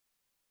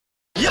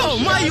Yo,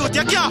 my youth,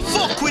 you can't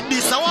fuck with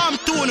this. I want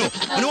to know.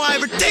 You know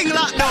everything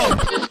locked down.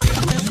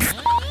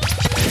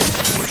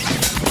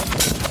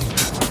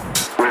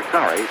 We're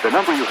sorry, the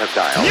number you have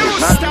dialed New is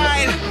not...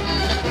 style,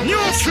 new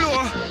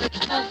flow.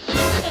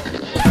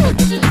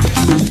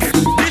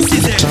 This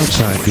is it.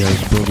 Southside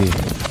goes Boogie.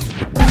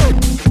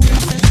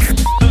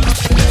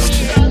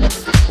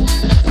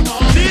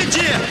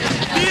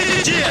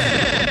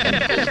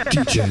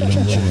 DJ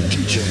Lamar.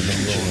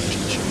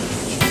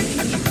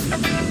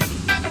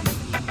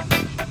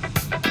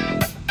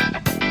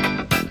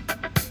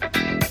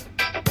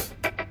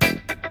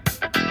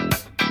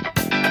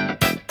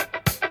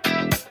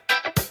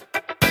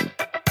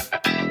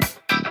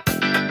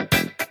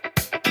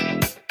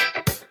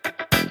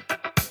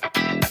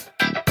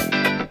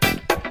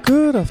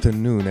 Good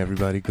afternoon,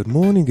 everybody. Good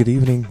morning, good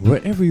evening,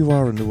 wherever you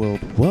are in the world.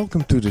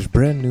 Welcome to this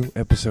brand new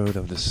episode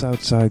of the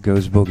Southside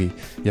Goes Boogie.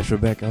 Yes, we're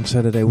back on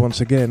Saturday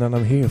once again, and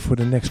I'm here for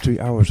the next 3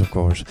 hours, of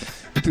course.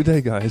 And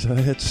today, guys, I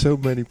had so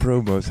many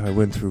promos I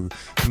went through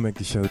to make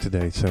the show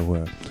today,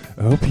 so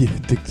I hope you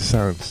dig the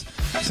sounds.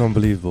 It's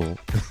unbelievable.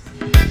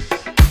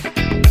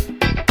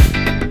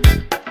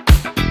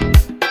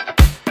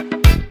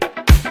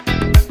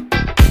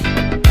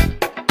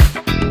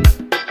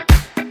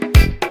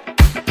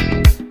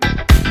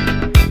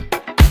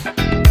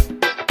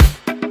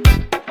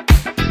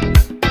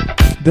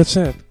 That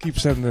said, keep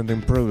sending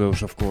them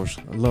promos, of course.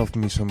 I love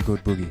me some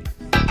good boogie.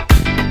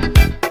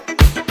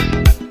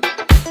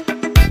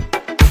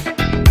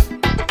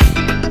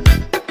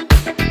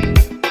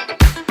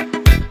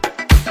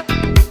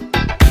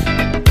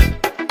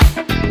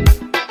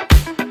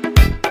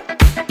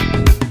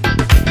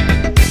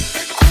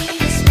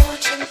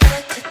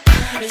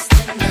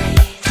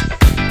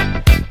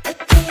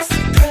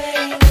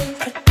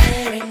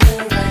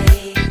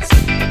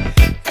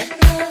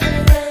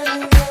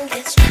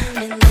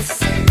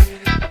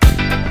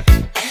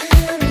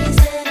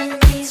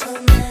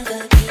 Never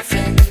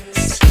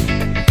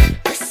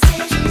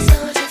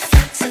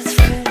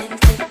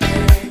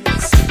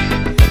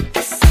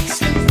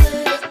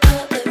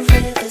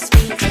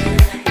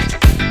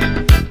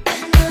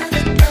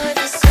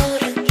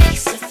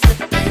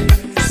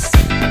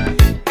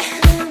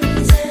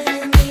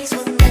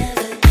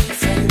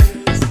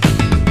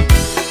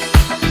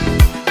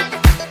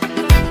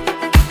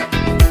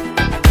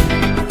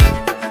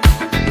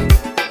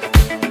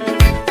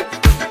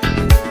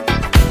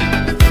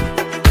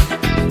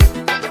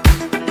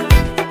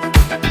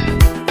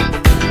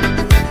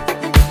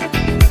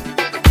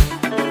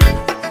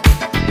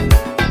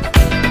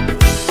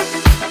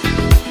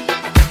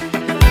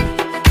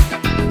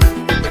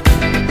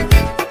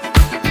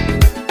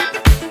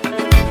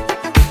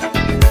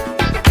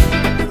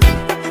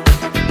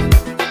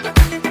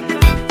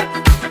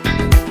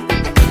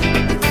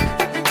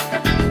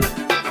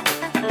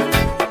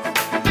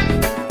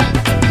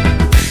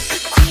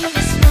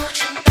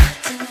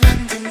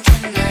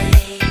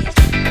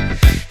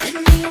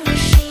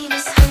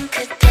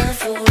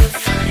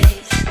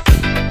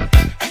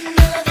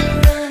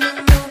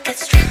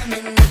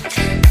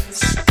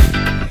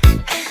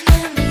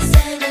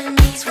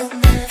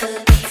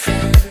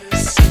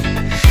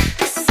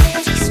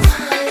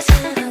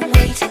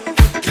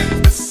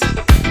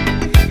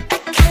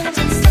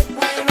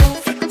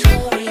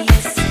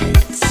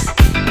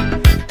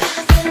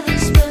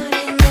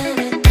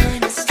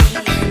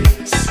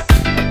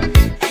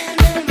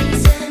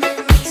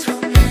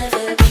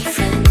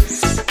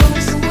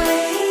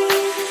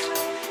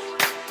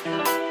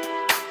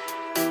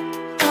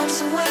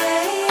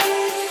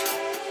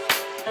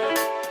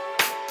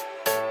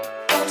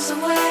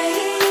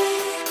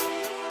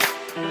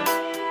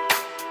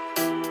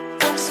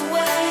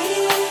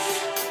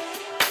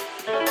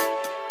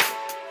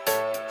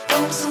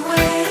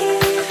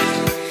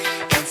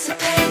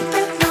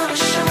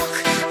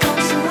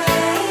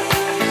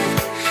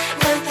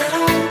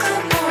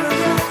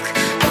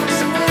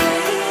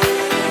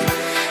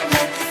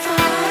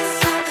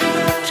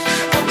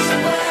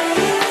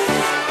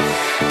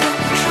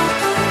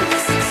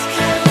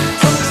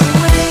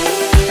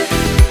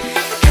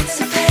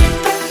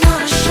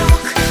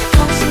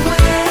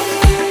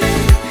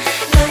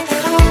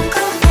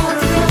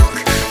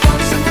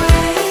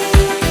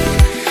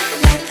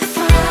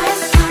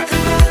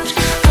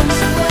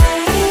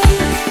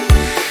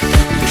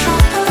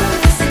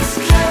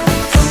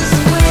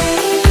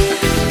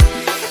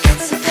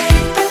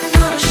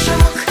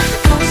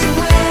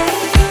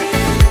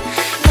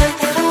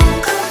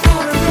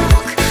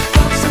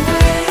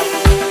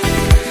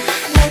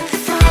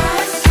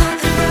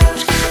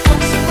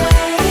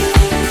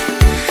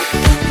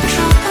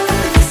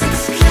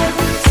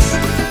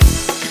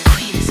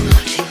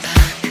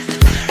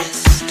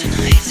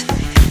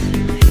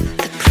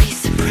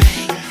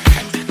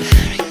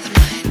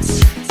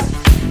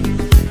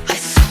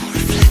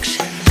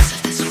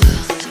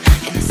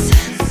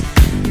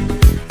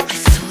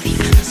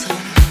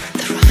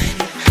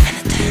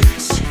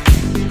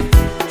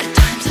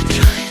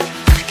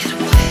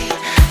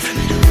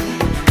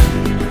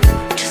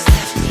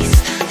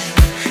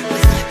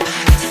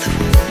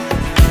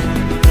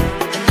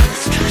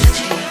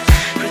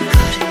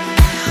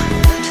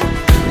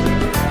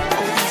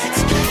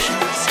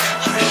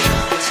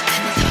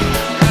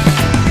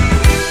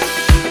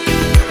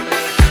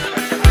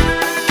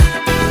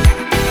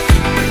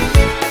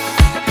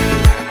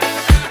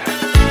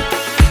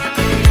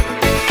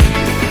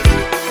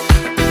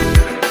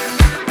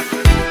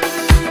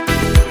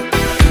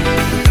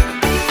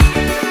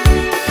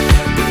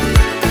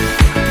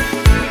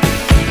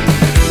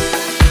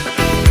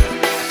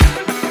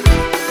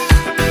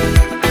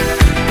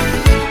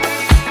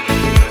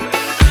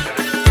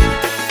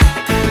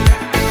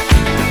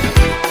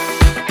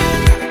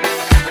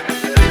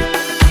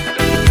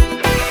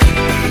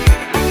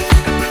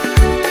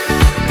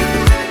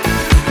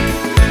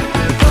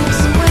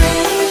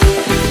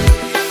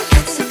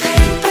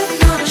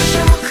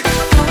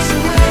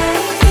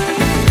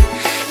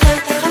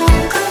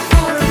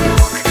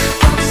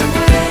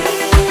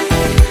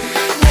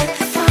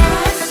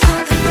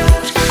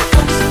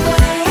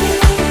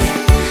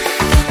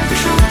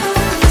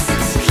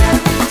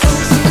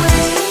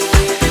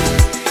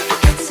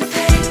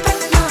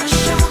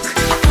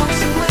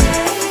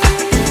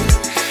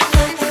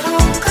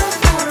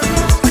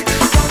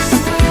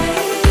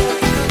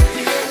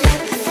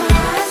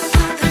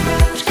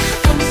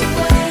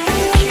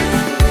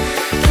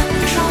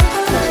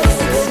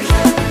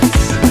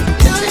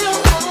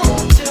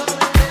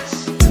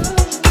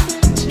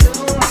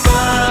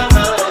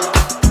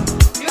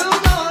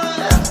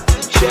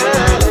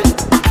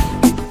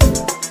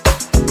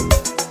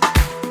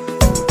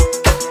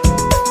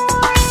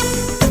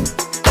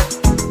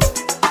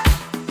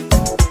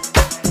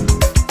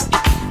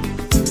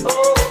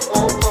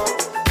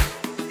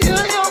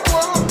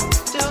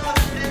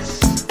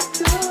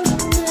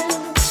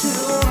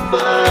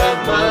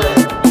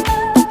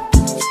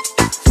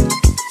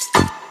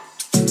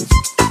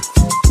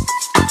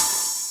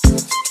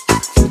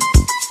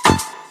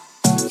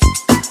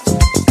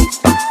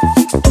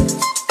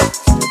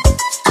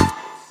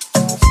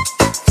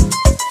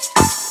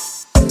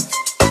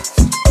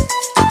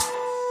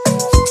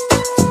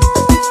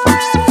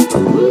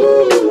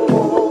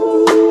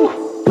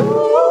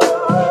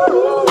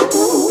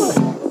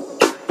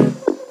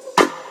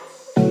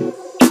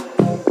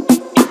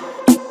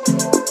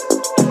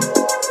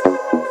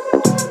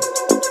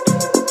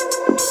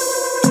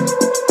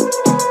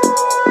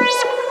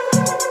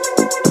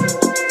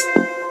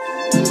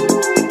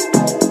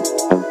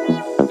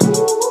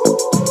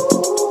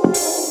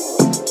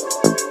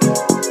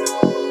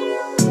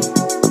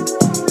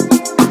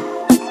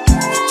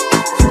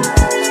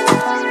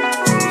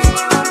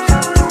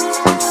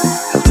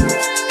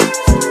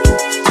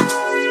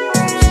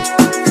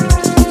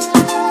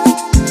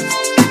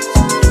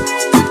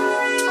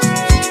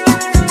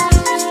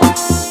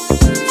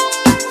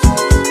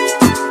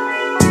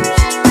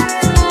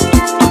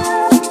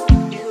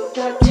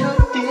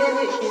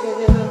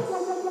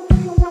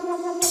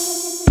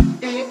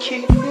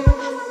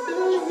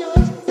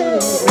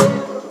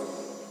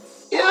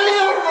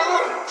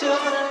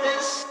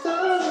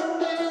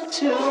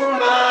into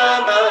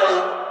my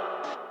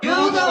mind. You're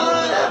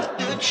gonna have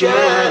to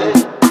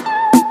try.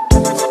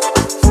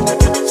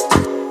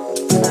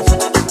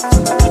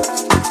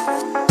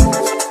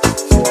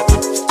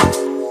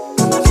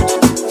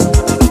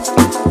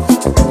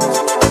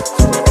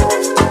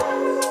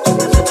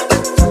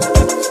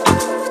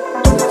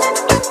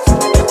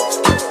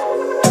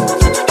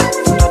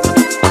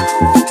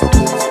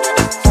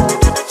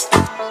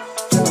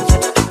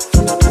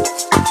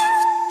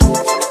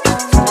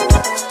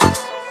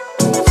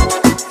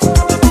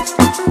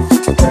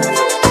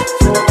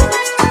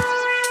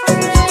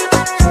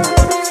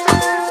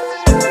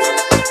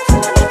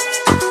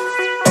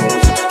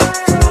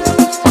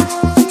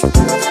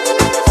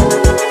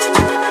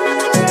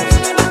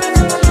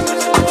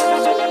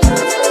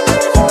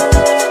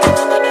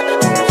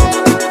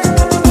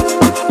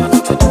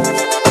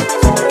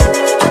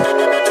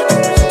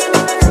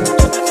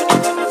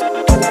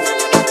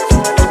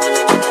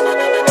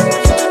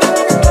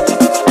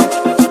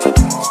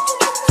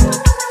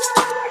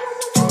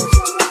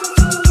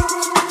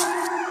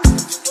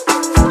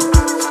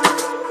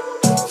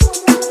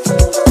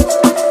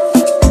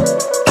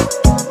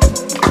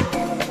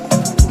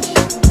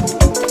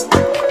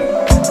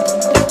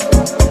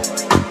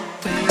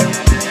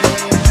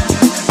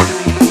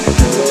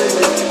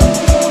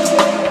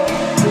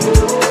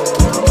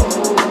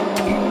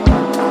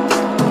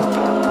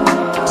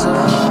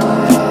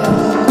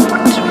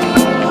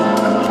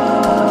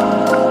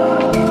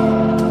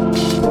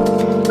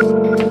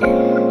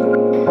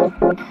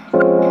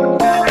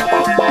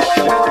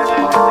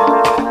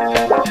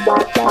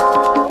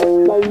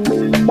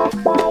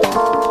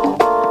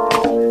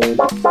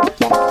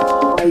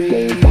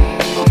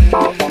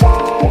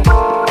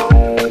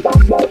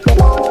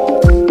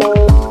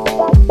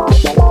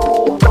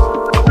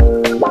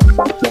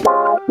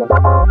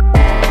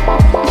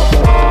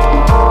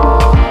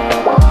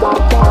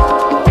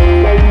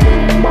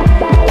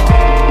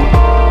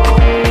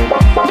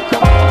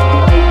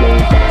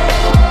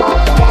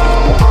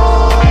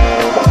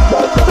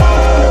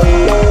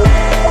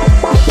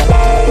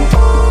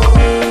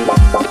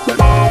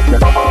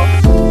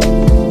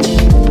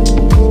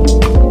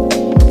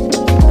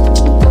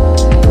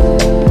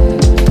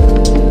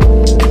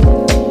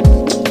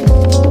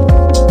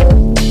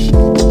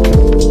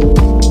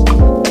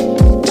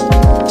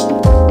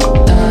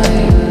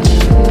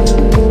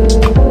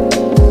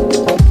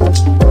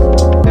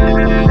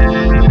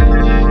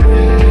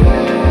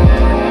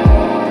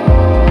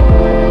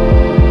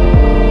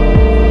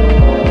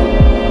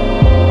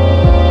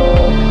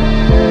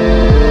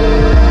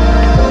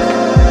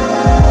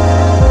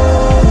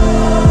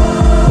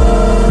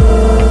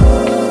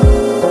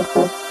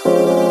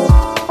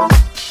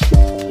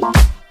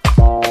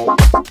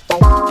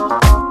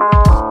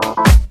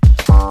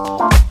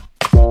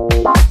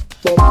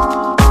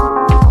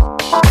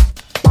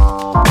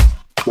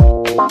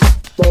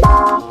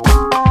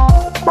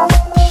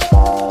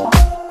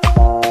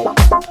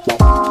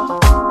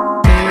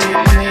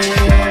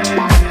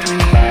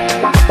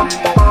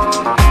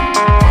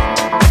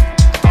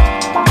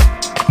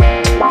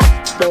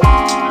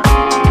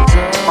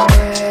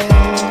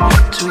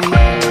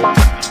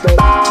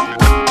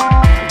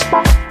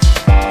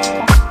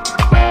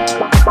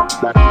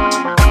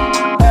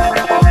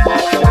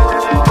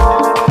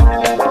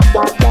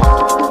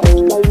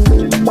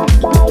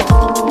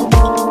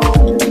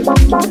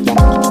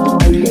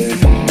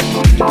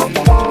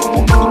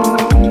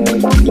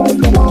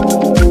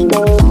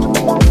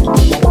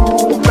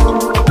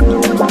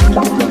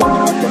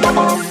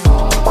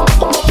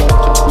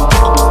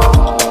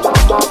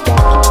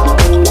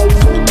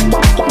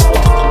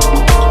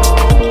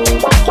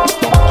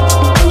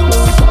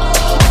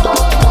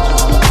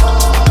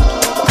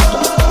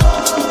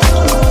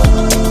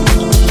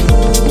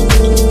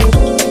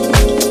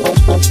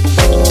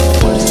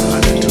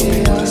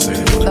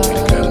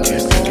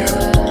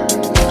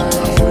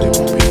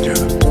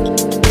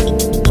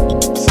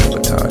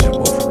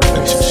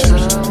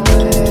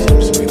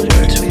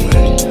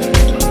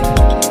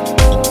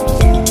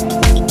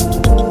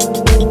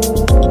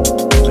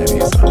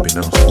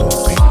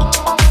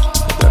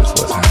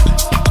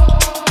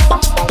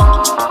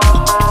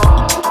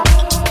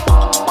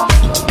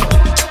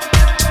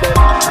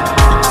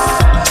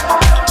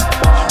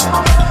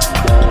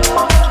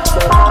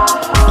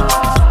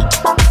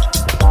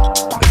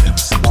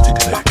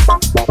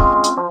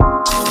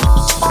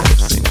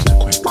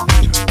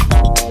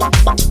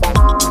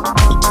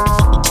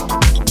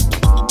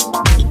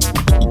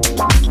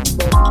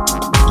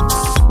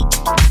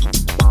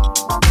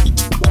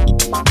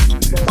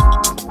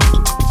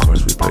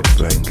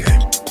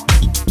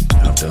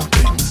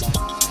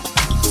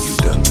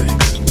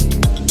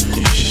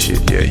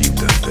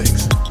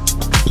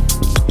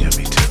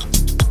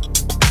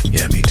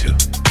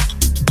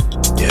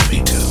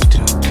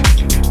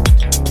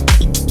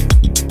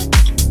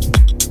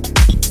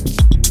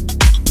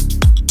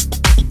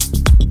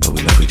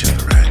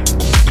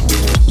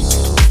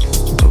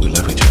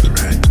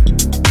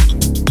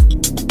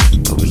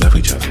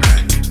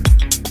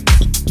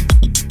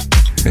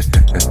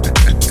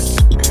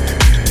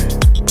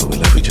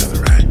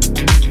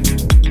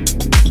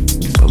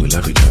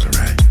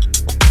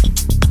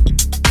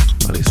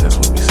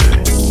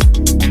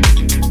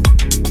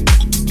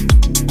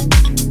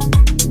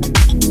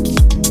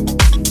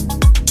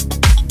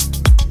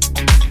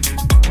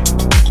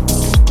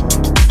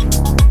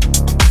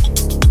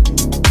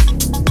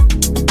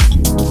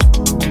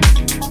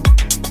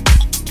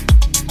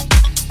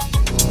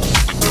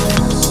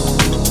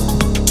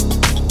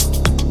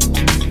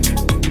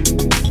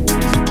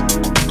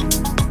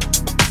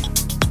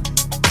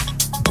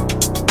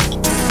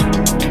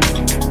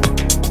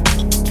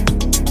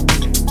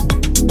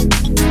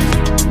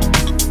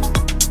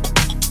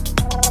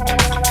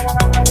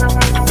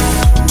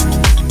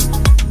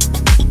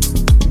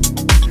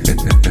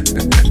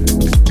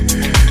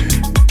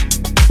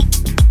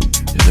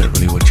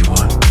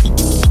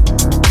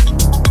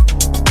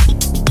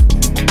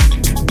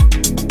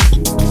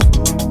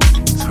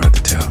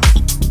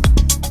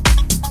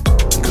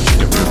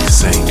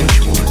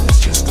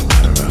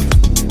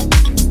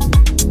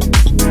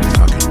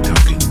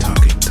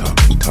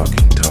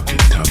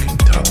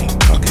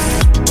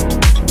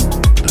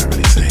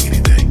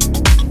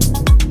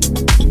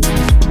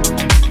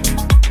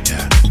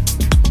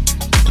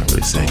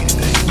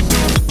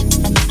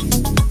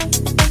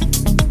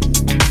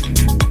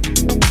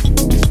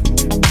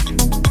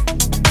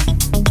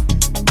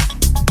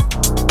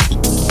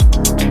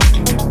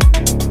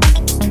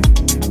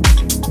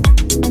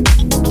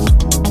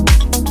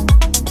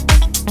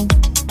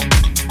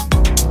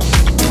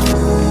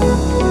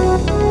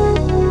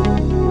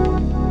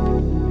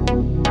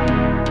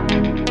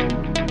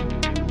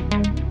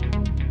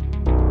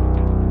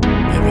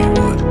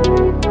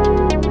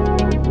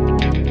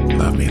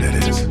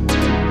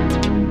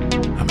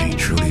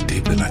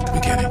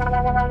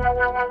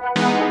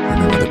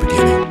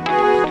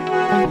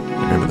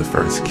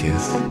 first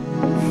kiss?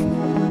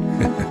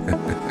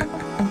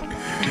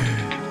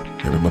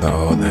 Remember the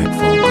all-night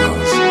phone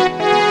calls?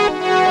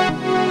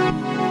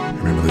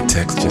 Remember the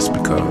text just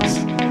because?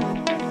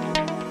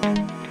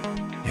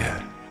 Yeah.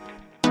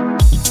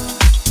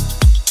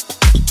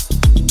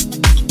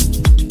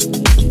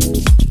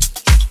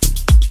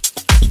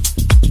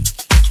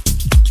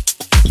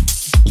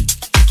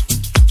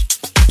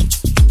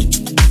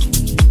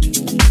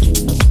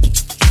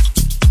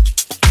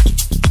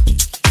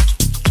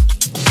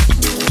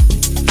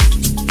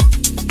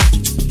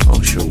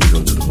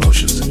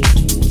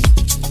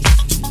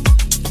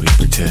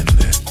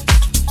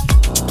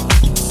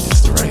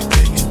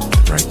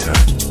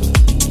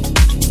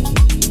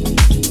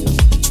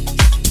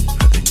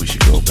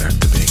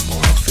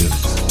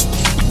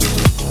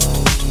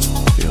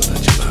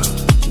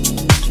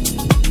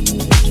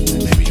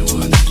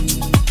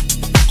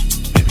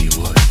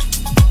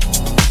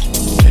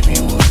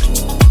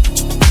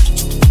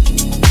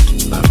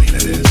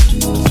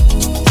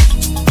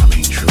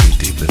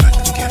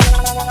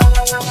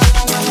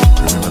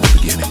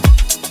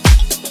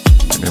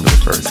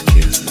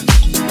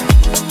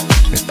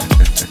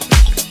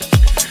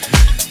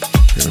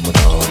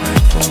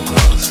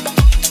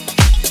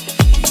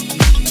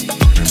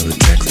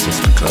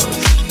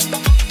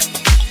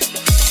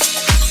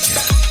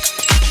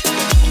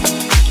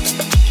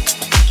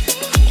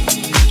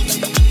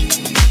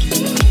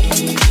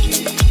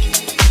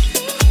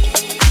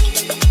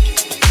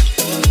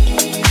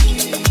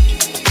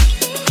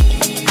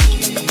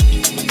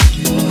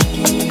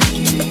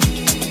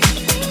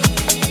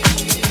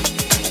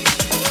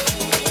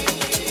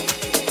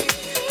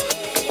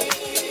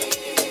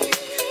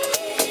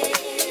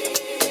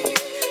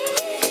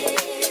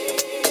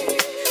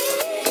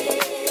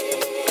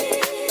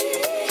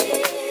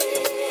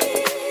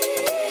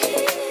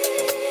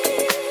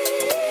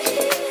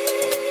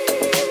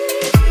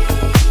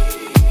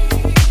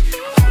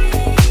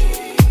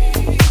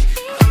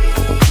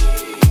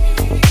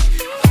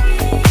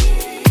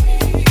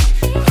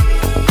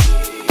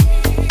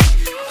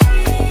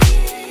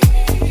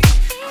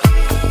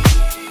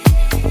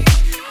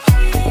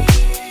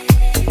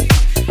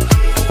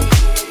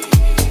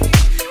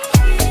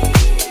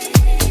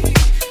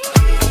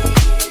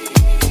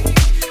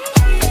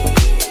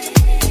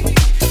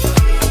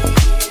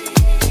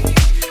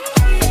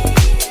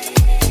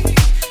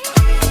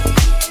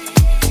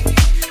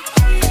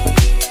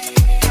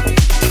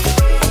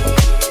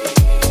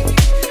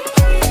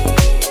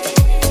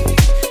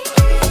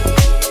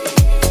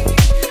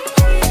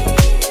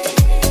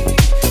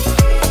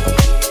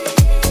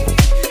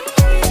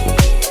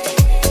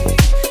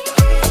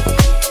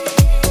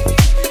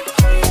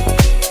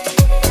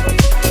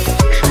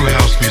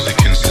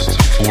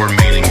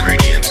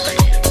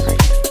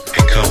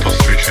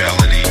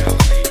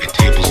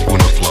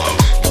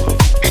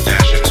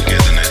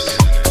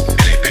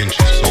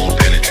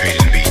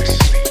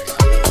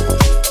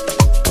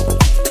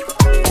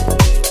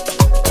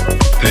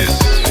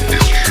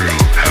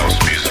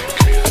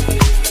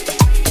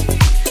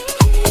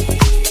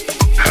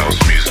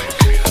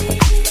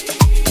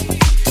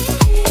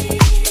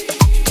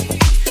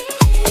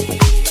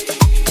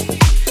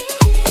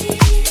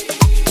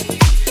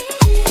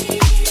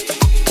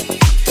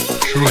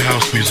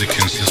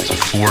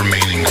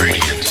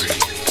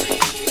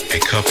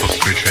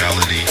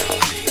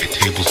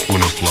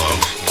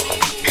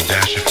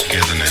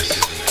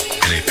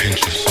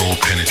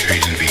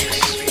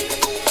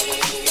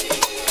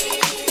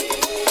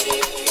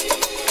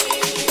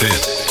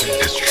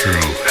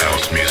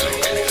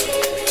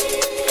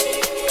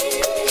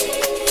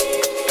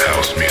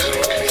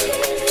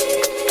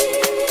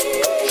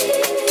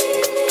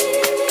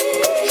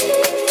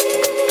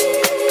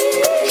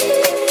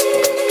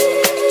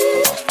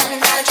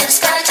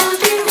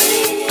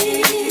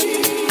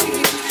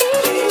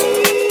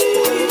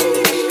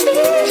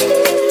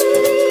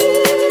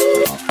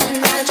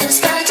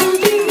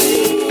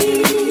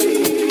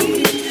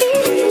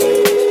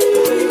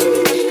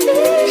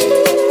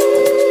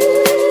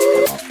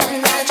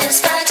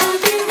 Just got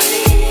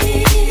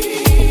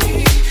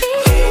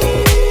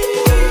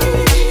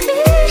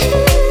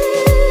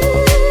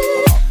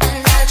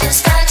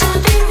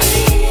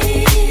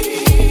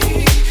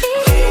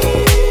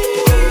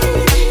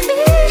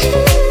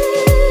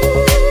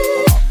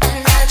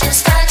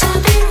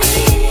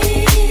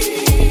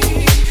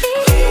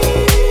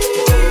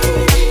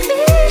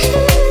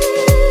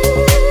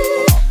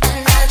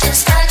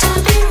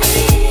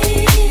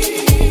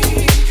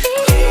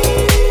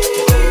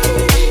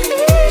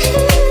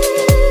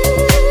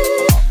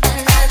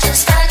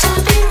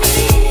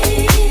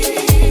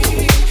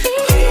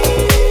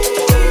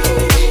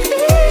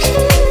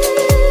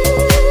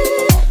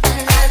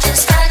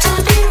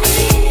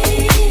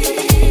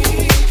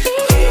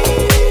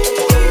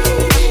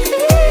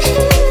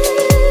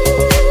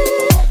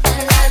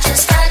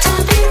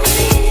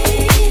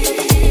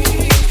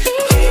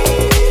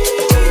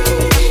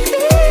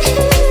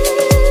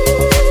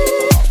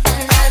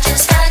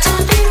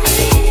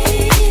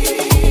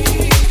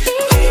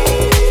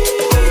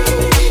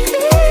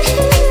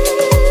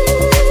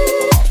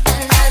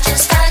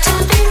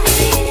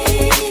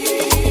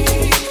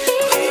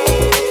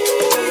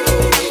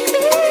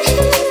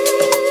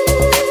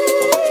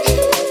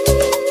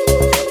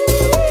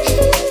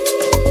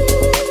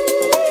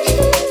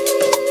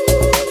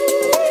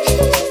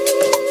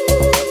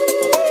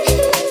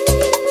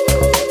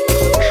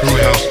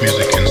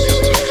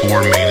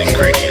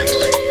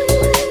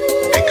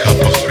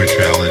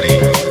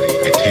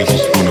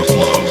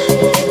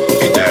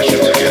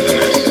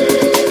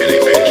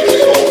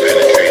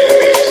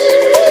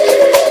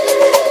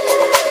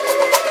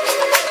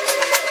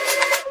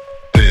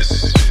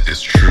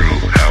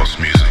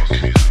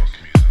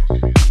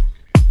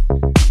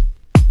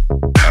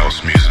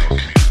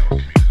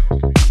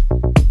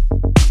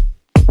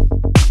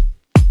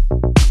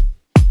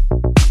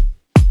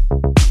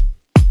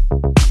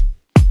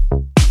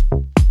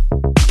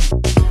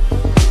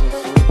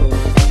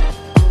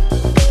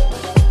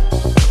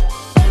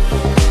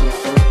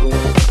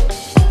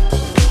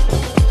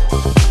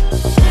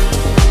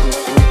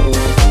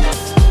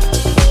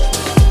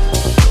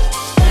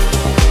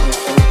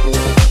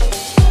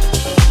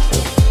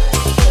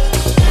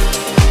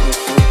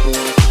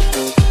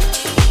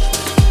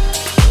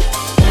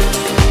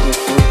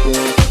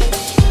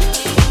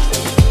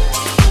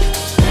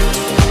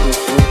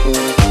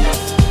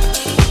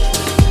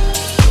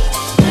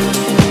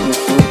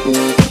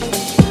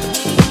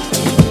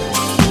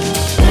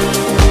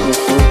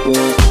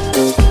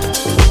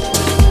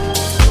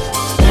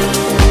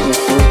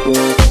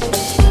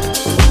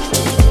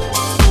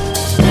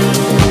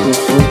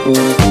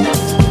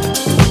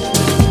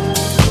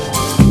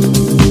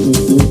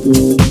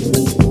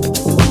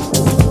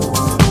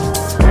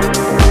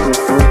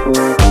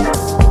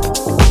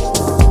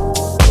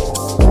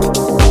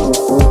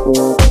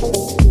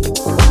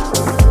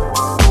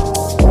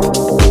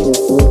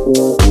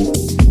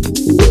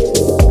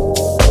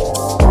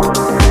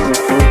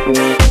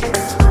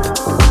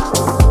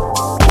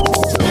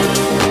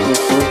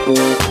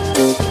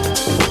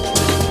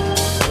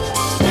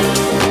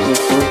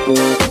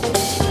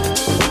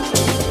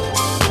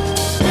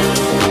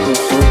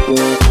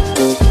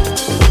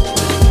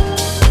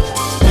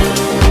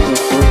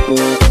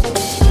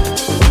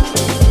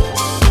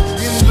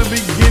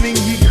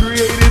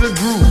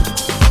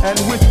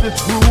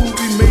this groove,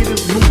 we made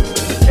this move,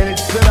 and it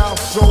set our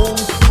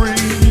souls free.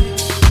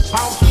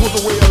 House was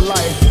a way of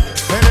life,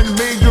 and it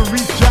made you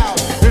reach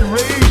out and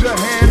raise your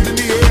hands in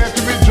the air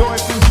to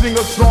rejoice and sing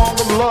a song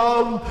of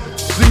love,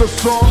 sing a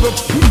song of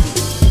peace,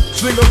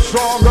 sing a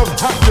song of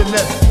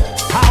happiness.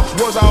 House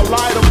was our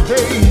light of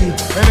day,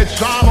 and it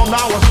shone on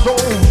our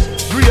souls.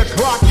 3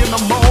 o'clock in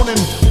the morning,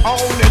 on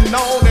and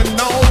on and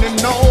on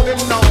and on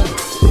and on.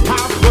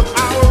 House was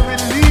our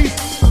release,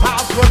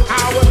 house was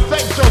our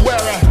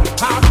sanctuary,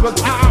 house was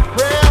our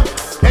prayer.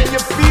 Can you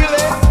feel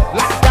it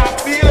like I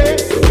feel it?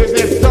 Is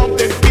there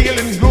something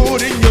feeling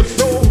good in your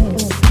soul?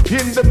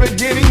 In the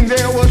beginning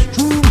there was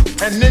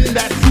truth, and in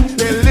that truth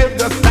there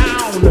lived a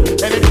sound,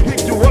 and it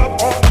picked you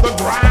up off the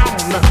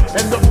ground,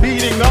 and the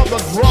beating of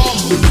the drum,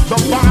 the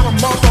bottom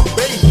of the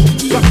bass,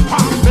 the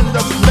pop and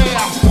the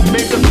snare,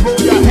 make you throw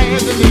your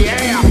hands in the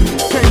air.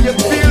 Can you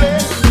feel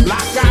it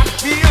like I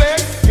feel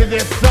it? Is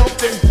there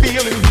something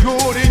feeling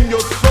good in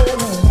your soul?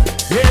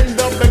 In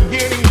the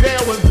beginning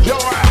there was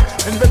joy,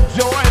 and the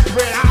joy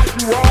spread out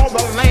through all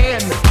the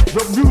land.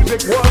 The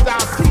music was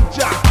our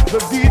teacher, the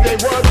DJ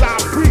was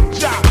our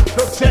preacher.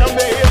 So tell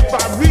me if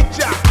I reach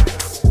ya.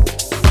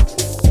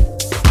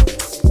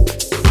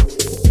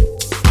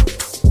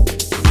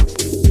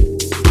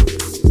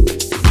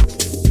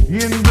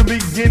 In the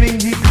beginning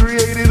he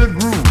created a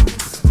groove,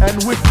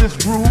 and with this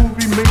groove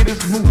he made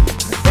us move,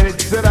 and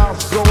it set our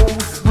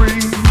souls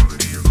free.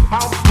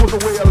 House was a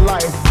way of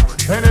life,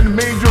 and it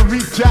made you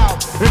reach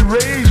out and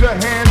raise your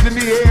hands in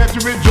the air to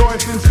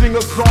rejoice and sing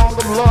a song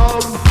of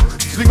love,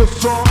 sing a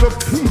song of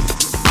peace,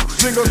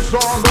 sing a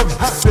song of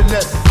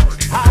happiness.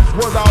 House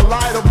was our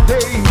light of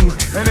day,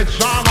 and it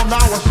shone on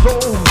our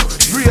souls.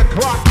 3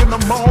 o'clock in the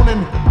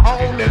morning,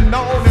 on and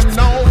on and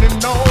on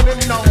and on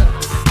and on.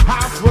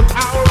 House was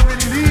our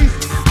release,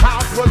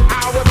 house was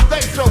our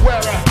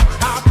sanctuary,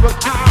 house was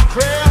our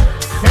prayer.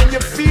 Can you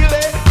feel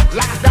it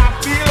like I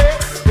feel it?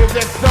 Is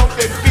there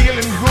something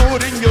feeling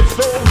good in your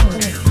soul?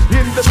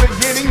 In the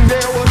beginning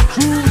there was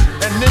truth,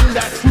 and in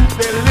that truth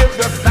there lived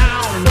a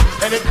sound,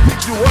 and it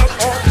picked you up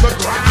off the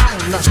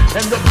ground,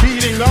 and the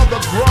beating of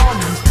the drum,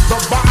 the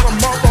bottom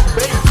of the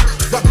bass,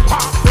 the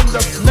pop and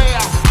the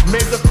snare,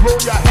 made you throw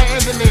your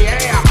hands in the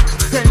air.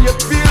 Can you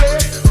feel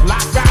it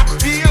like I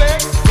feel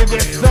it? Is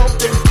there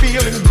something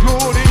feeling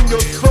good in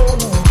your soul?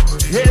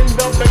 In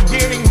the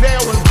beginning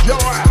there was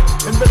joy,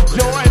 and the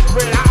joy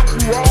spread out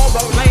through all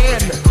the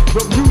land.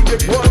 The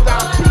music was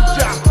our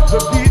teacher, the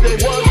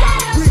DJ was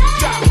our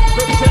preacher.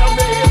 So tell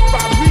me if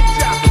I reach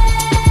ya.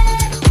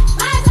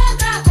 Mais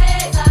outra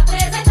vez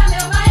apresenta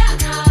meu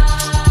baiana.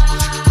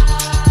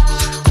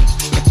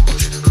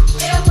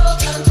 Eu vou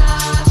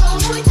cantar com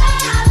muita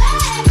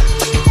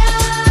alegria.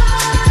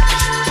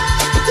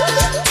 Vou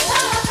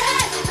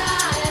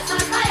apresentar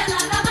essas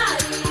baianas da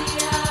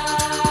Maria.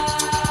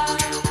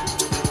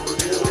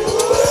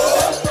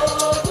 O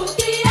povo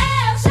que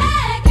eu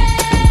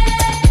cheguei.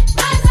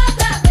 Mais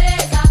outra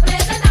vez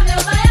apresenta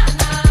meu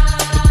baiana.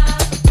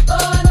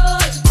 Boa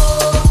noite,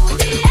 povo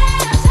que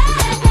eu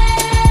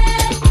cheguei.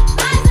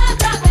 Mais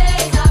outra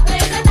vez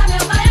apresenta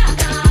meu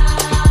baiana.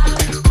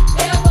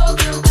 Eu vou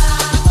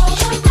cantar com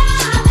muita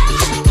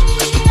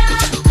alegria.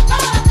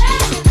 Vou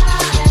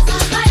apresentar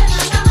essas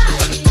baianas da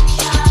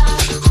Maria.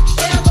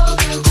 Eu vou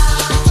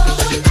cantar com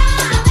muita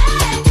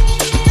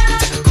alegria.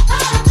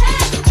 Vou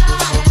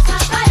apresentar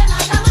essas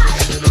baianas da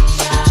Maria.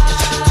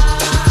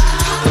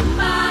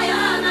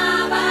 Baiana,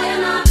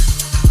 baiana.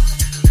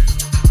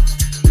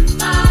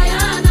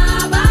 Baiana,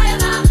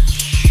 baiana.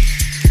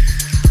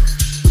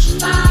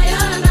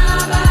 Baiana,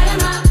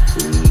 baiana.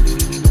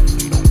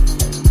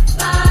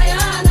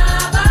 Baiana,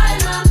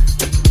 baiana.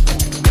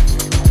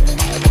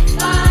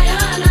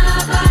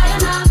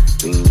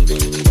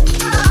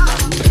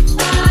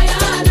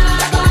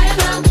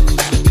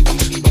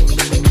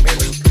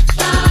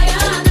 Baiana,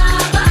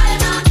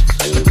 baiana.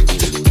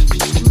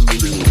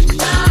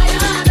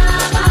 Baiana,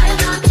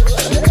 baiana.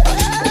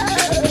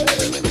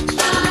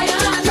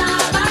 Baiana,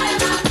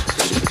 baiana.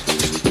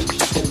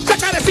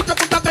 Jacarezinho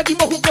apontada de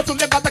morro, poço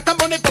levada,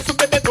 camone, poço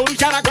bebedouro,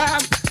 Jaraguá.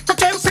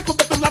 Coqueiro seco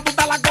do outro lado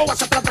da lagoa,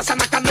 se atravessa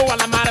na canoa,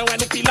 Lamarão é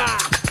no pilar.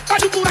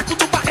 Olha o buraco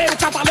do barreiro,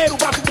 cavaleiro,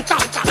 bravo do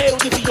carro, carreiro,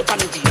 desvio pra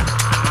não virar.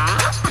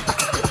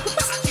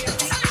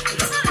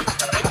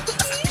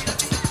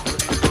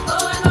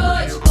 Boa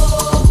noite,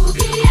 povo que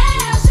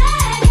eu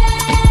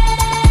cheguei.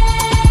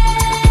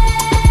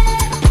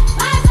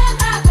 Mais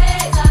outra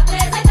vez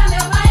apresenta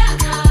meu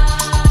baiana.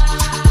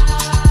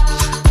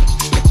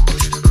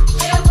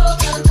 Eu vou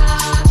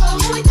cantar com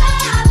muita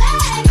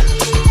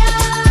alegria.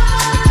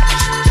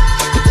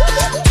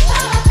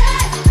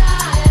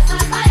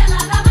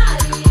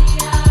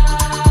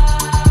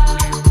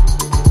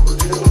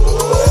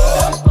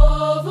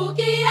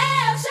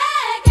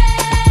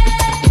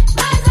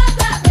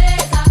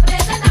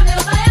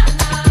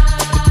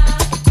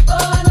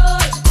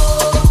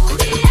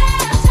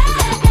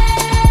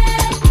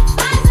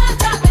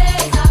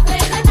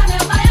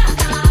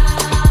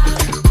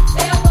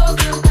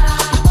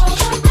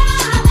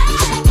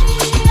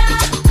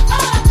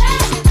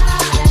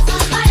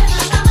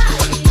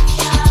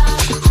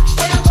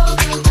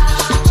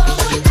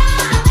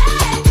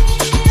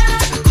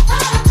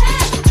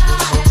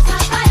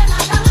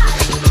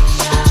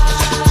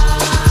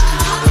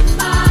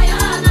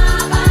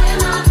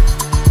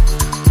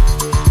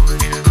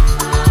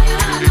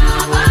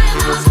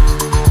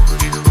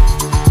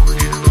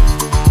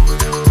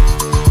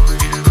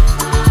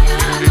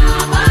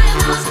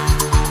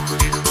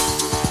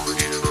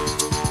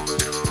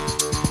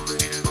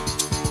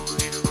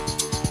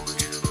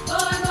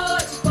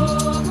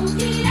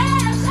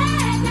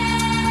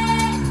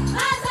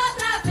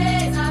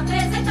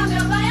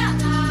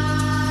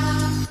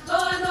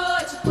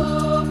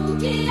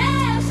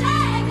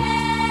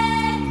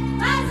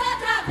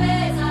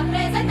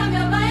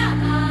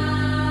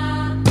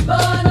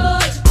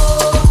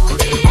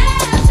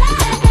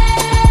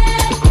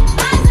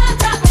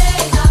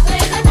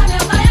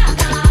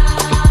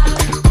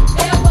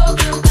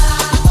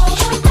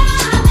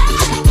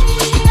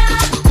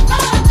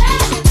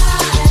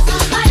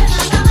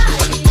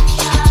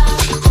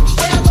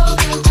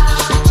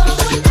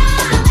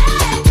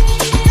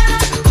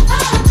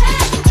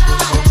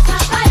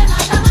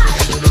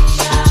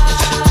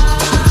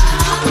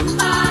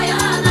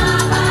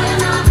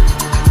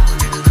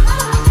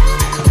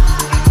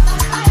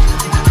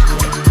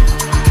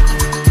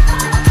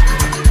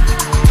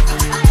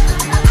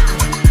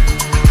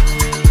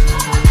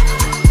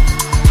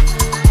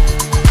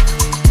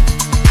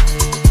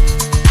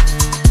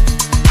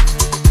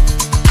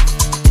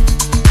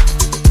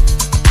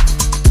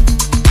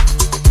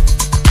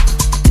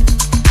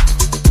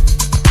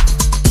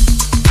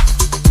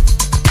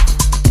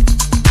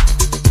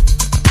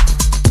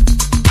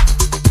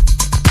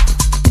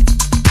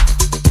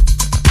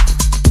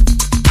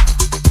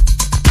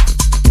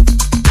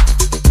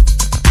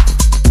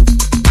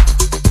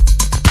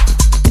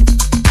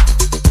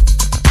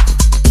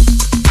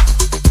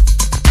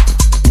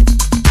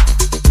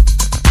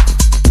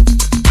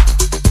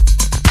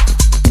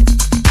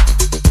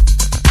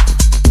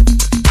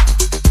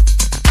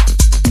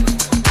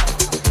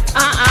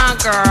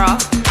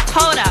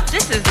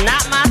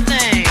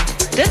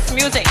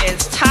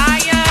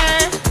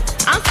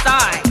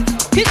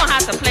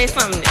 play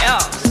something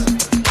else.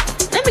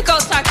 Let me go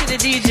talk to the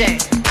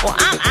DJ. Well,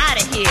 I'm out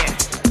of here.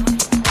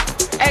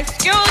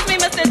 Excuse me,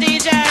 Mr.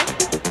 DJ.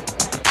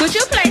 Could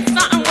you play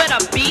something with a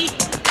beat?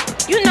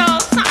 You know,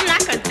 something I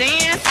could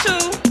dance to?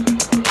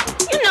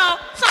 You know,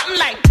 something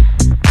like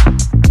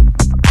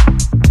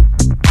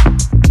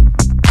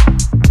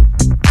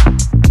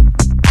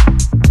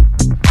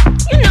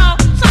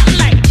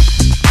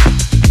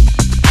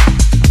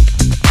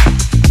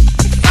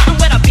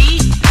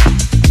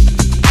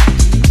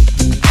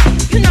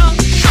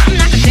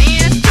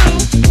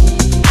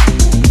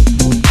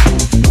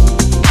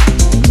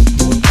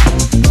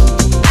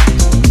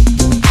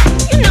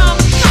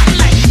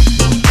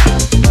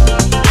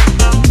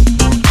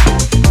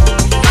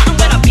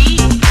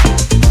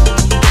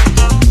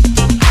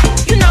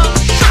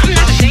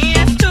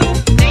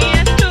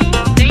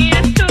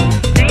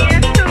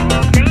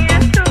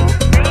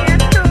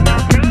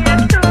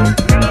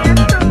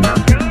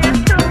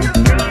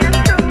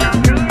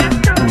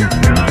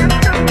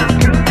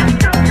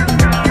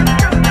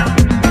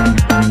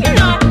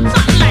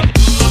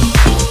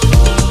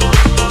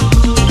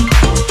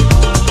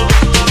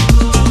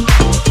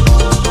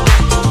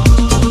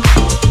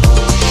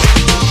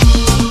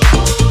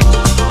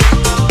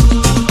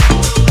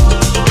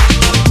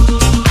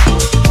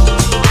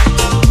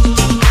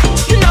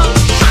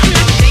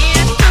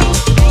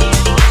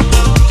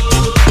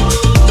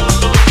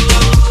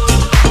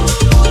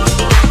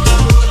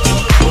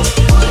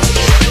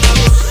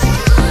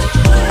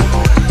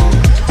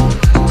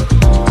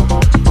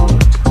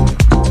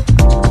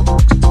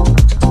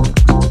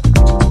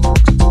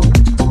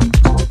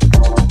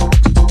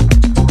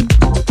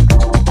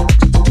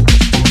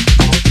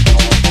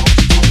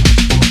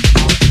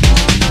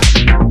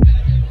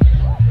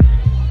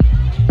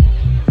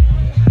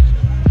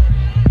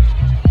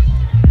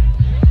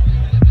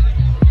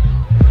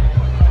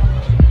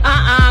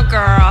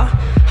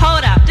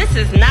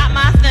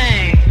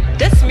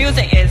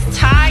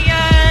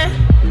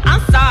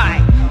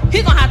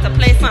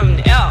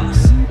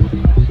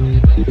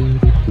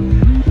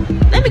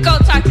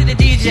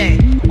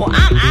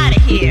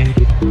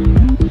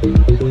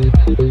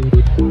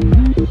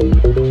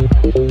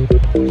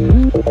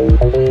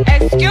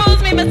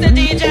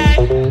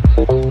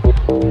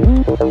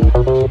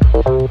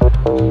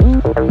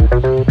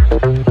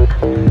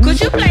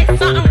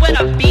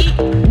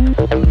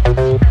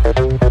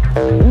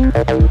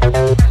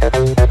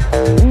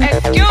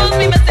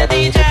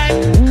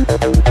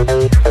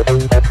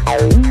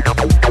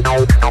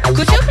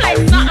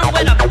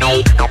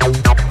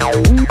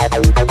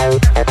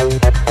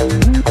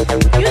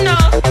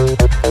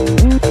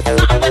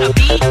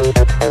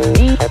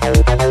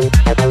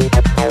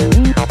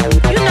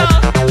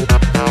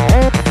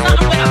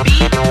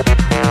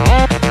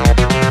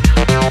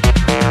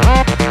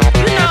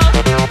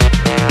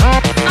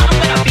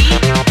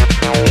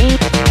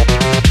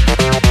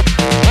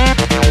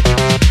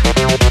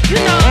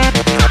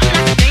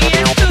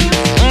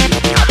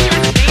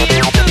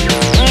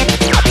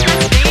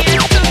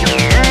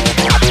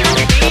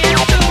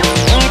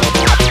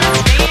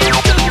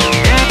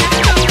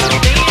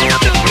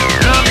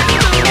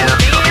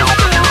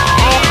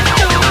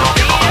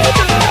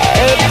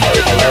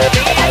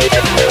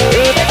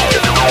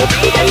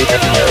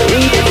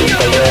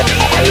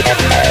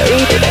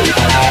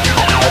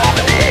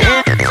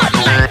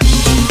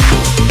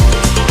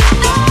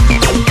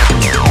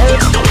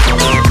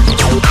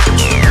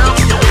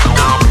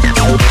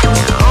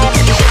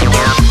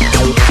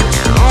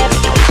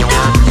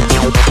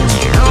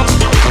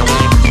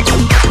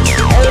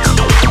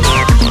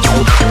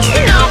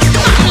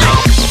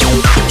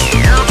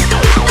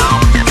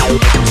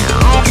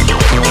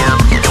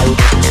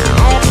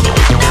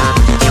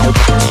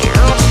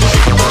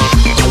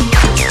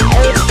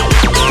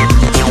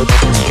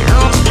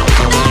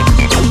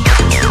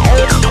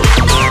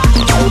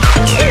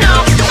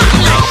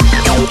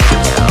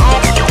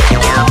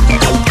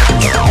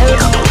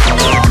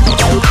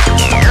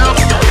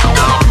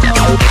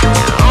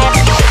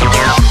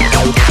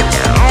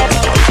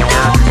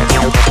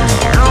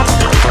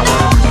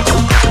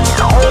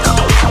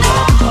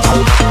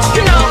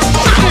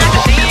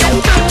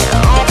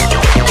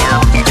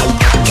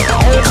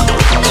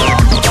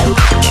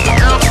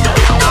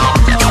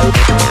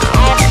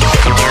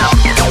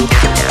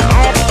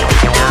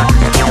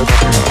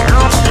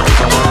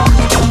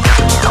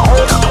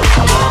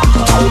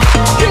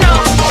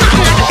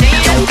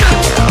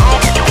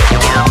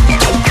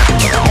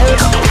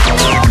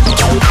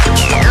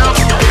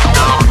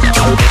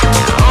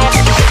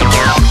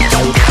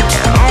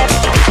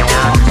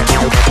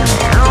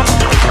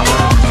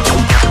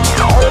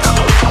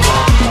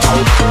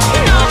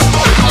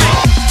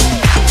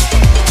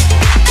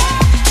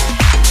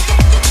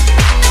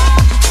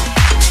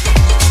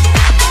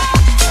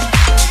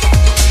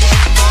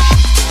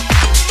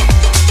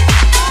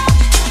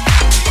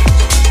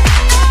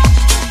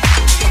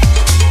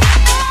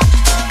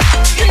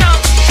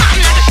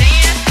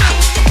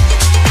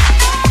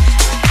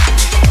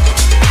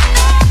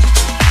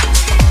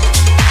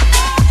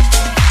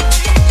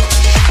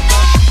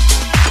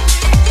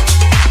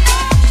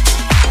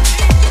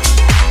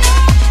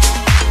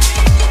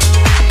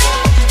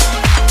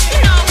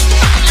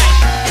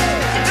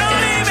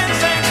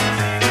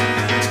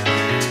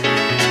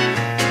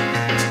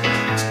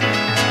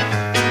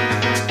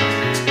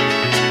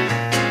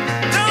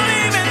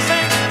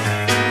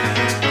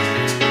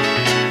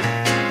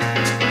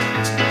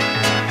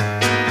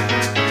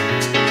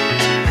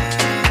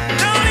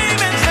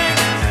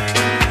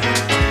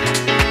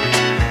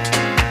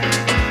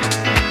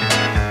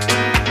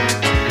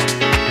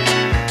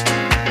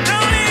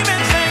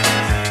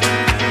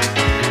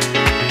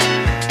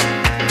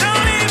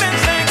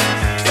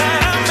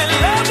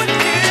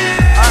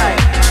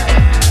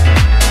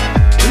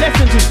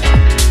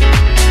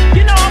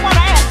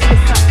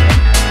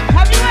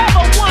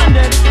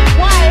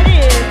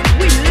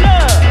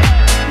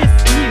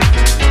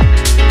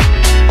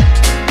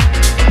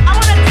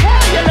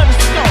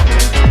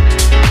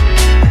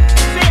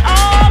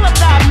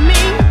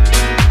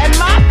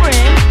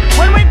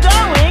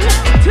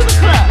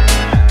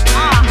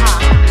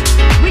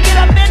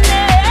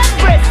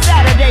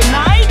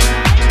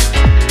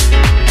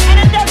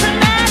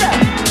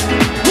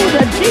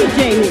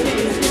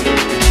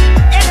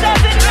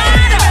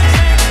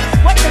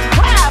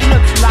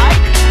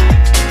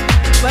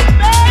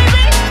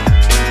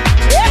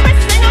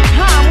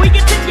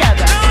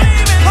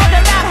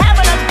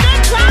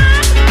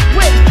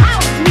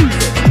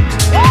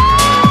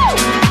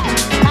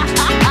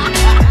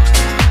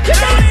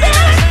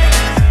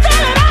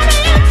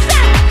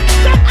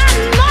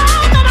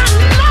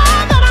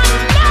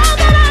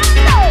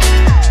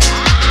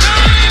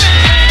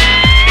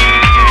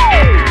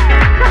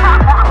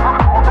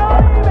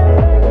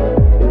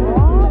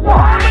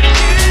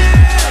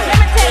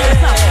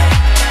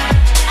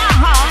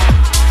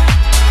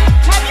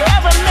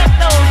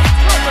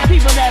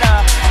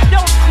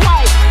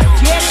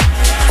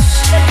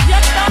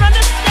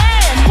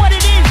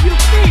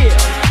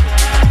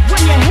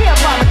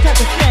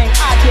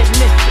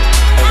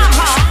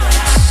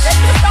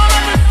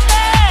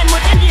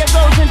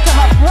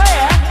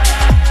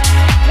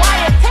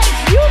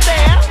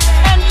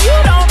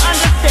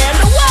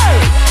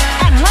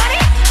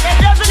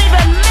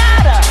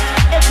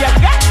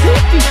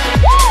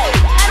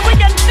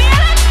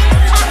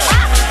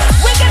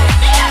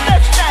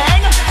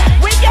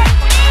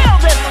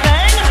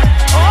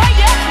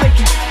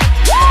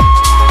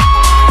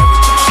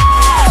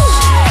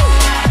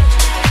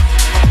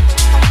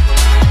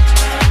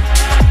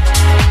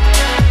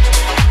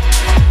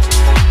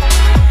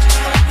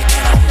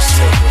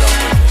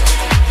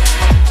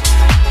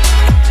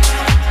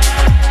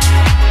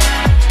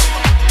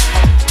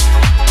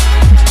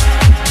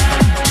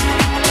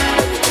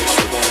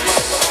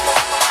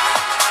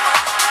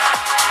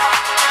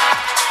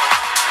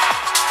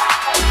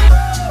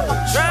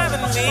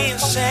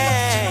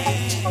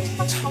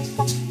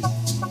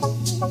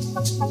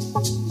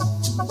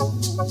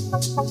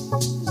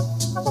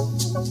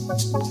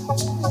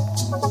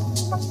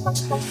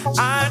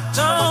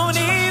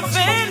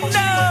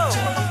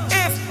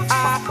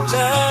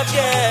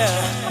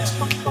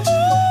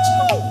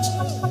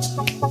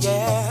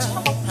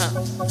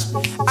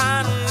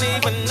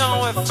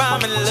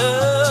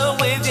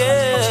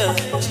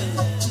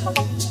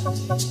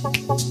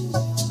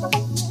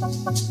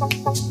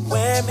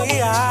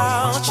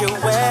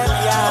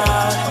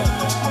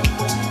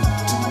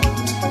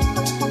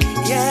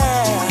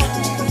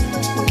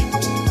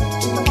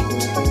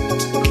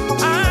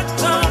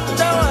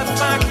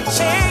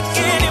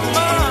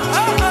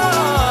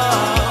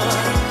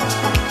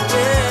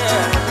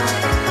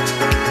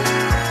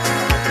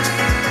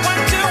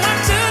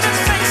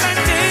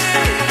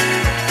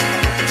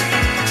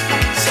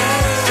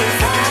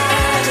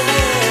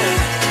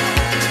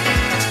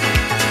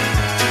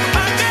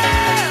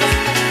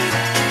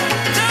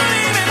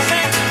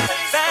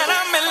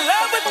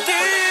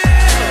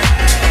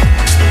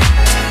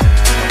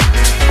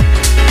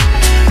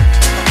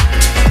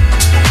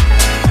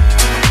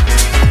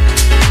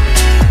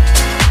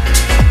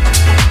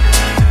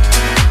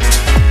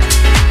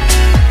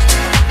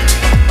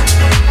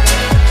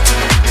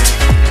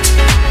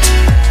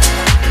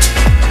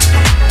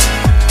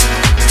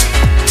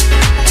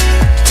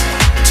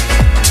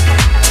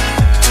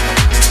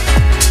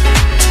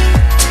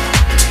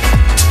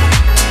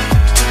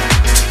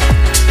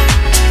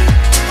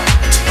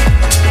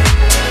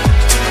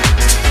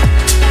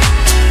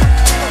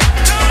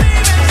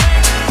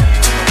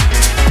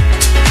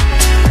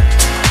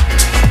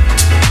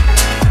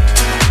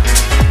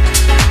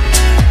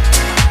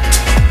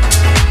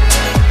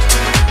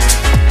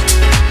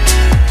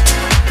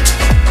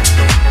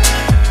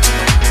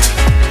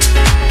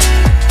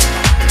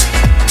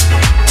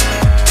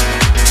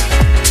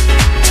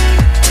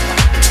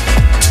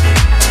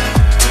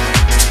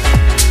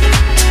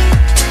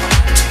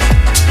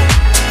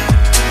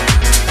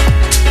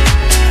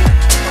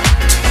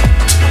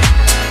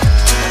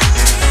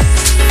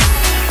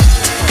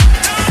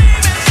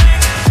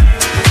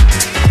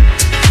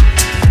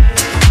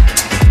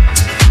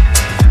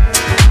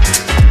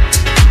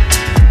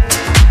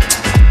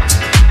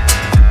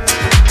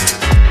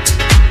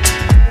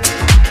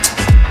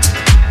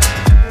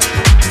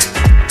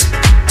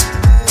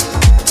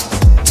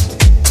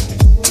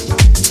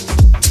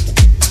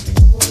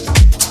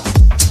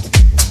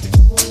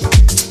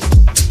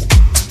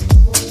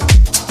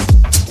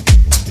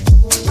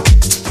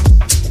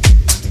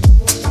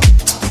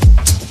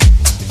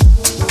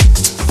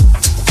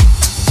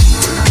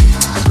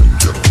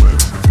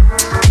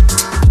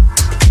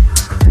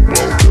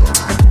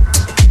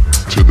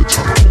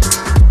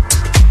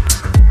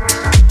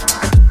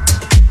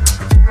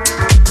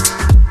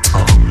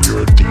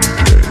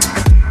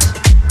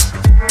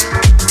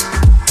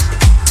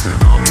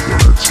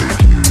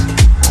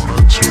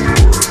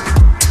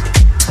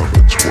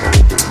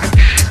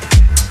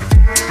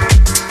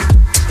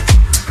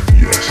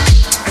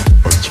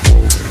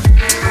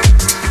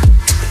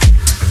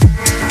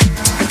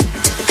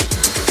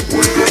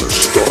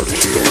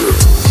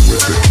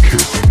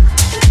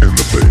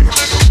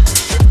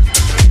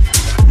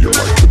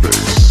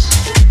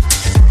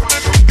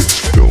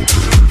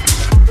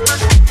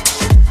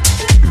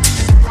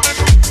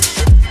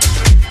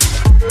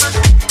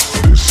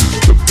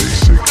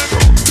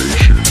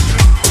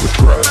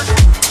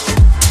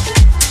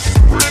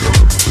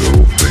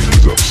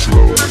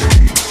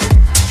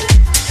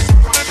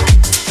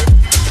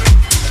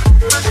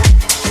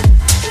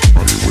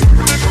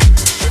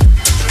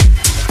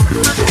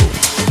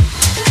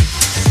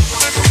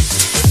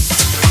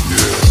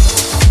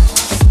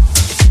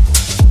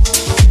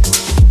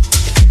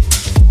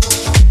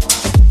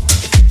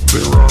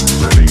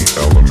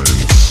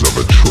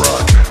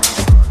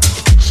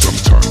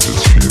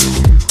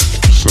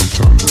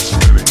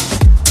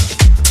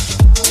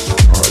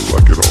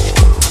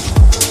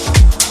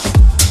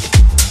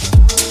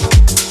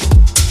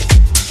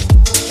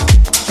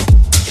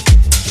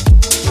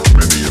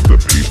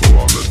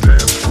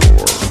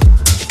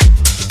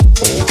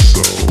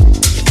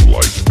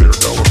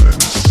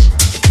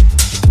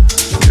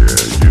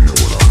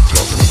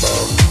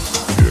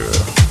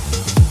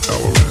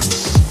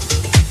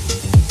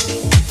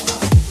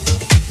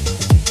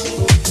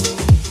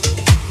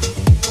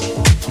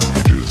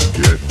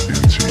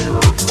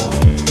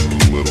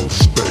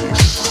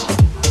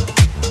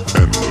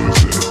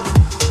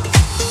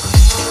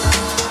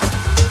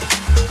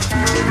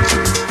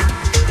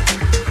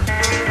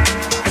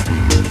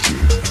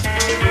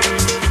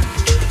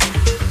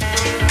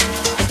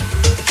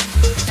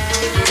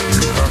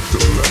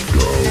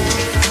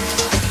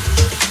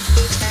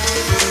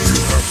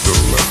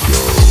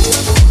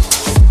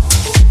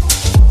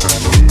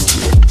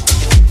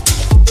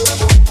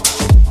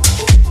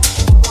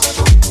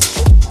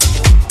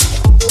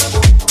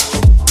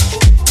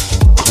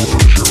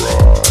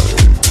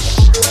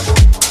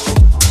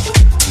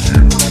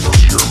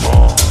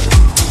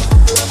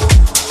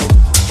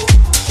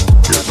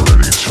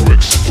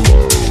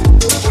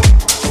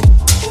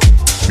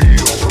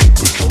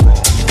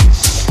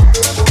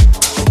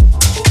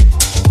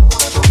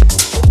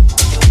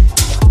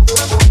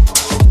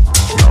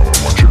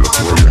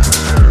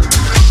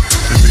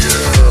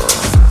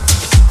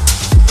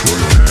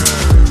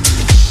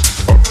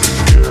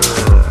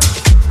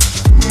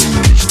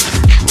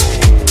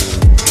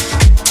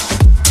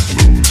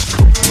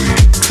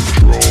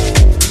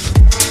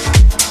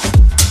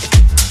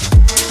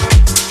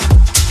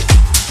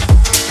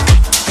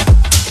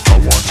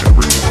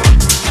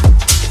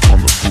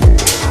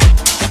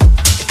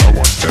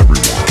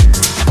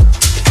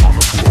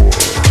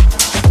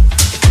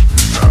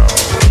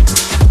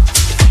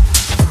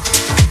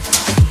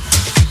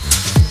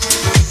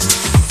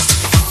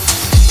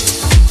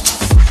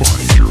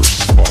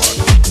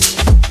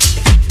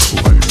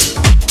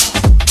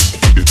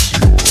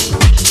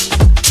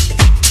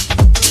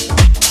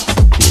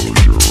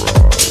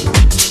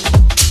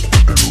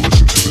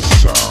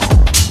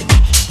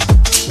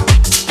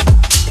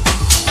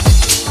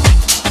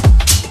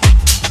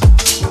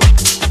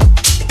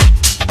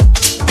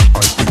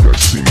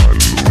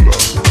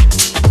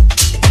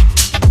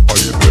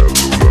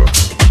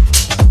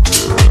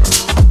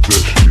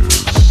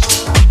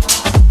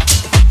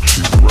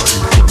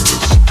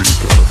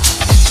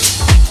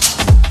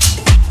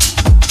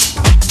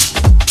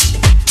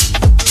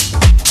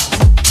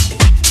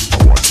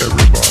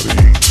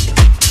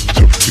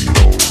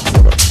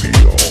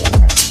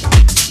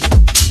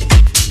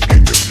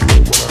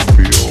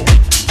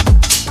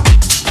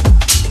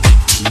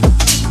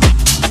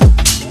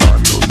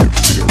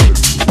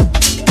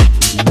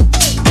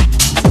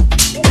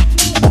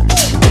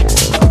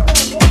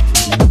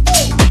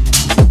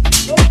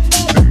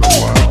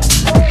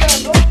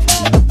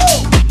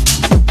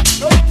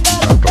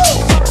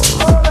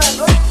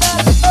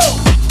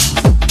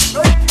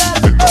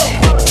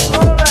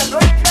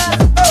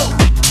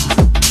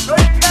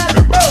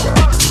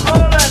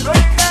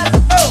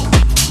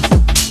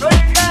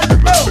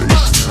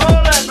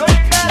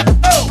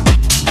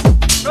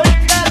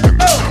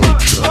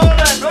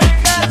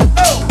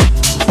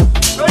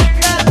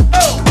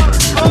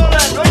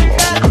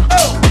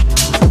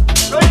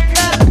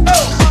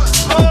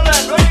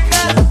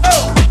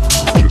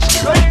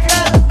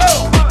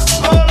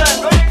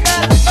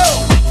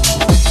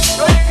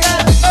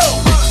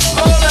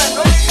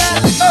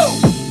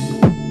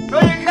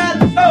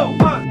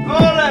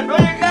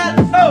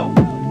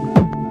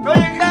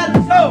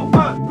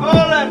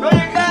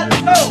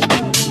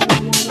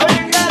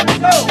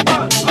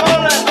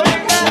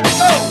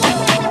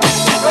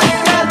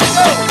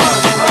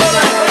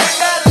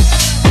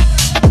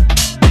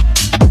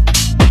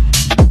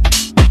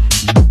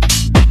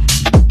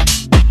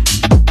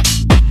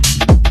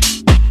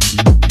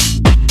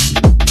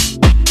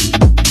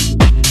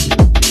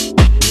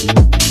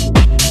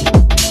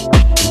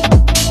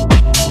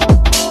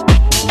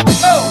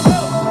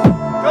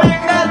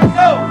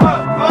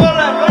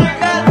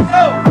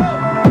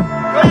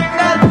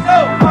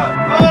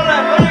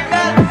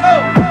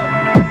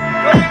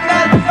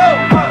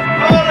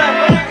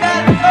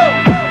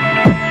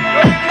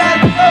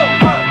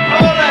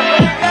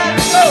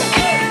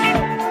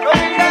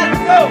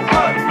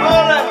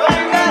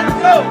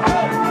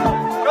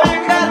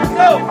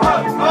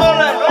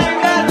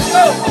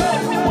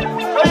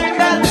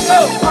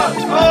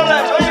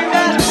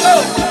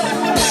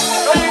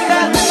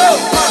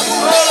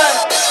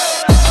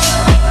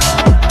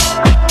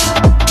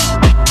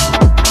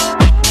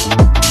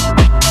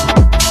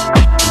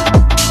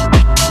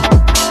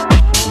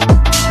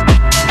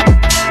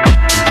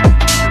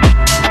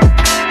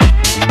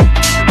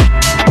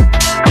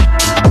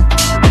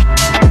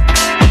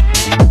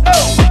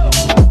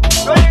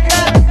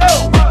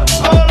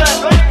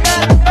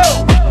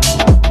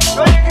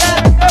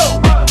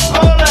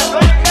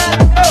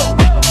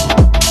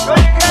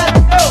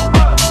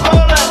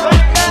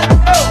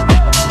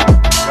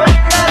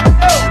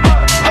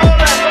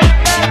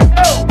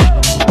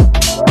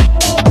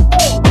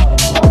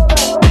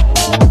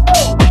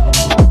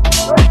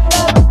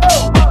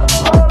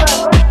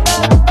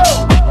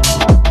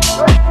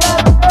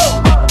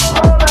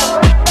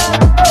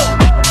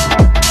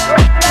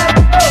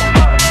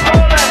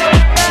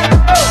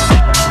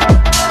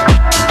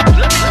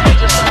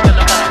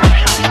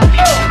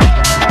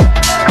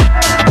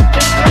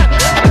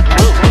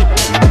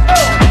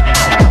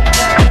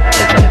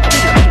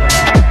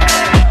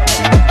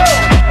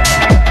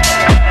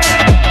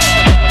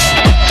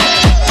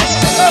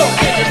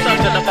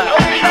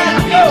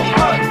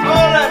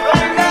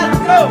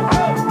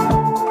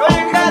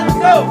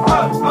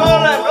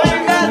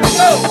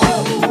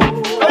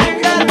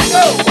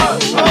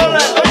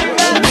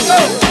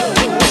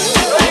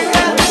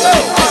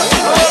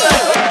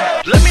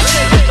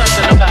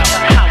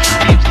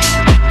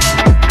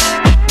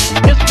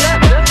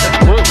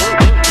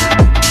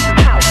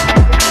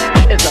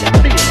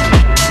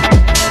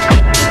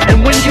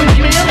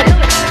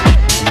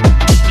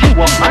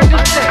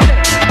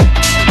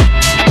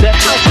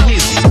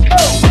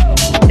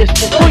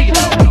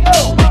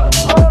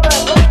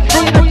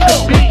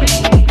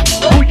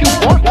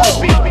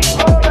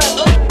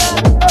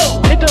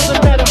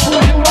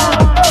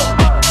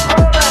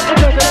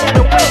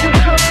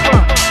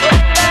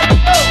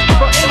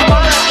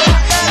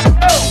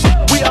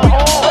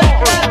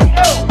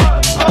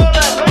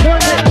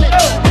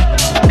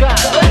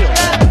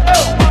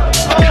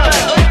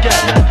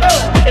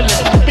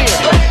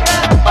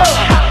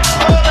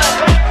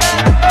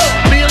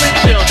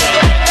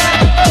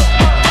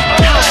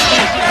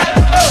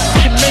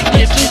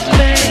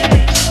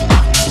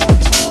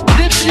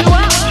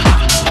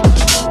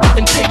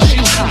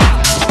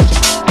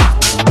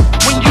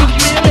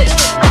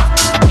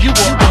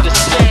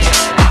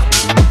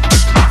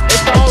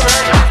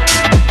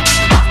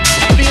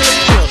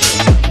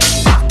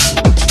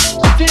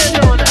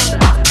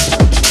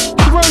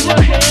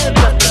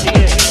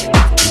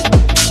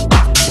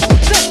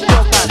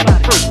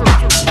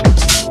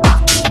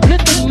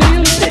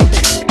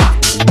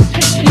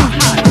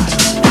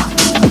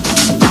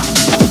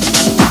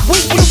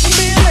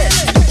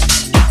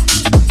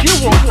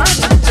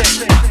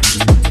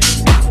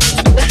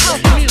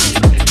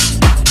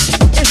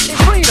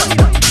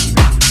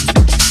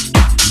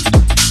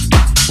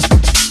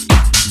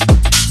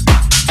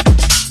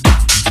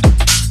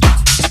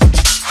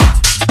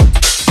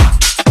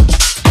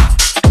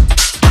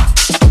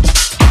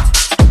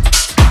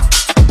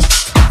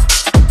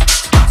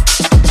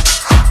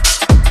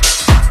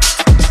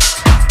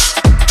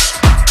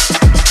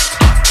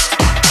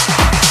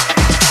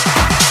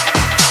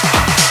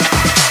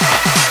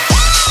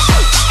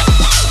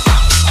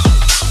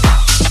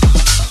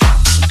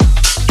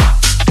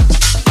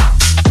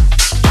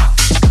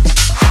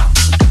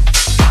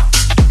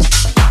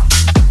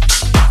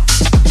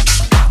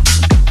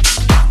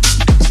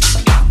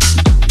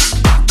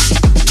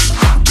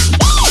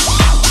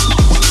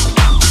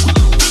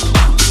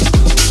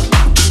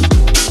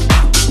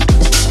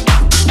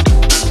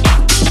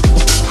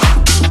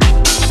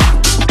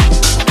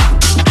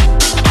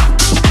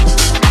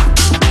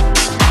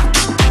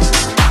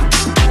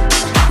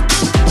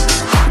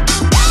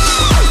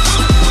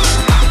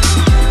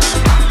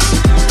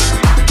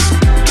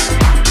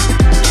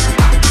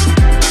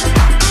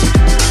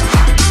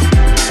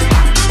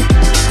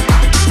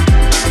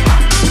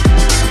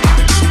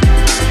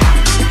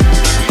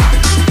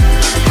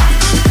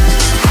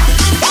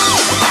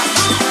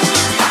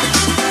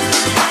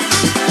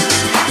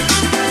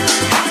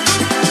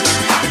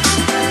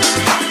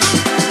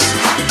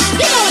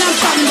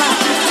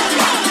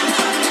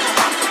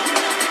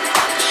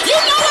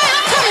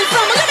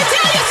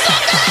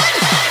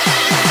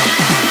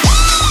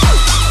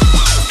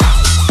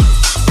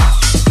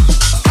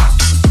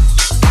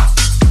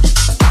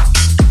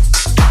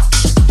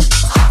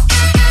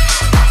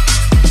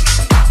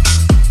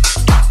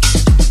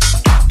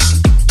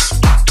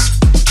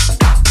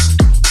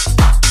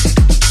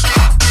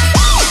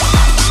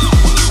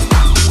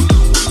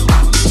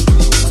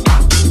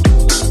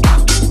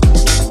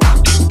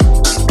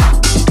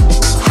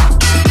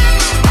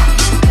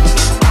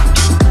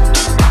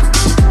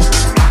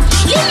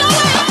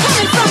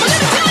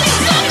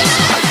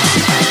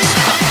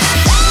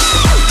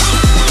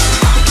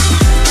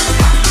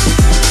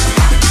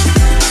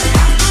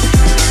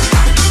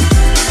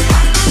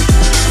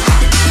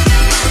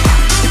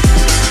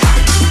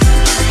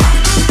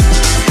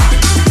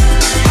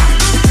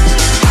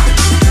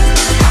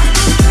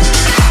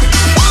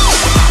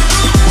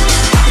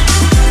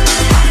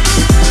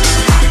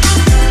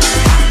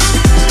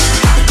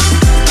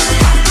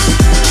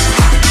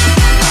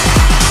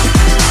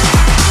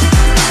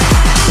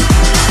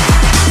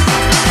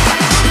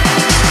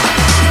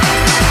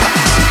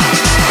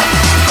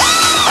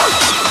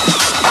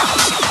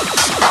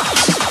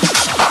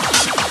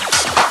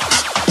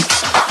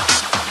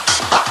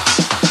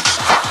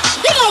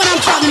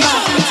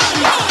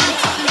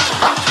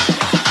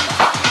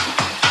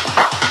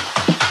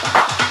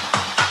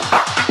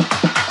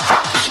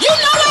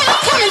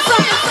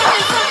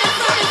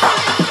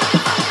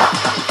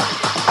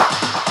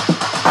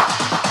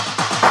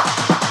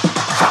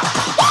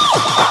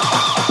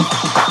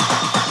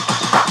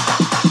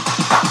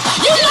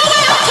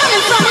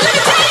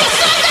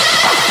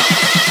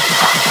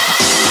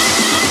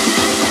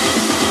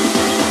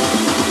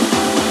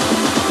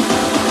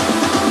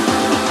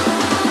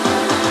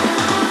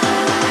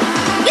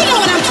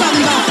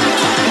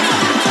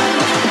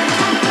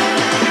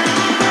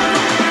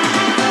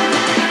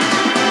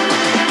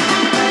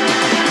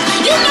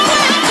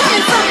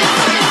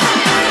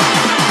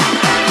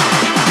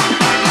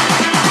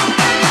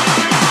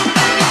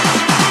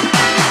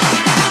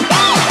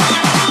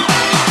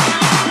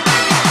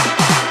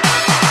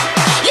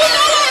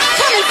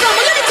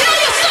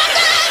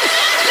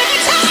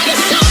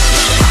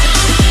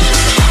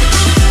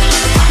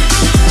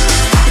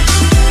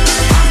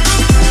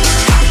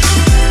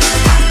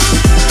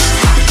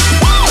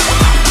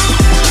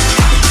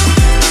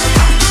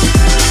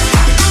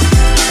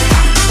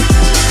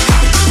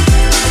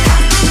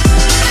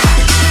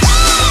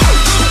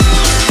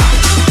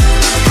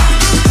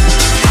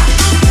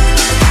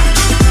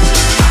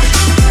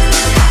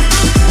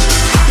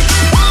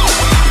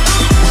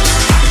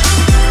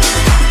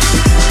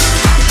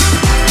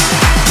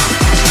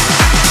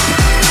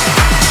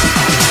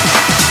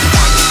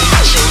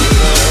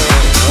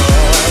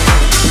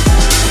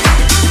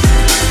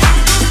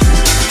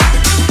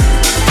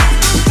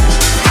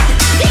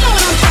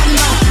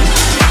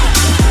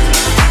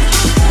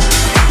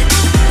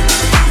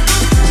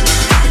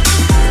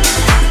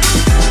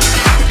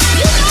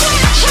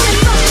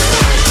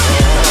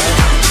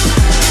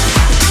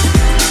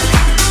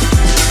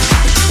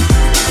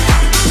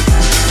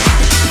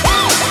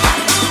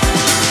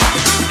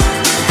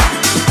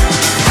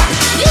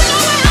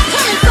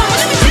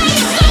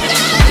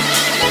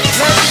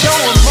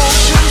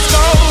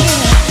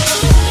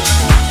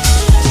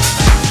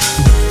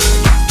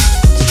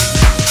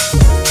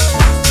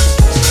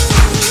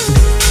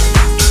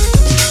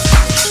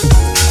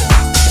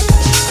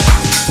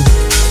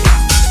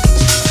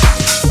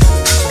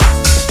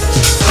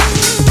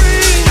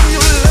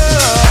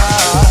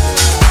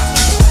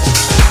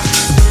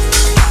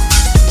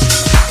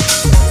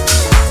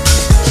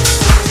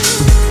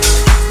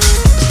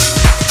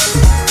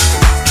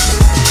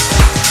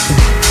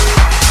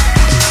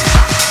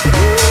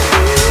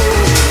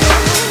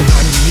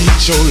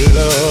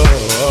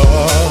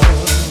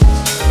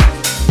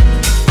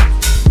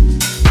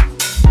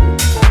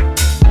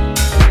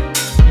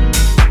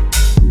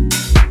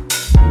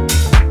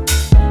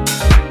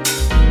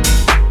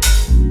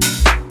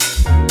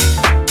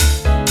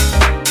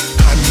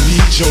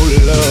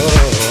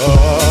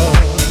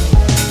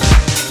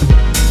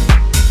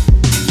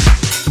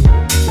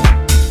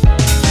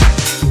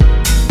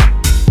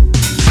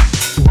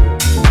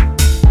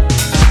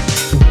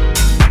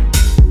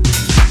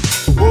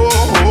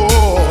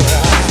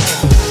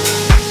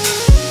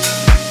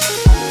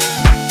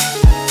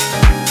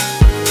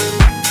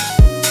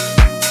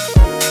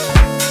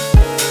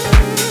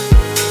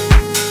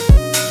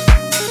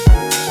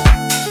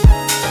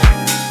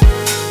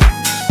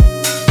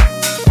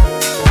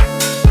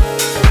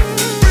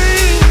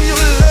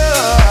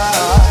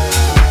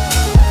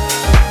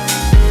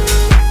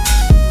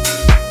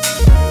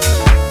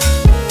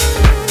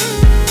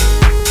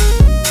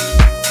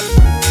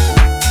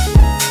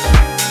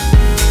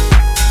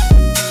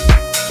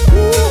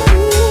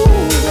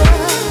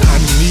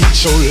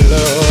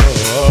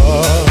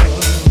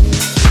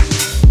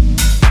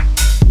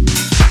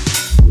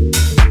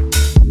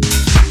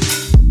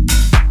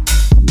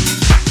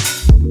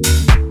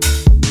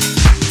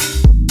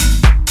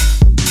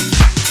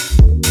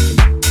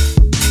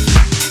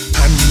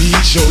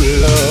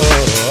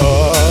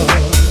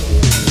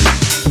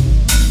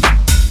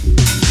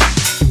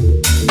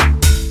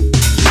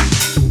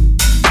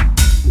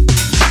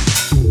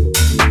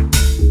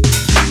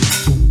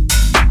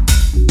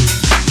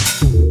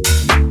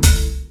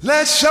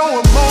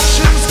your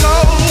emotions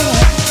go.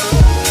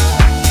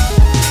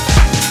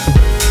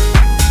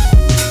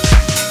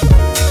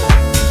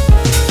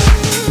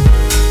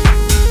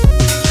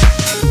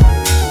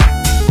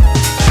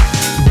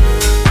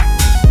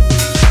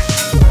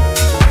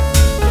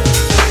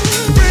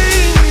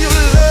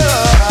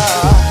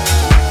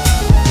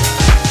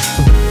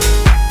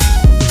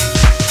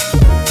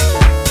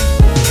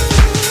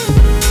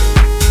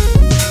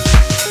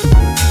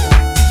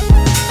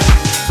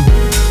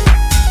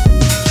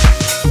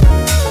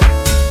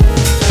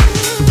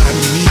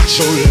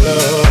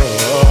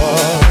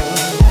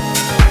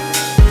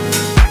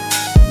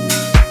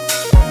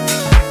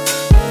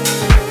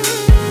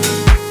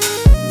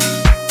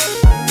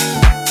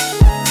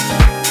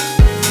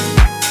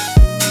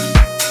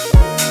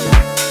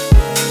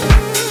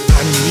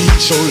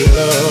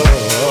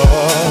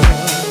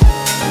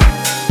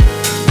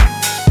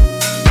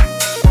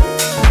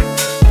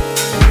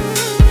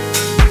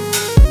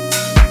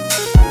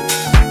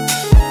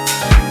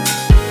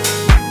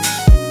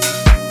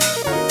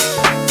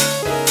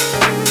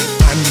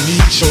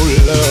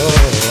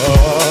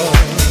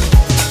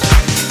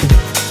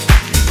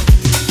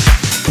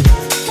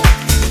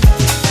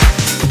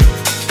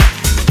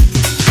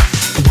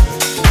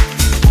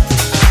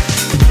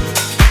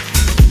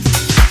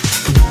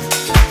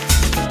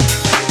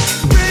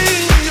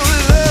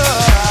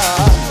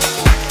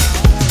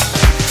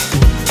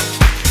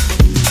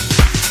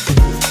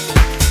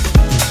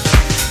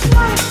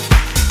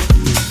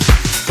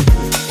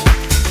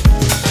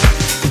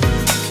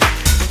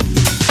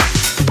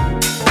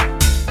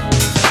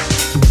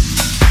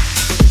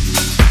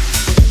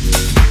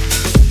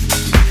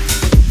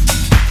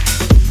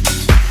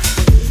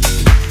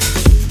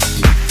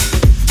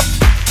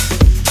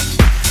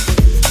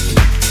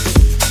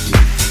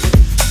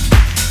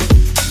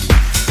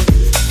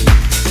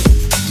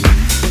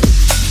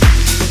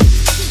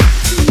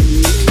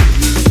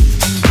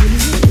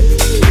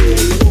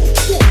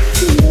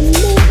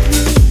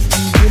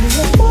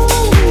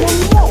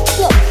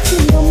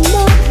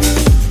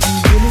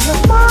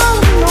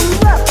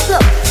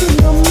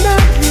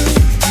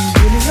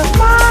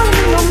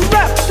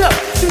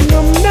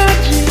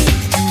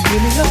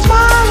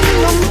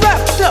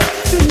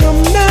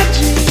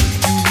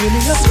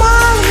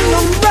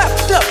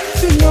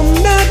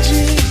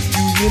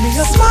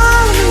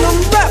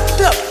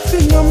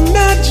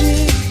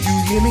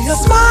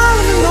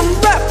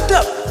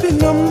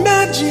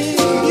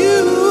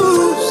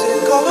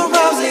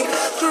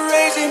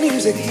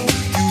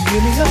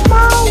 Give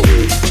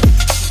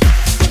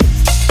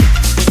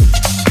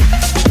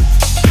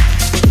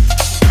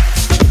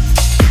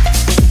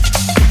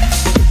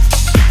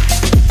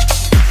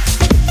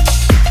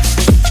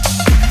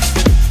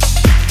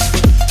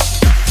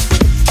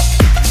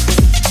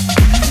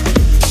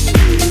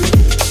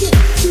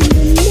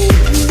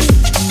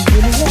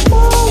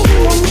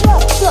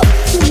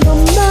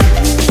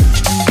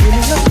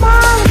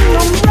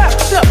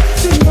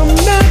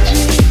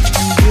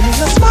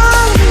me a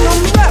smile and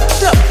I'm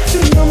wrapped up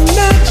in your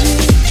magic.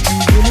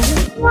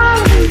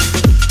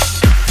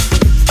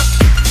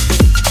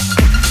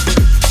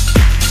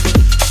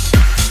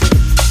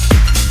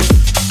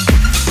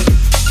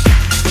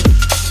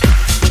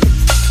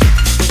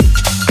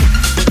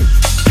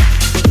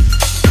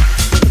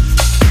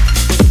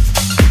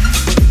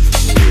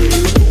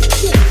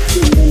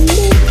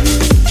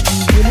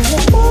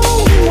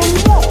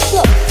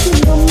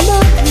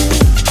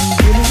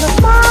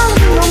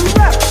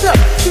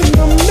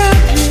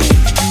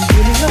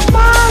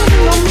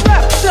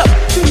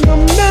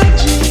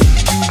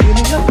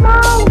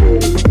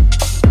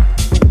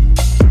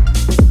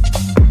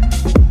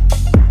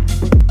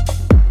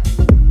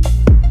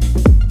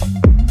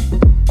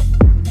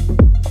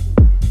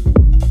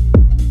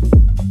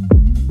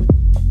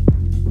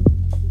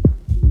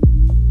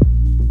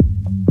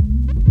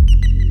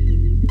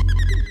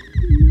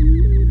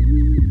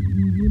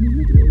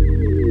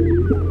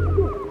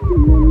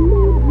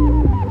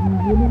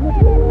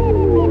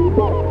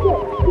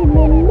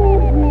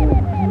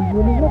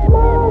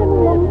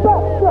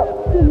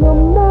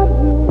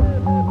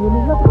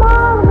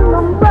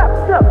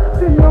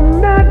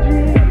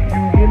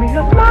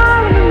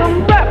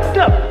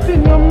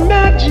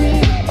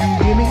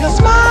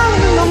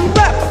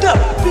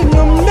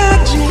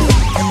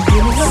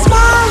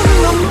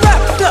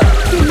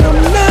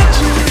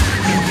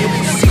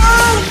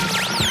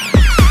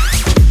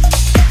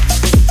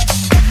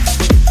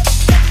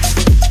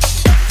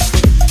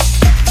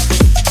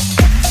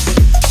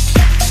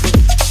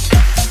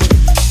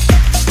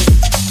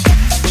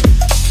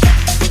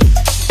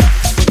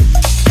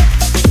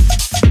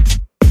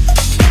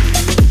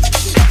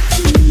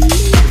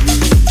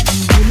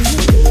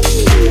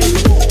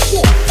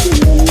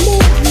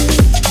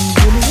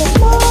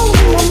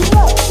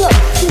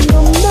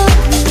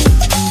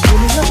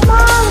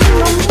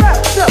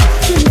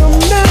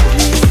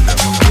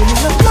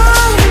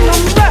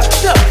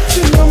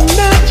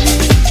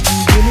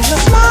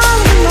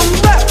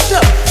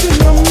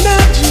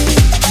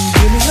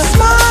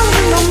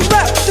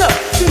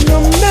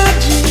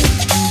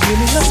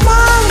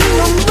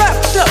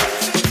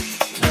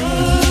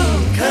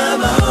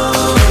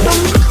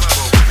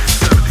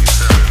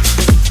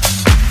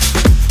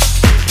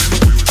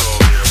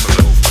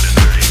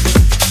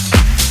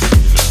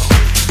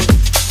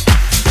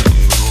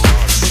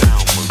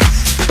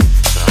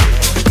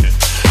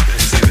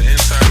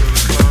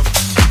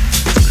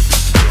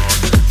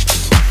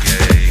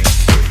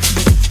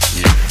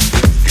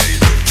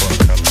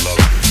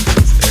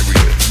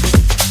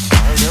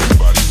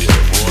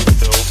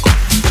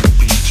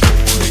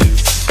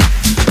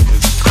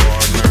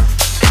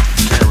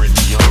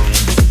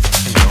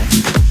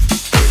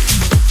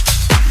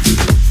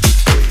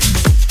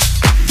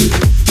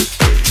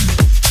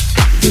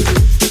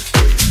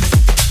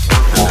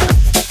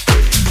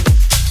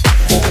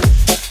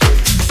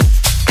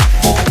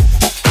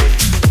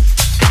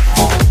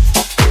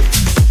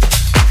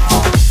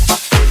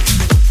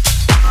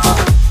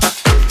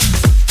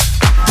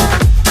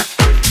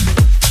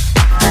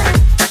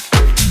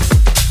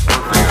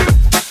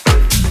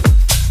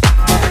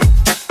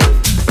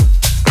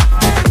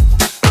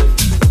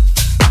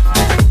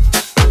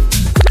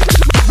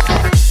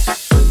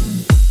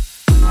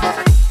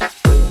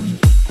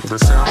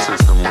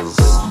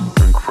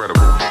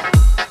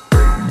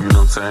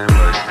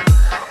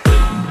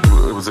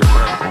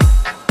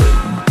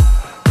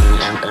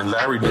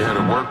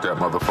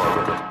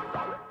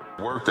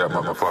 motherfucker. Work that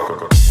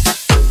motherfucker.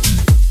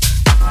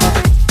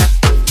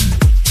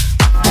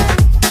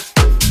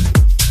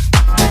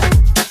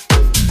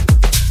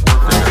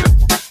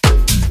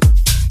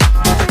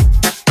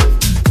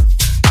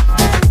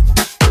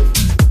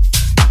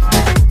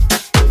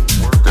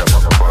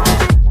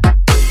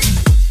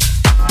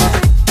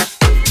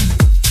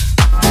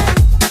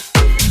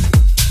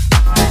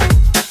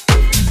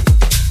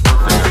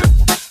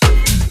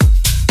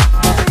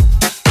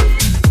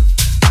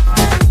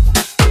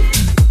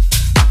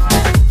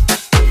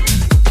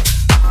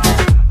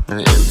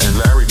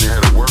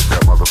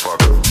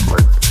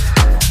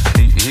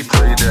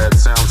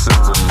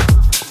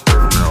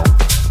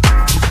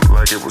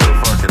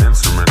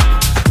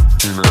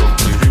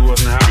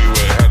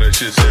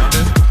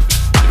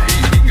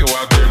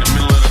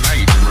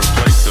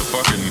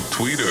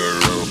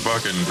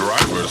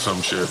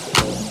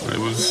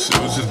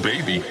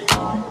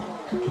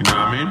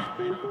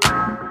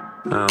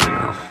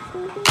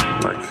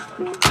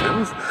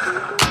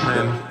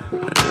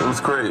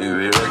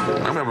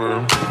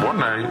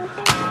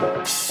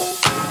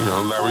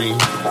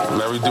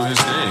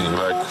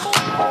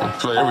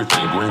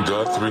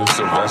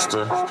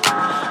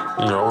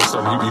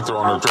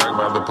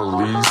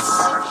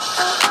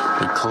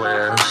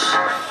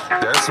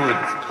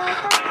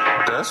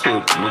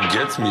 What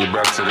gets me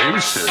about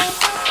today's shit.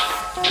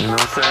 You know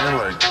what I'm saying?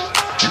 Like,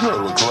 you go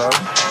to a club,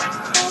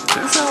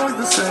 they sound like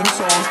the same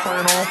songs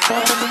playing all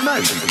fucking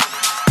night.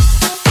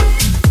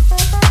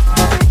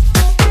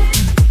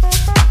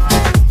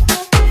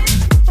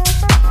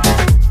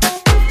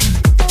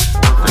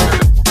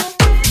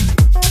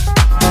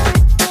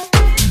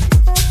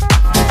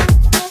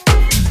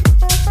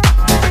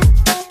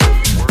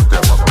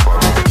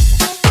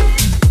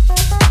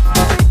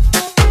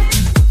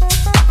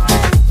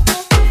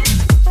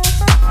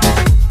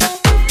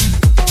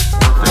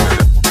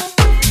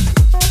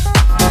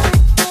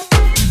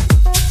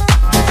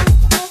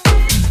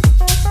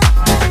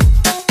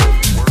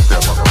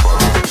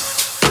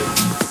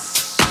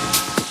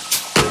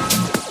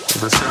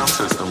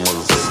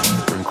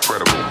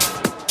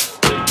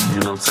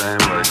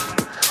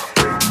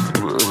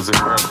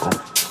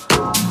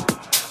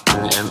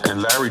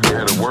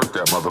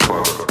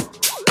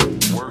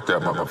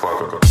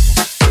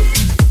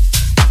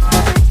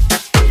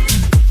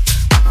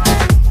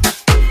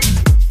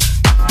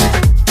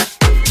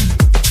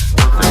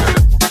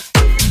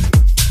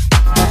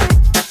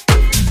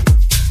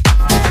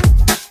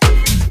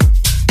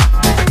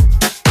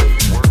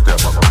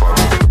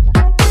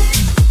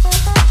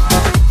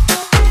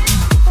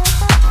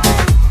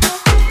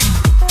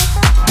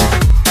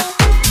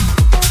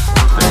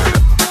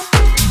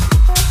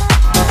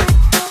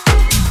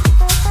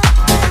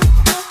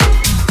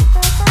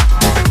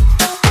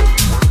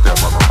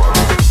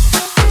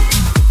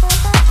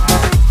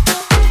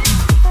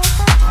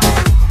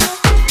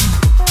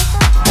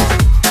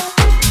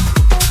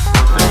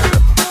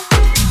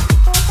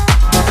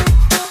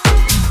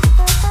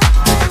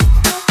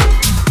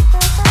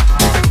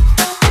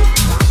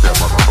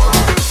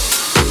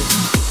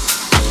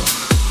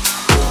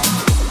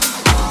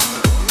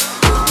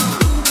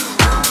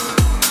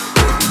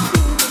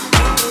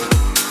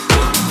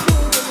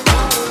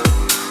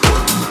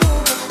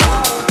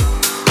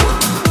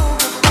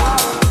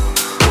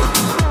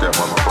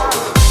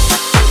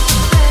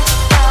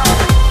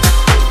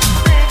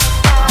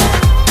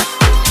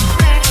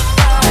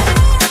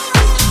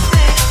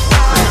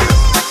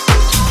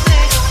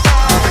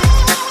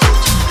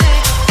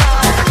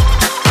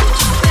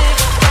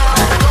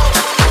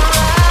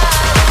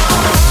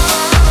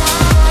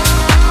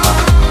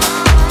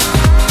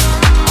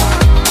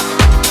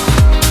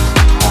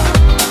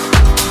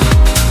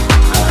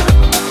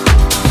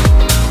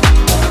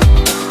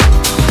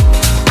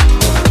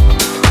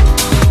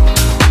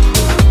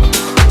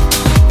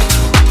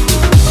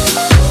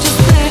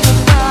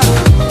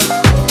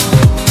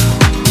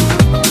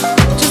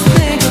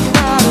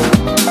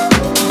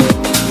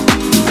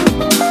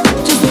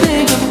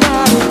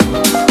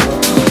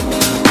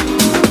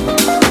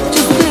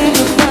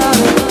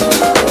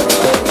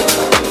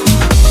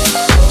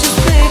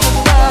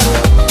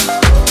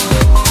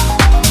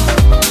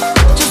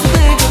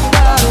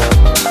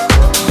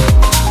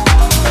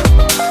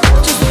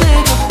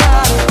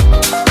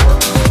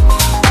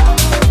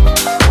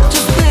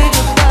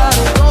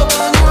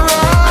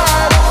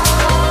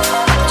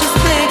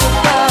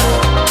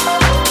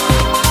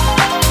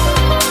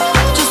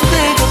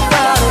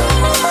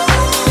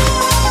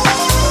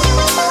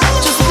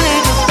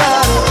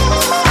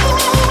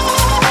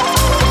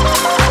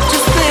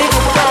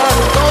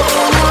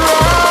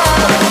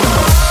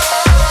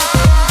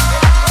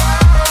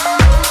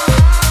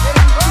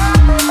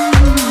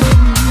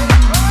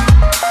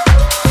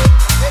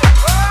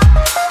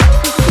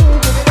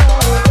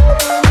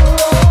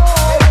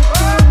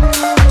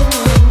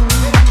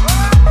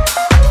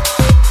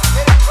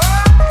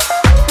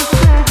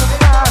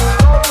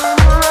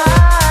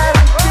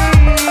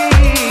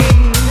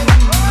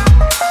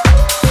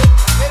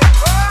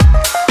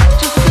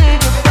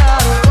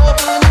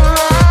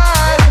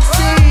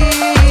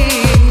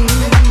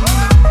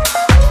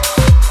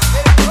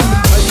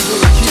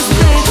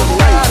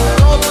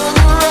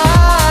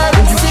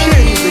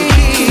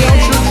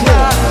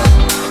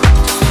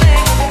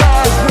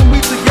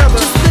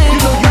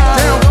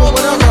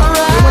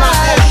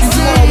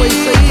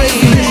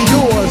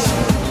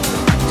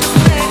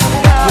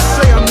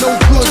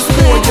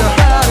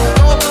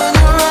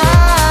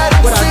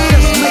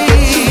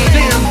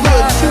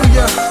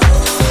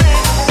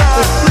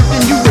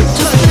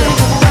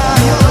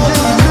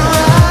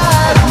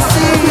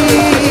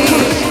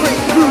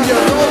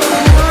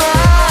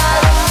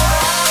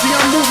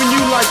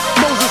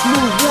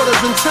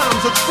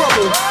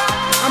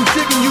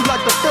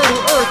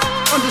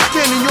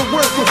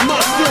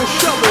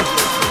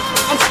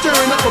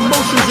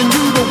 emotions in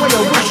you the way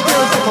a wish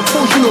stirs up a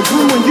potion of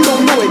brew, and you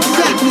don't know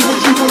exactly what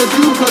you wanna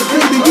do, cause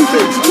baby you've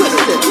been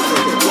twisted.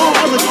 All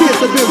other kids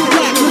have been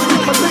blacklisted,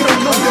 cause they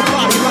don't know your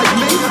body like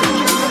me.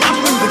 I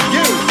bring the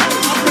game,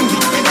 I bring the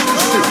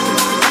ecstasy.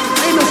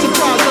 Ain't no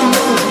surprise I'm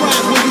nose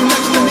right when you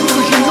next to me,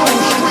 cause you know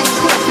I'm straight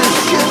talking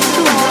shit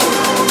too.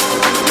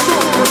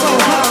 Talking about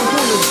how I'm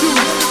gonna do,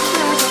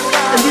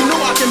 and you know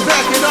I can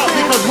back it up,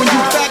 because when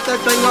you back that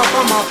thing up,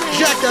 I'ma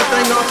jack that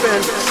thing up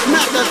and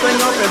smack that thing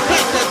up and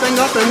pack that thing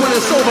up, and when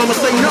it's over I'ma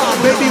say, nah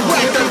baby,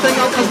 whack that thing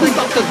up, cause we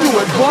about to do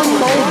it one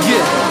more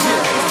year.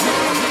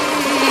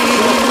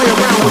 I play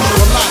around with you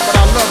a lot, but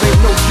our love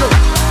ain't no joke.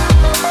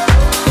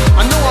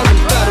 I know I'm the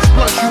fattest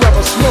blunt you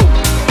ever smoked.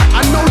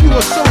 I know you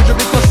a soldier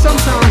because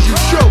sometimes you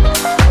choke,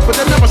 but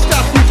that never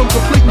stops you from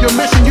completing your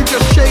mission. You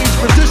just change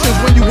positions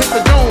when you hit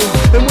the dome,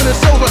 and when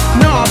it's over,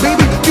 nah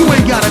baby, you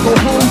ain't gotta go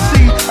home.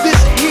 See, this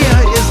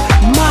here is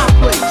my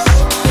place.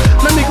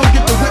 Let me go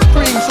get the whipped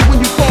cream, so when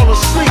you fall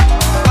asleep,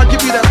 I'll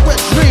give you that wet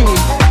dream,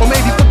 or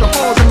maybe put the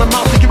halls in my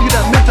mouth to give you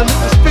that mental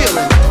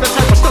feeling. That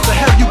type of stuff to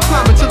have you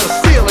climbing to the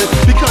ceiling,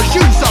 because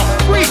you's a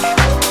freak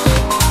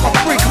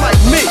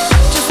like me.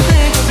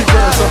 See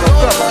birds of a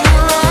feather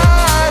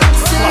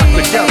flock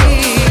together.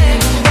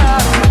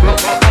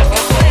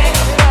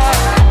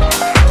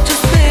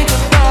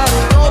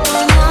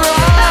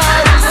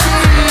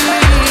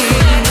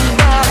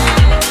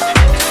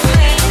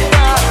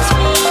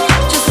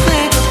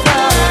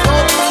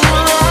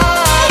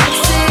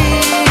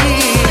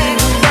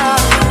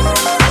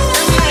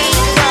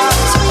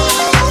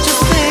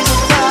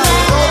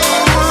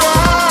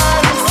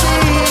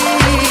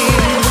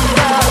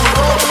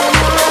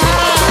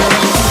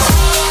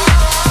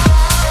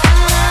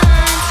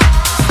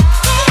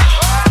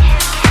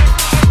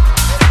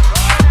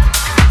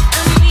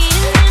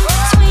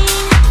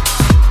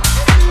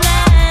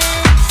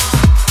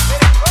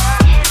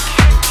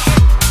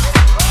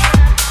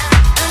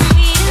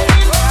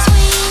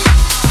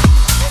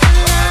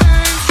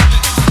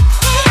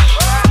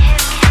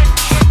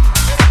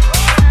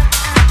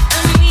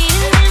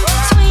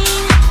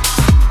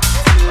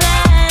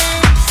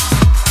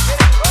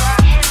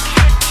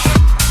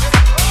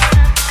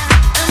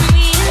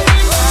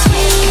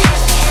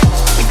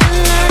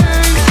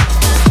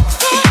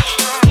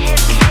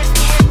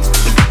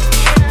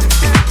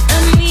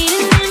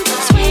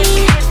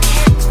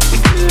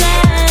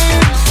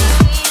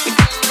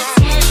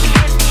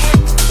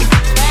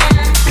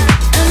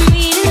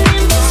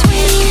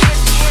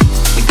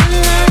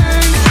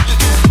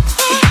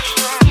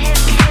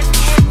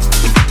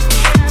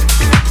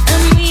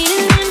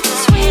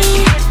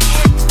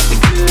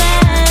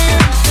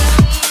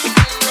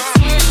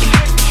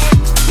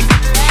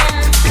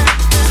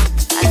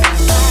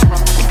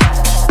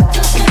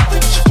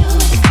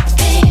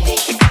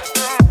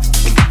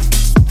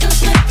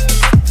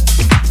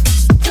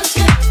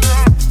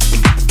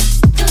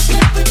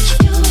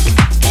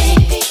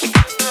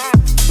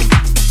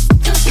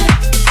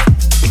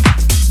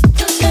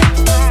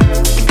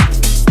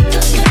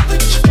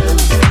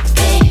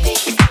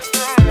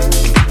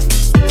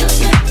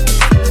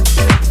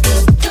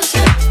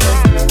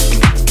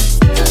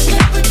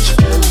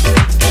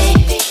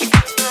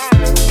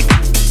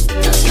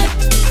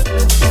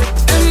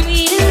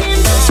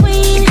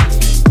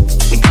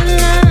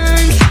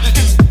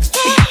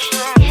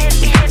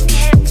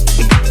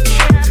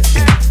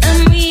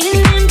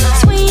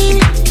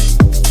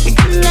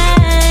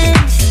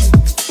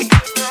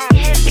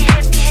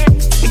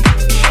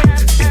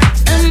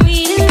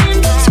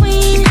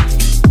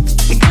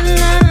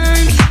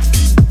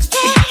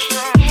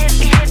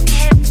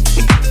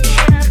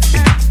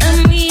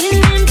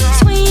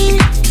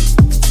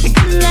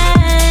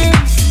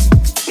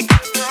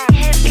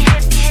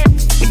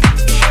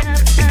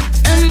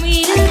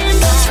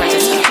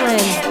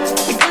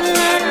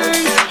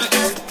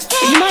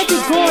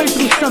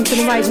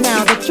 something right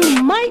now that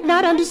you might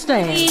not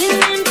understand.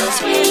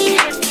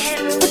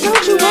 But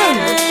don't you worry.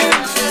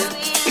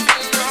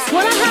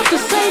 What I have to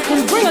say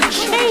can bring a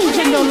change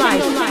in your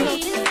life.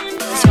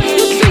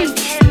 You see,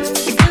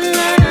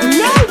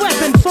 no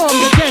weapon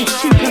formed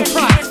against you can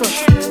prosper.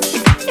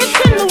 It's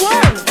in the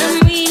word.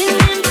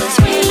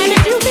 And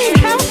if you need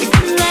help,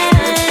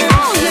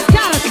 all you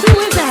gotta do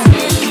is ask.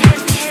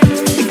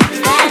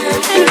 Ask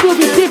and it will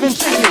be given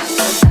to you.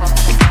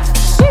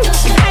 Seek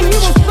and you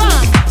will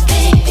find.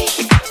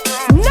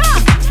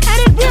 Knock and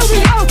it will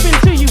be open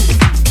to you.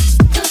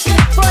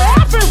 For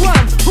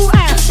everyone who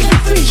asks to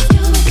see.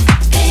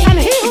 And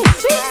he who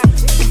seeks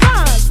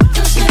finds.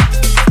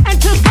 And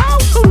to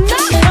those who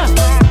knock,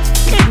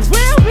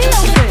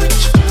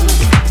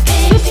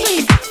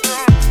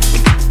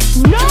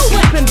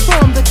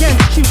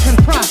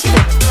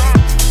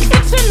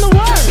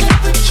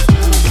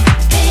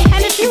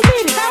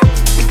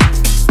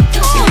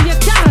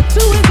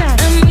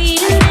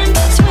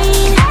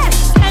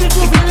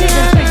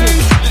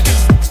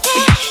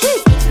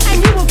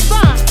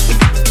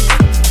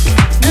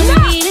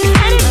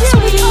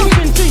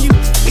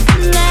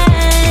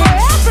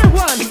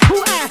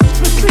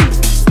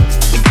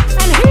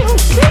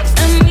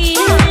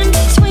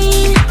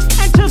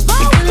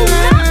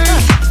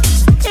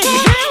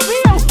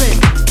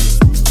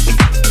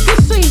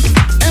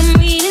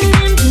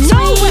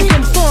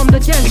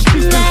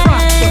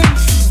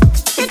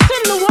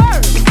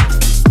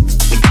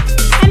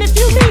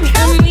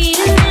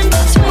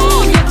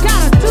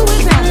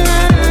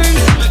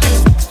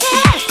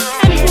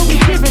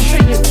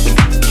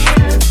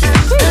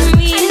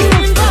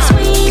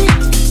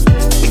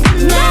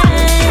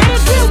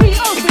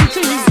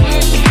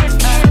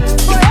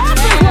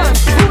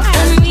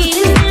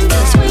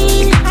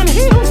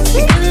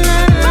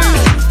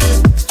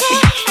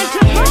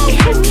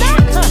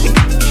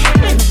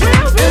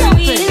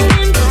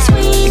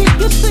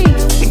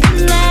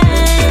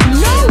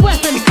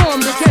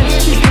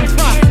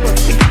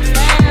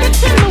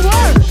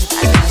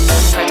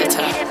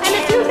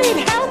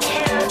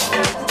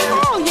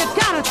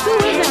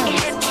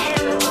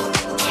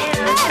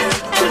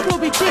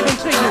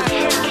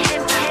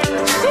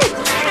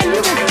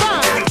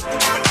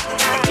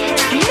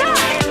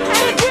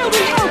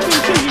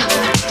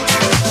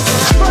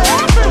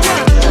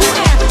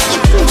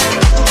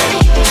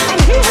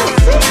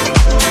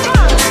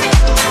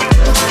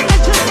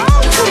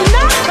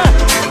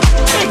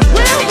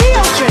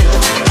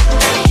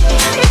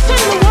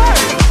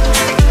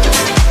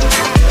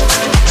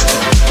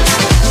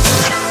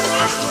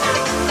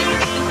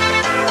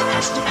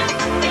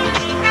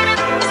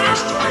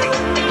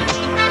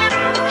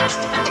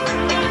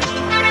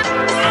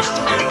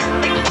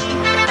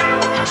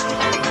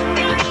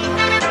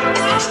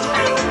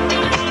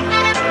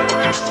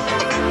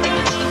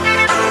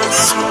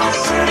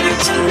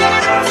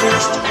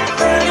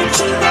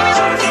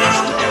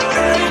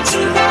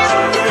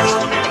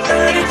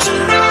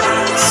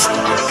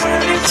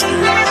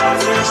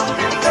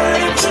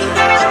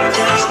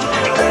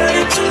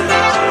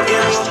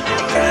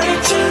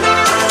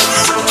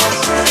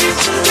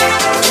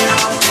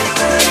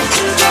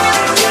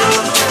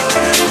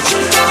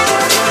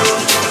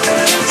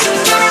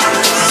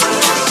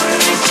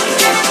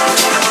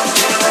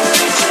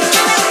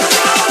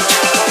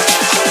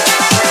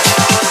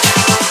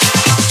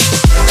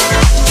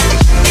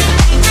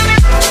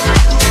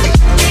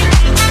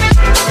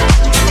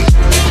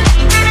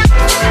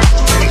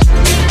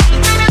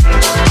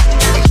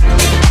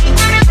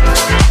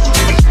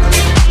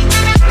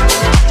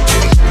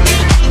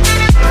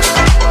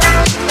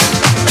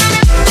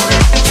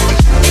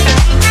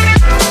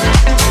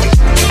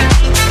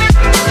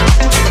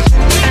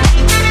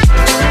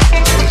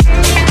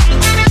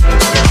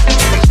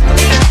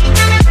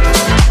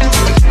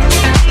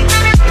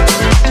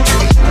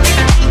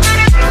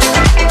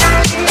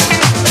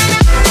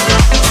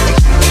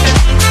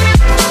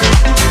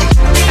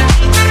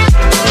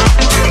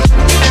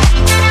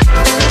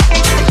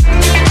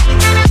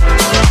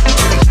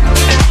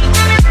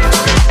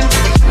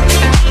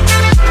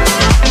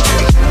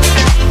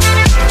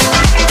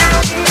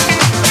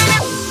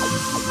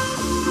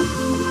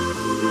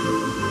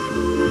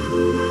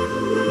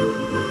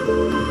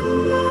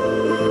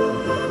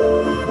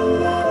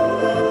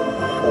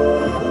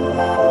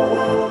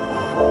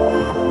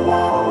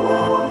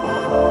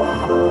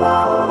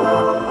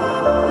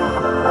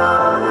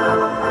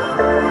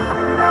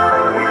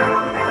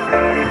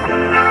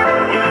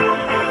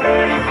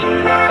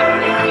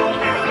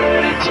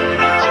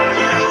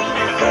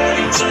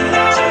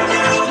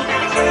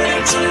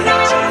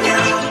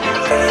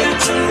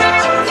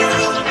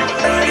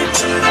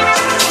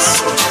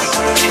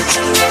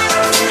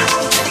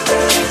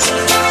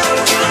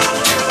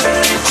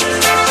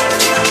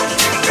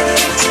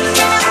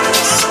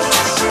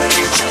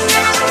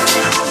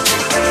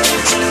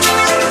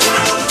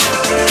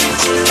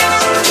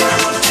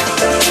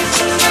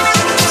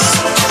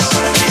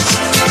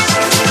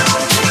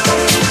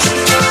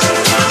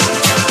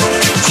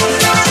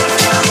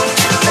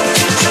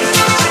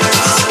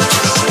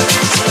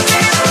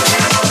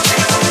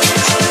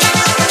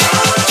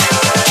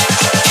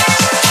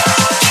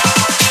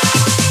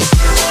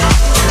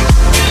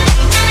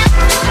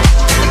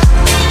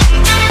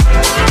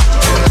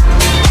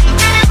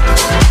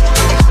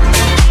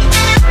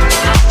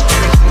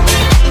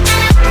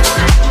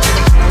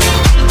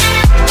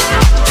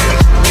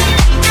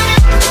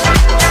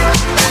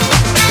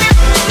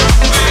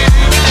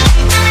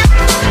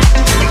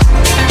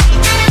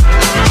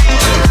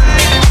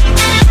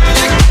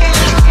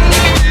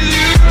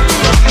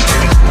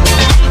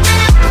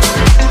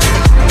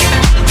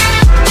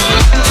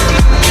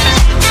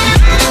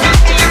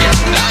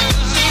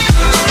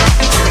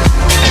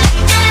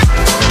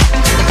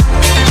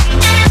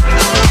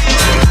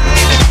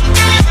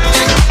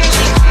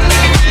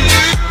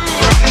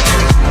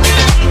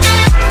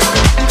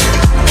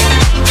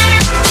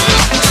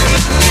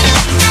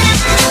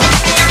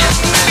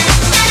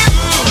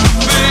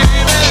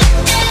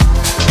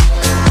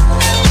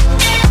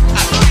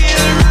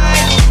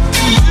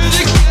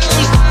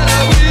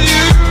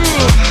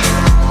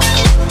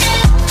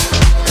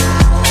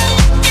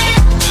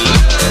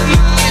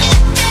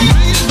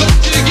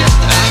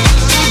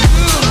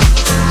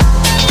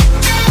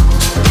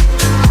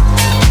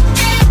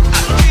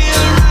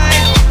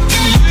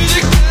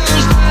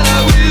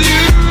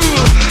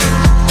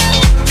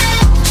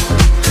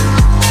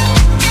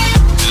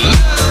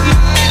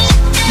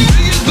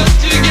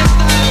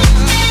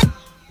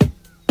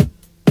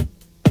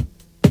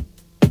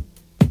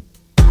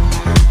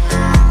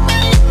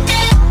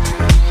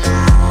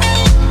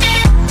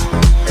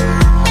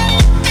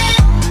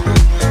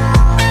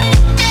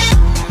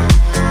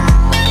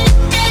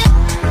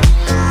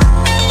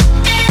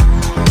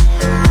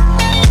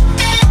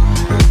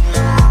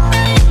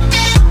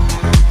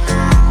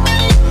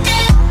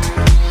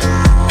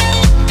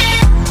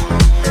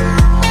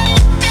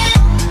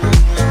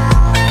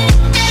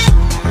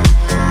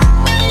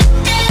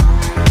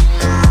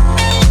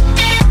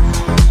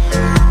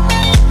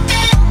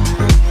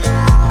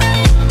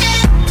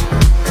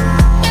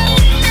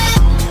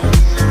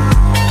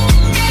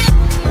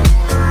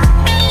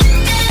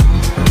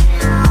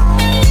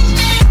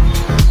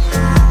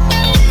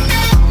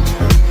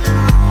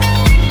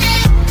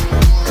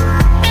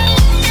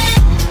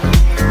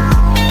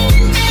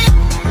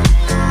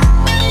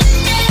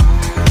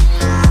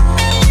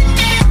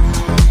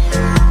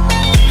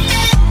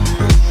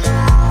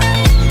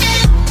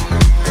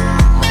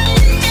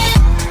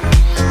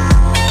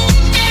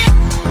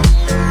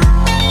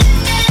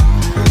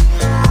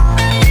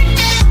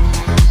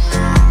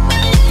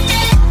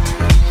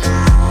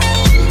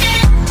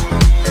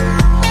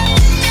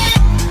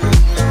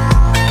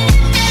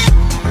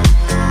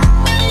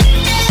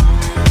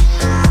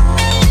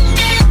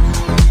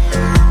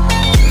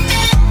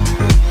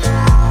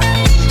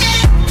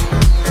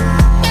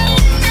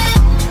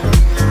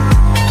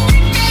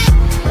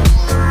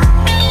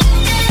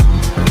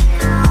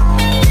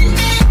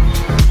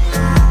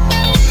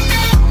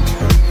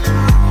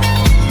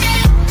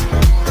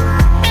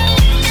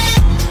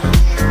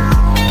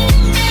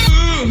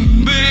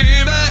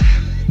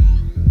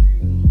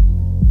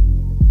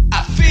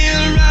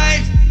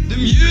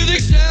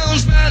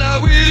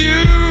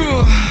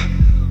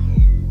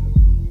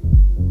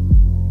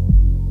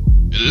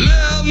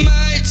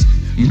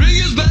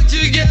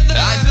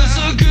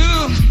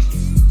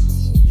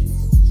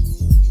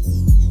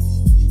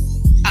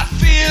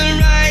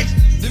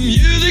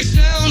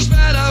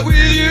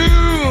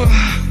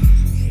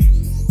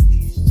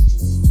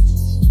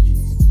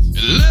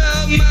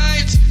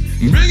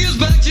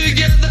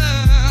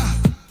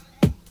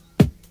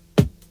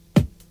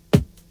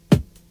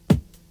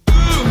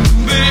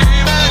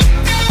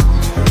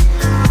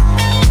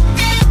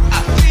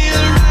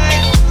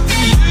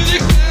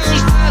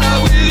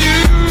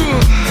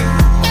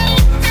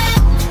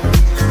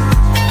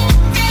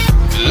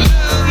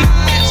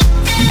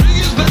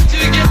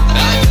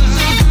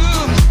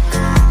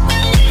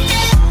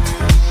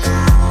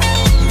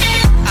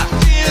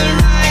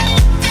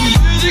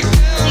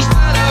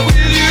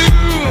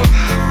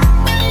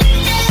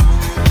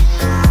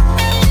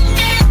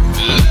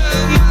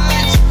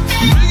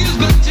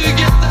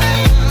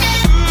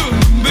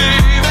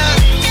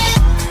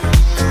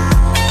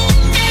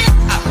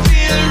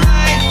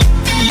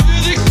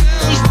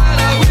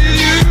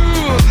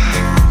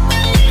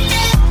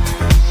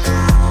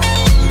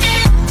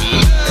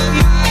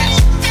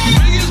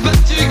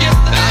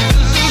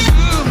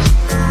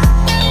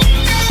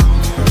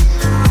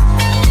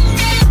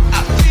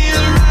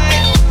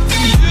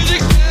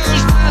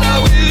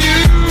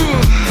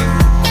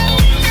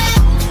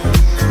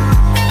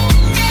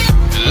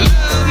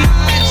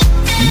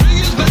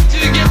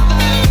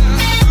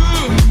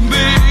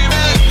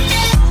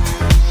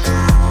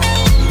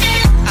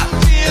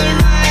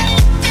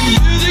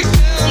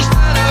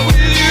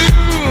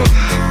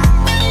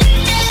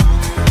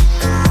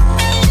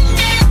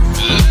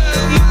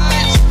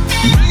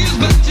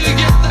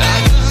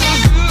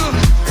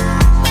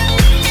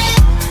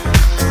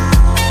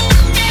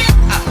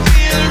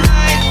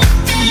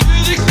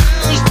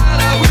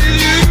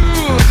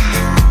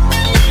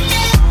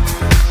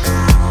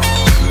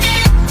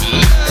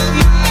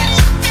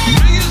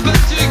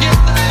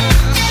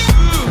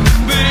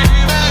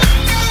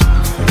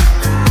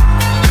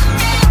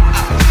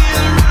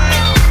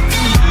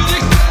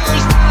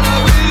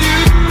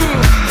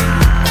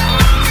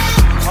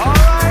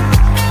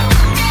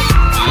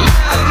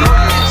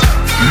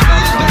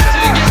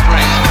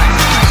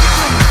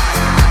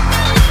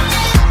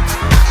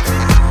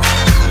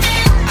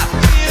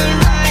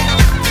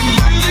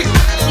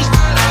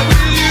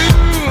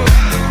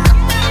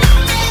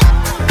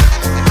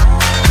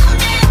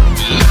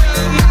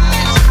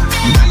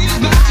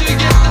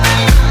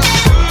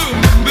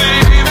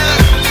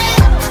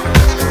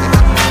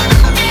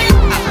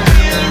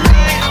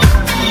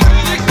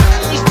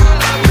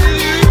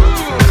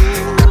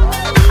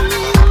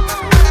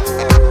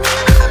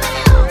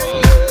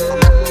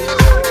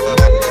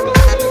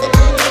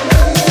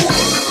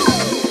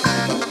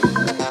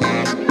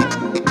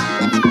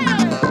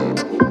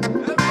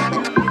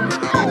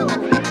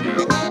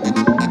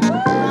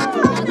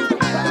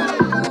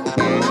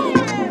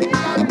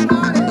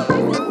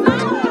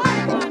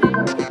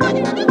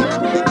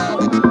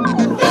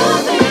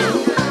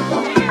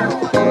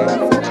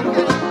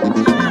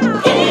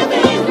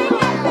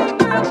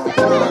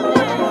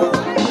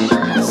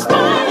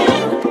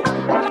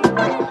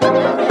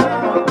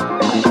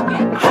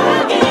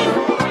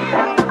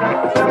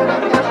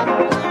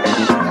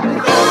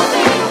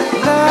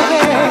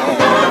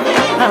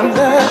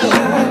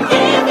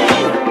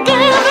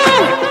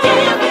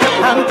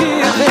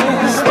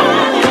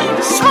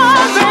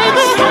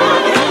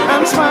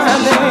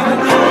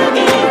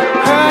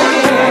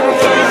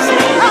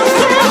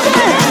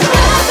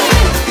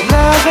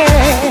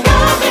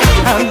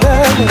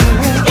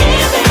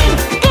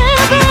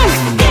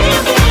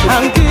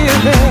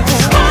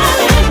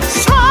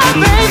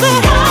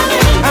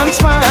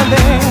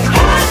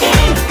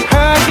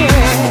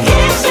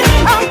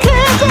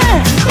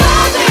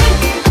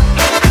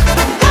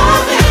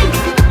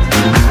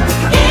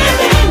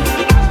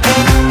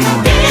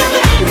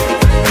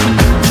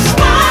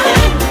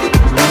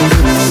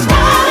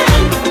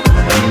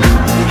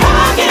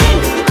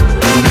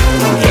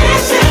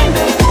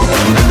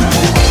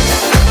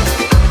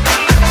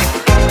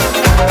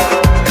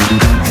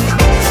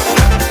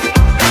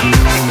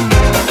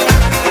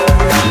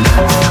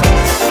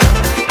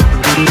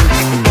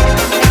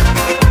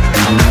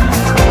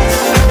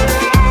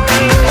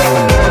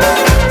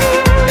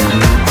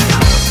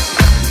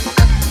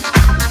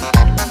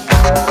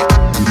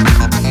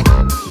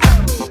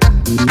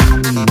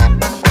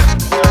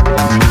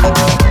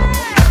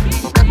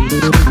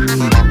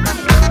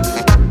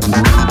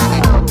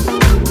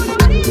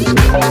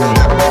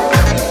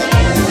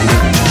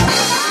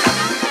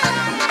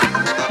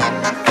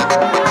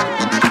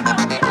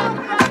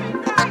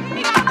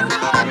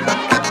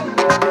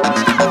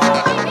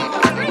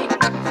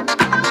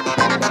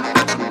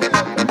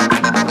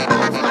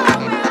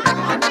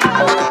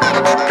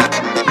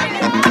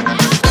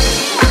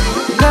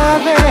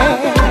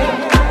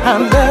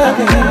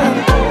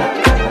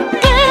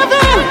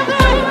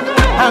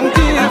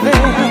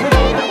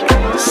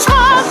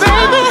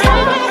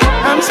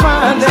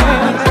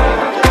 smiling,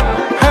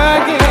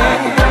 hugging,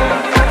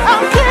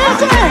 I'm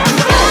kissing,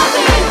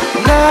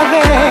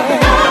 loving,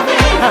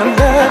 I'm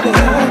loving,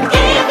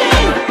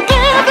 giving,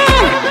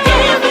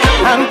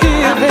 I'm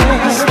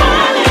giving,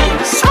 smiling,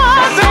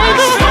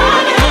 baby,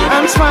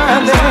 I'm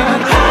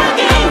smiling,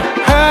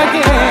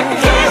 hugging,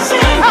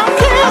 kissing, I'm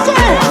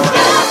kissing,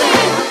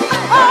 loving,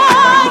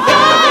 oh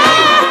yeah,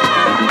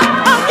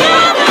 I'm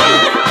giving,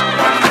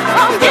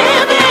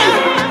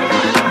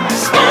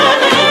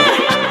 smiling,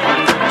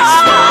 oh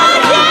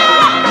yeah,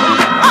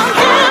 I'm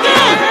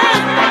giving,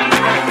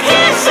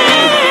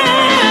 kissing,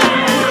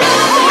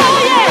 oh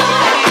yeah,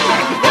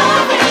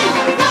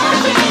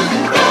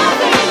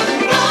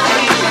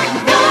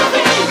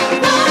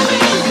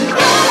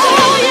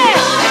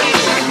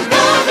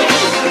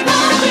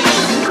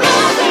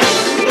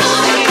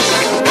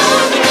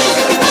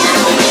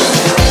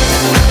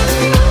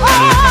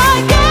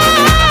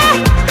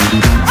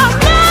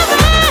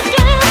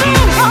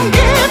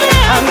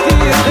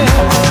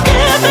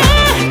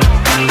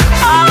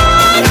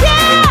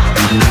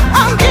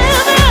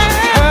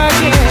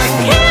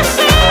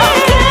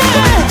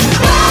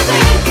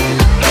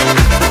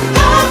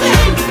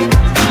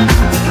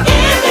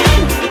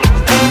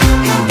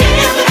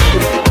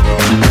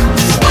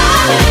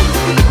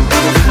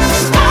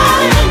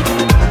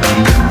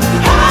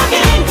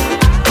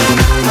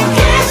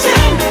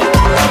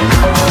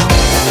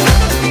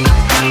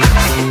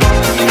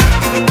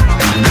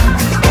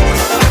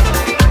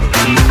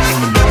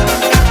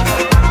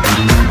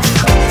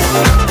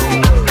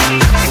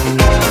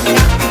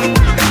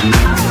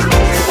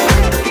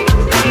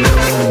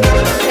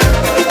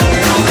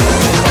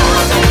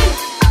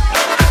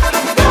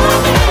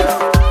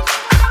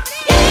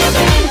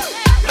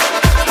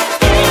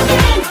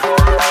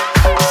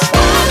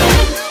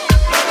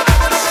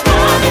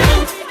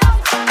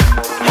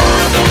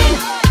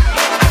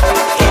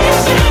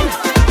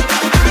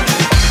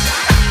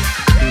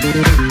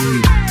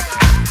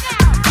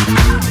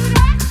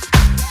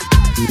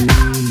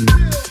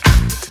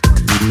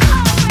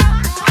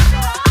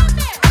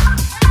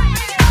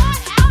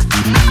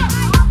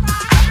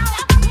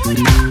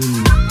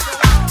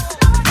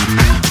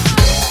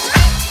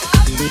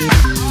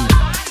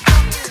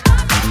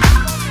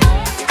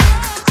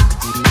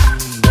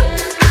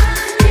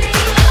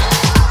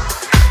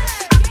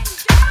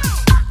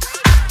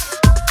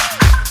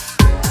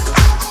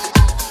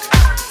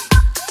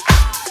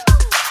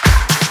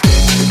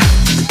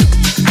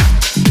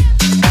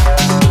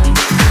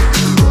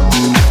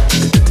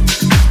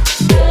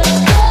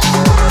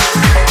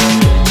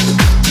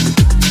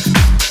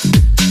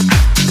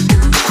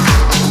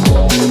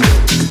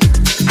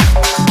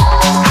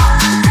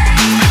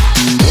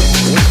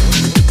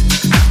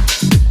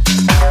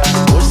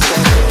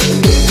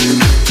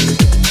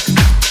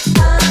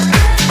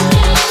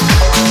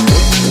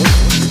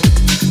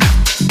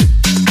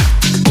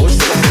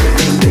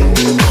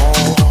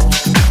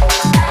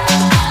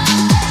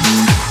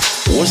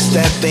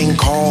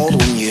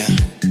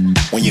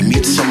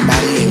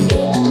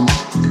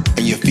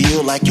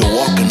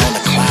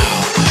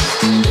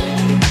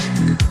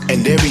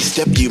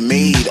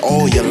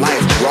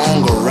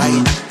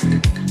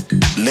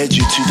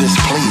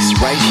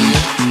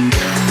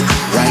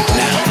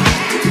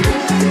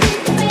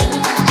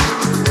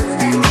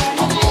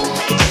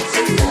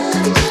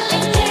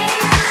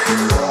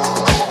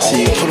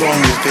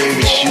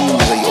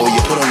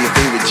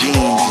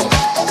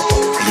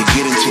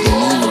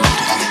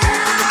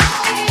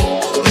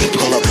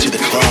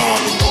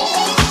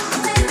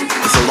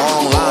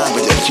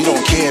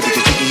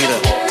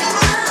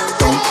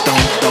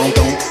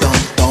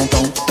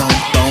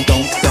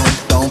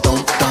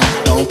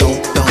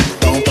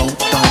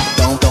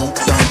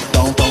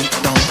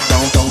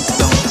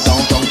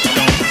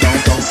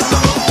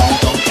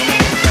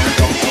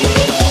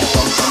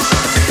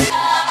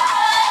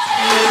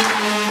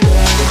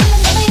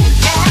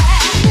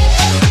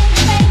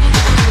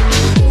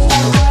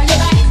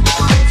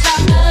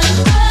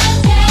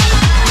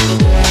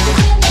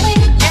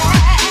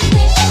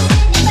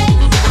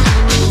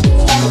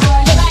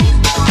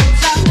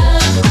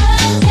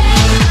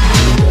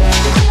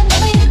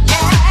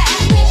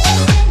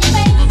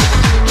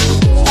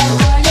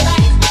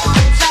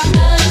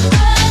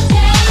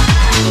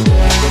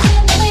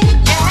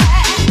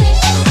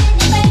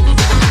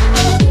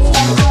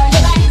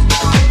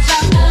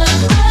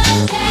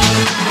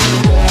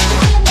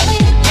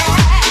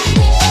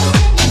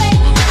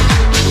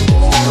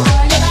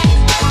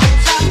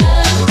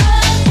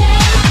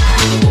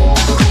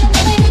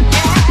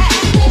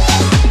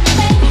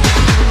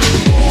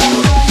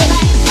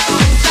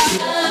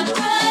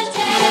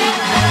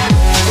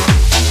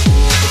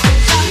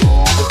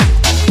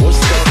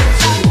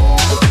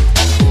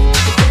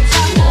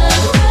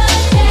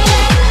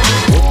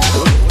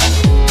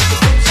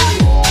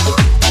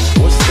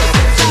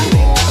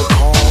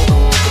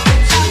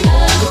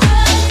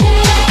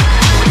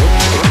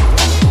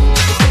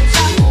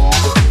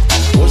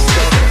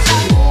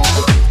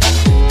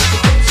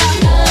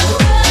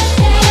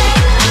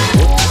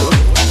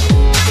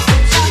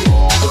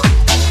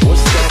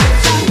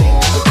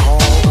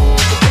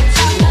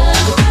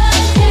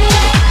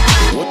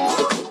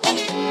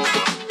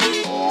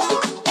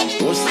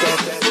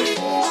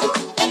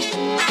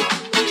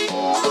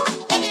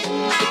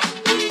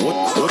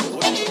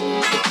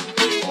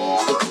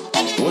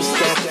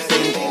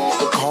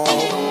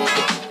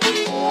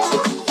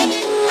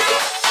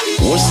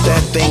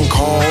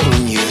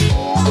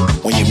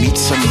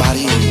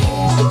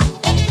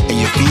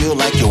 feel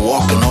like you're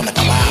walking on a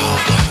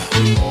cloud.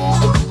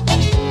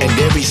 And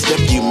every step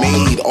you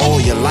made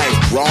all your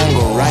life, wrong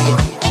or right,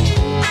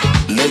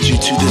 led you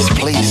to this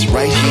place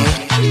right here,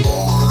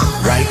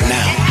 right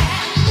now.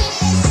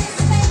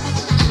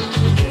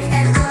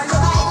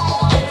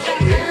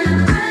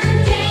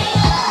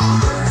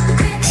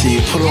 So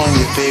you put on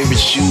your favorite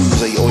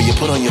shoes or you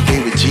put on your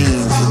favorite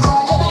jeans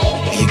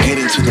and you get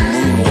into the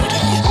mood.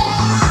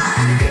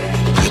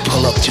 You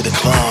pull up to the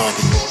club.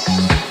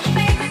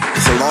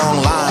 It's a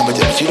long line,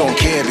 but you don't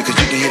care because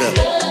you can hear the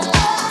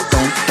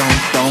don't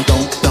don't don't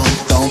don't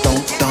don't don't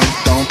don't don't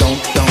don't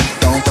don't don't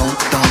don't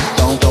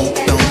don't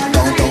don't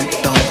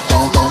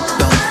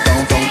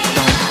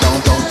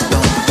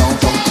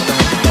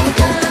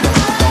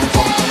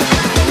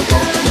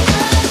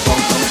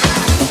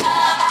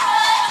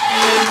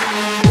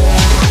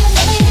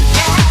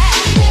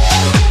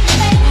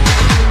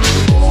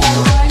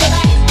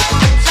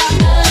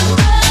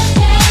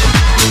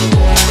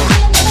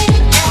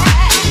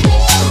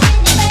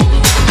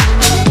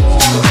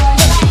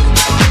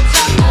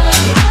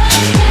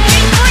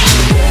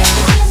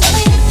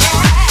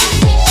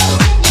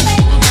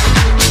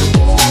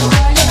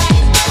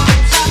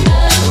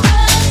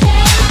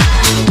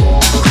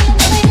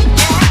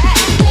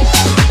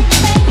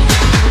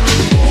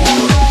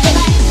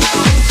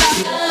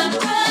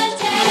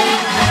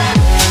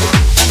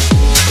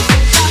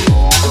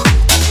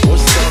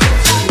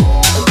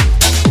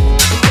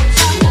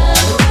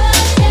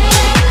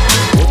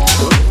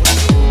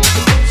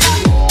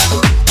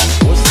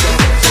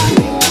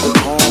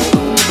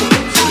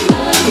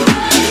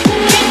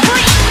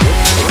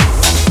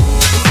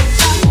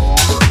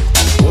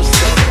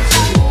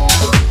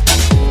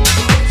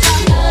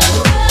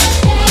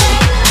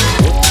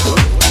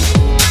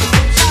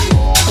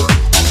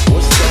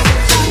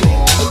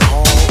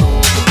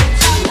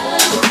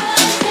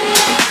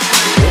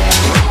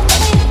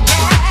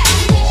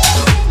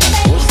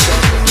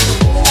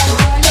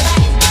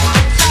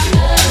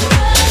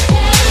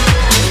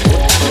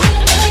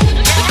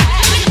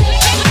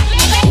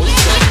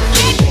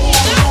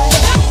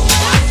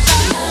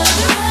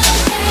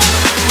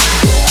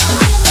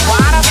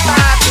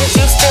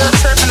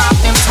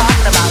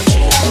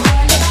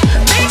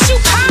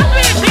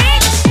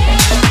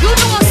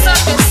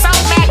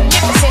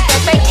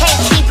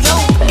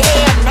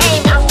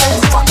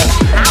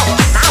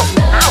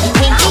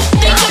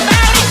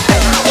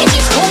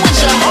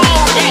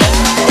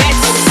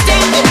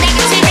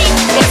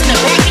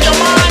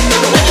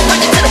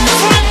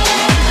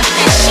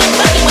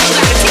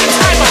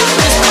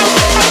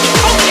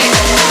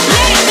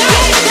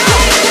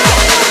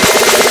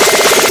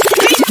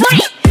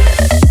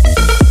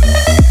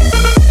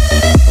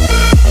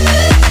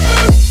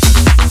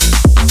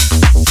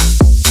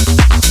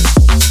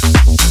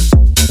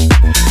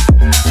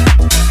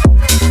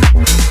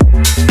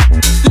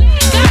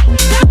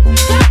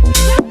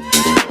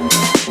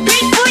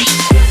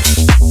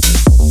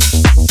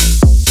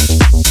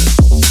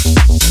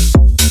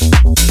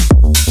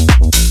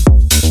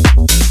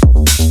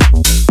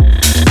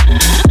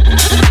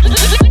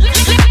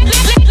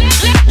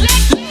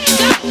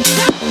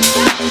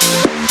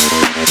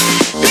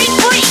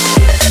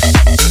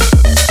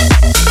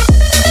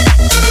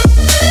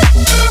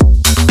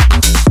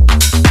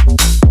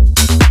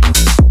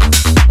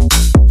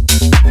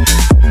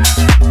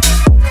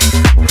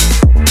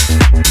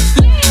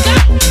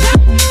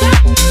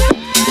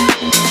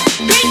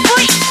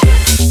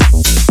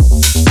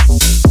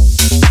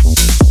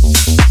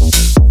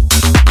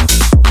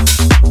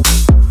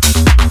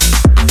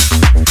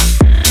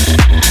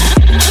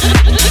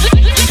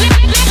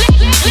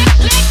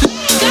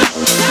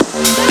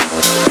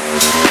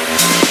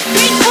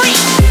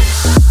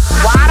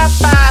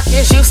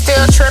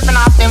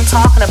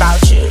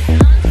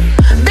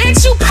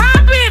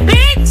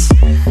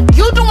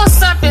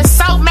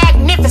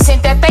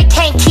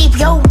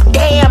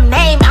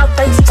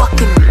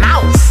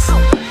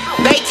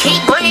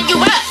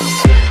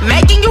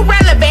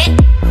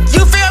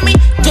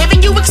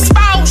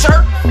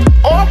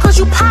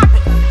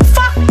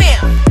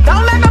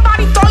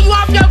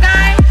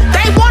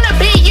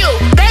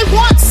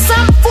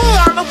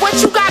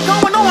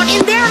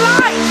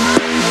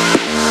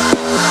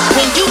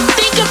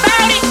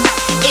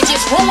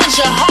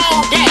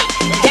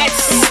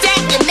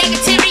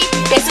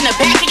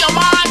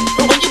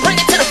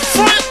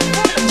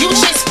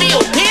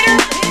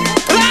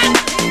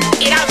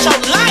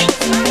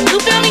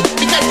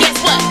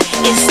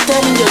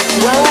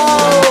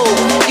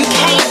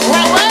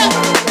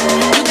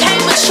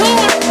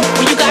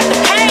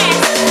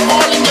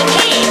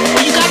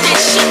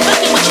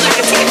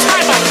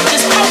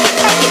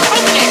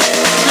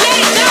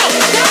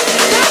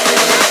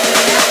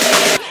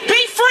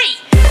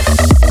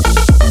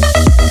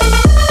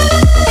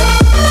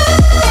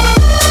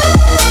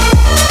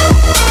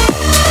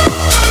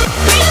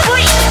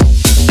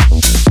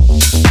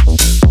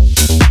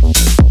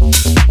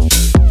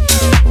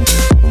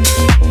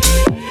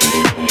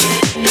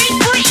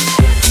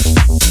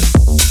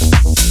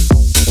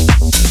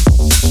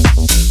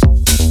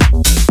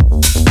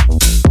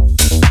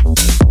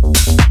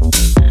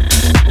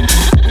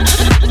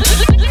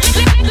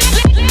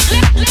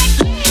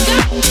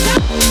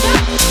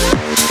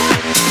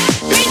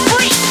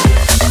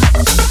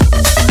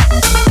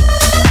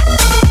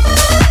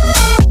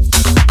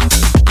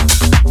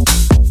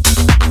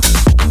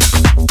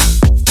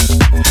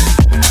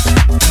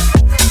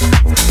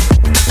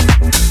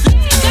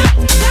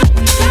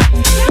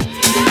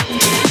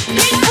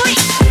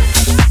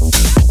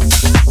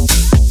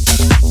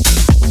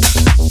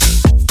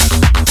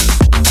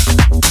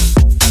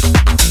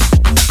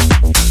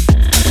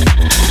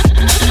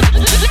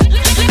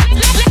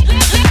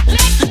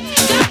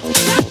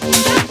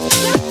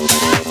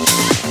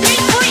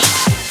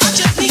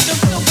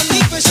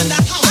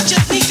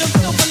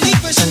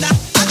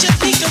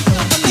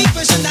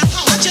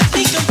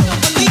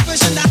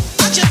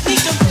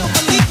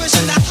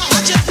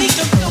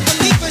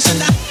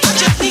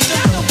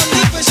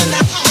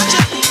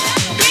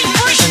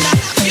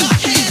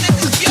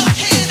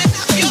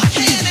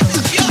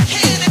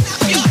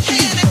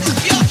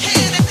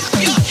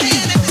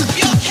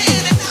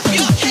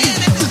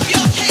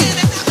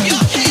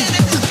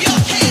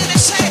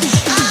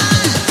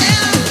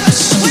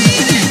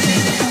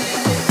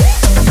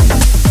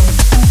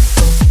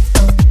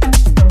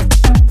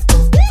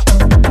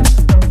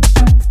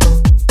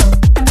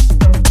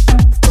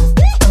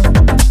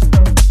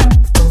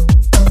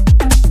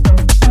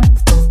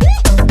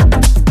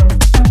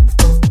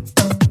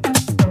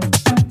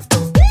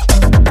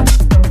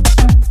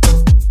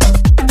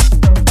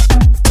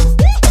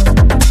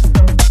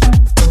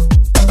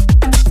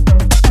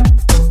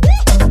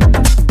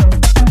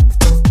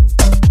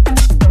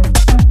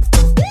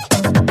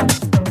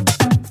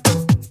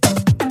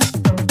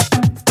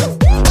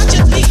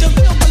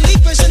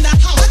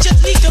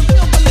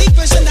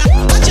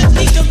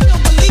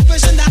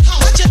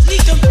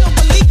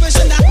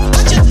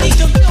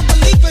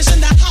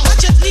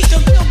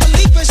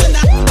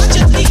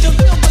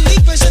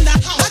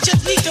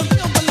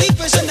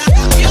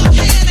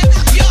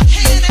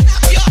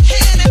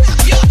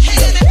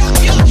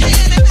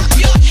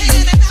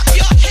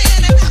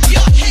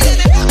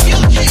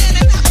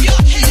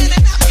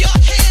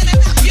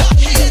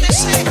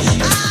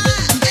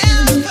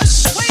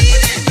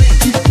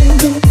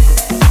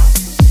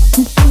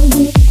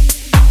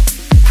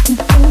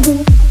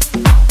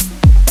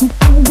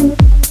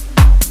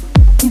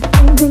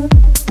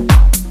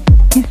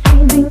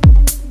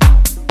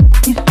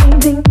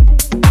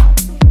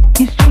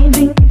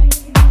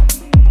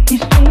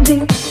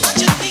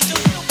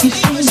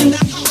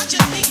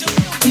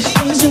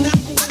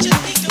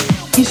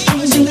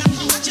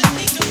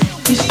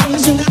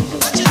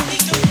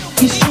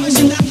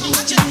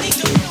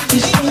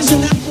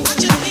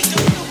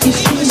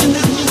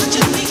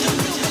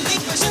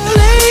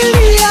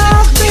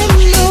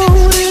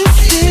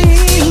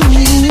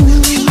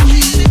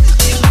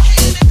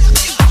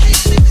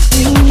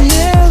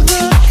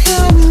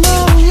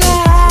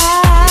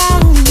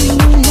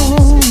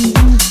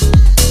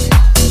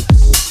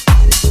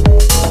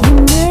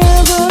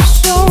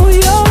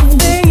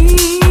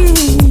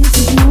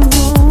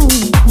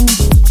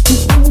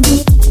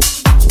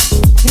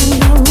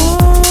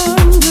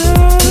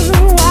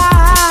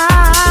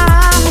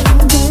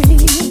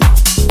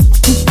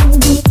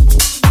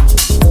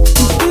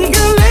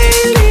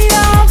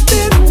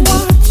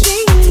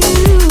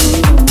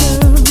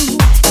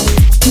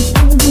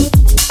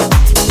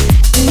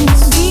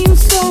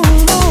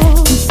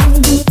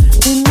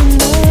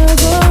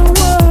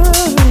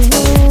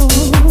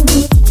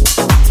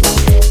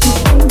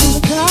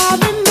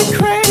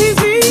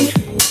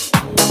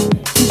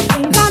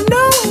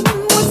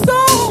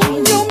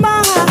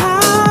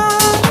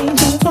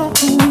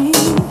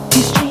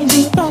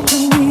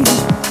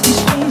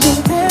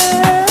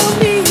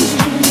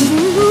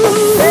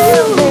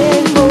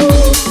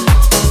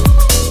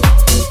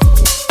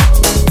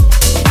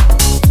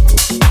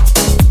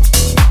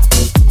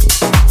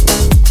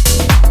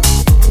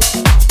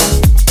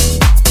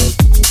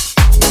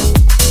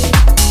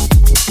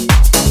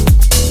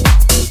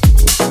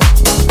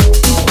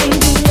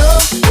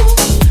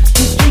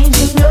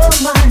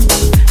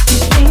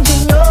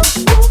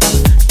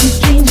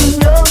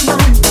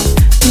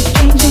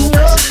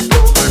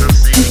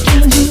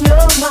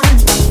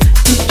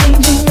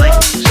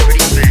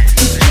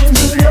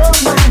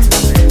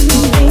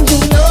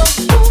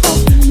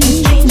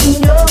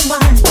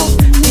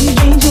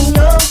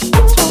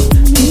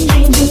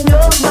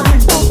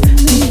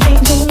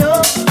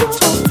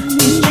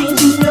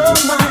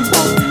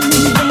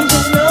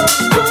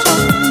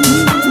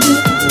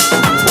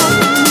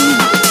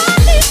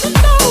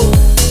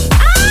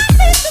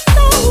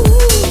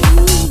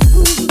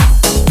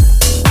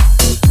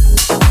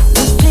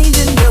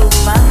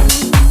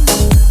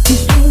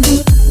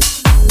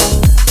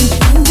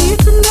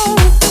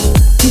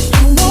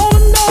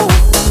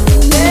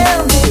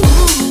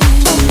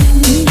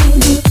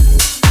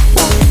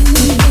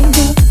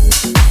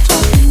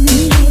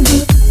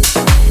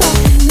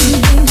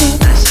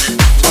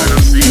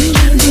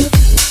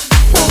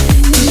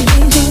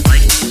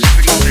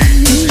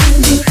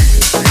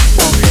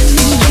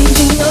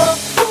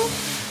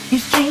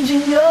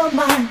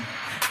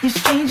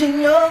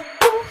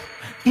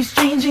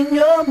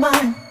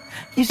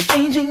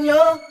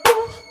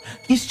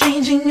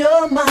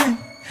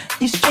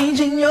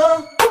changing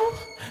your,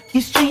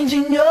 he's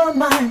changing your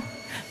mind.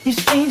 He's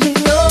changing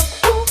your,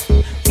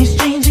 he's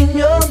changing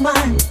your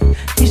mind.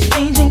 He's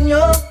changing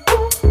your,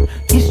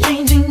 he's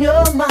changing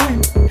your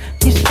mind.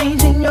 He's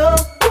changing your,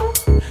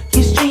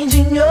 he's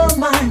changing your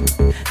mind.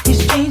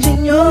 He's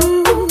changing your,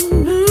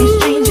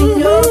 he's changing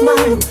your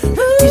mind.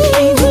 He's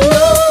changing your,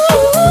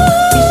 he's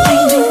changing your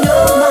mind.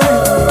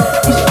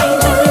 He's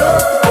changing your,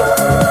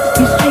 he's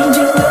changing your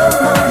mind.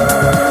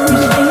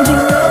 He's changing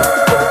your,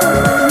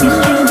 he's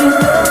changing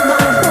your mind.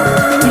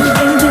 He's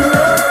changing your, he's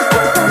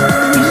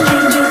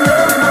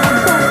changing your mind. He's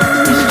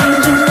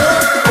changing your,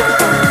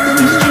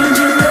 he's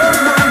changing your mind.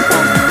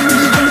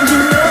 He's changing your, he's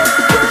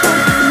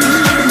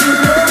changing your mind.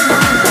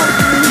 He's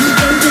changing your, he's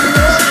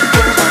changing your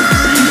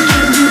mind. He's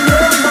changing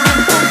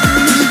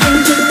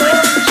your,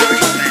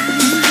 he's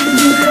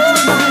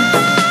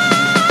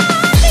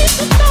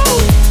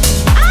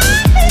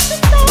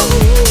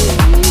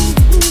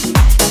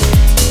changing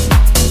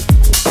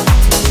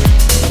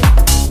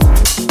your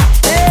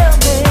mind. Tell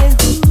me he's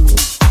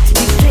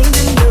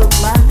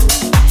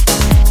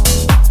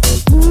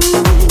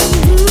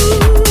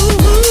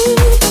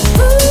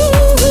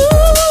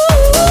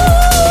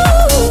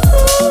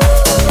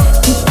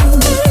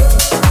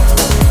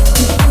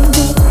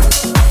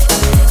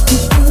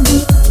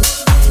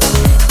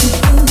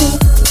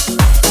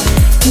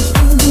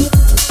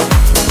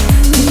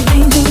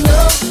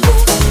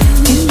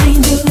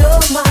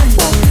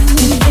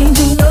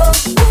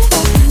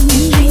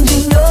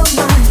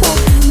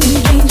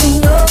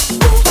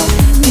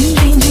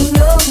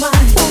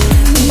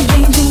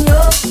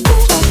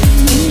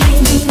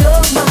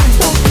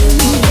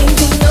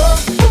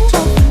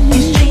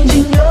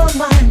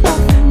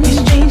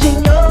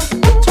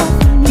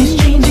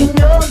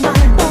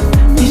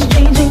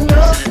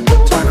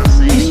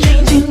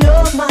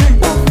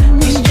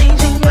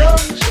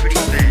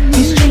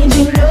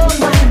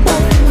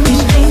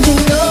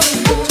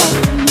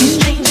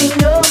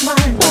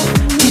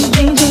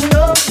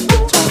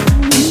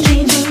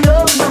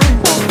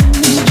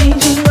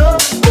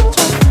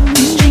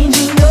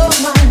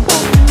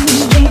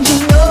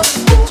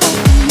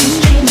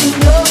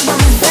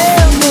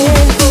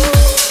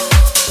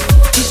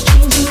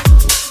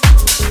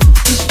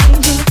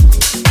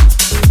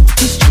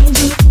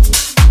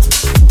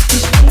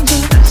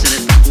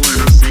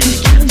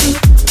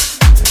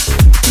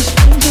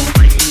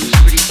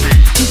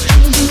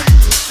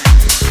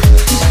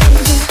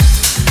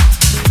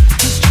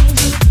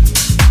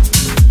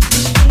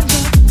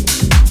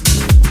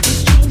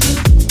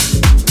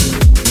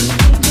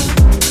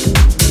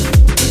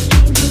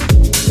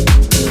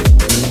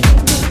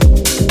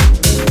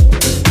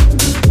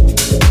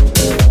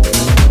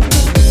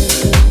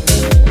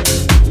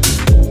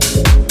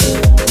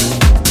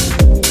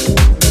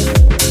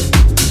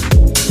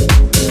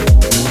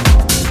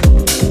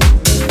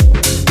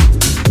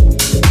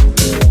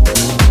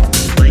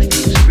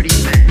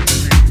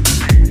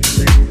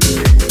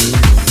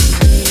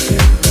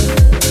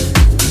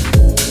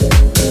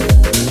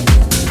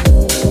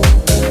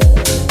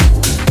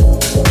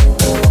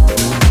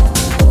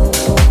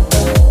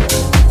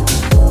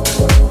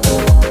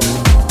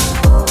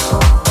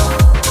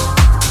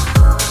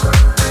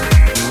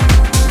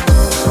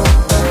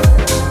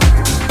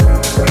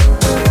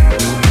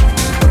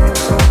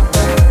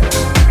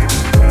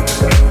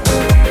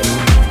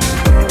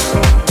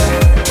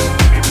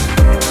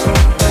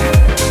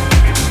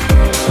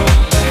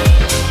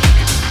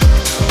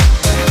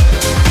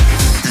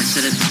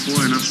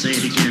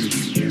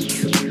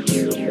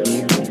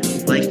your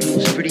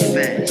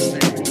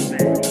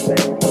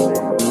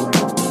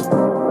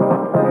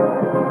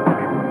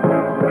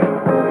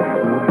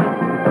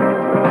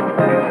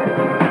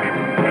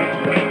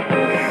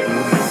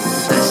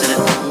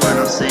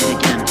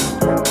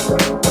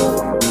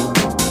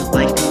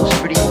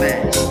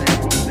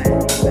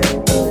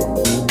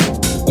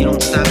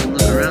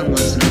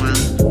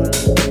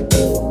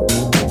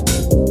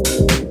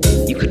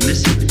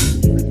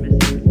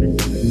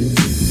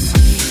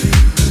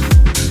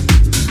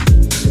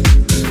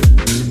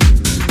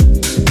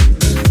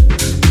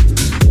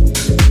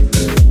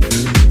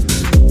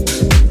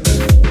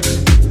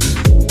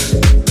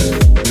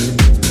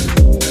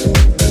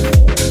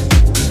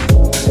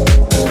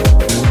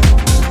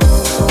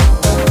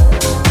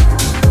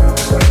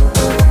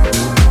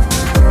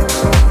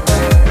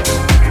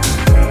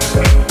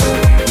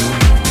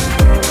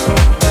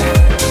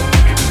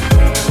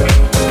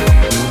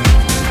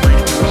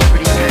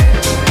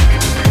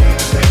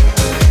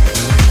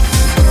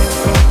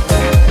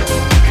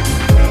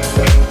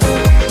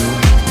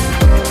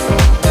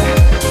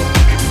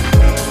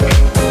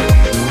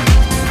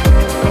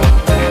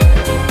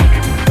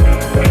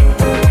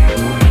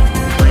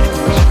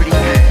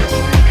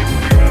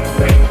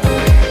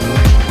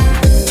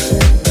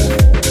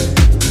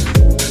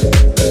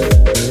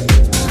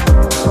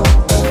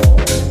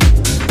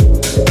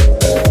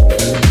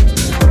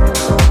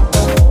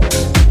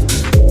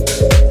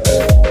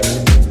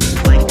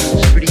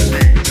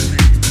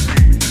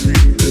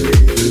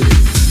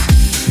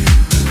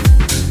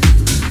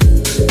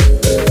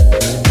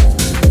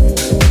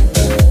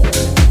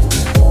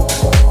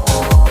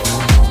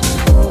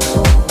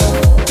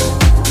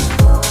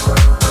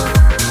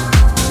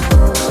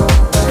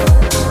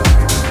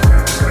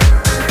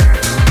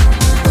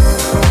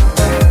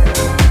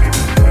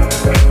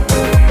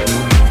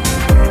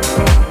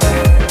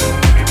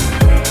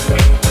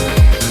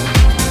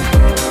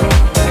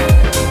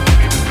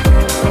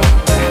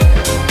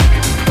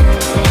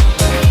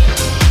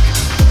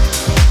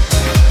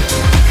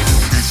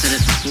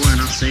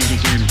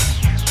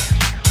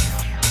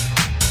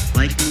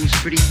Life moves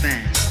pretty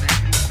fast.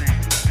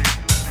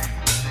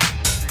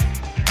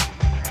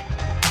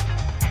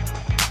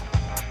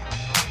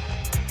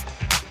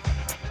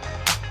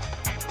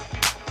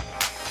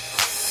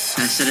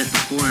 I said it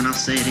before and I'll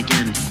say it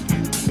again.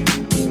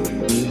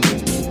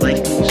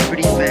 Life moves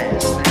pretty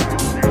fast.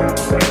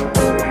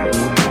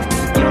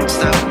 You don't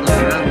stop and look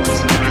around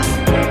once in a while.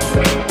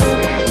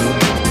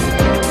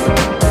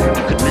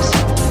 You could miss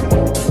it.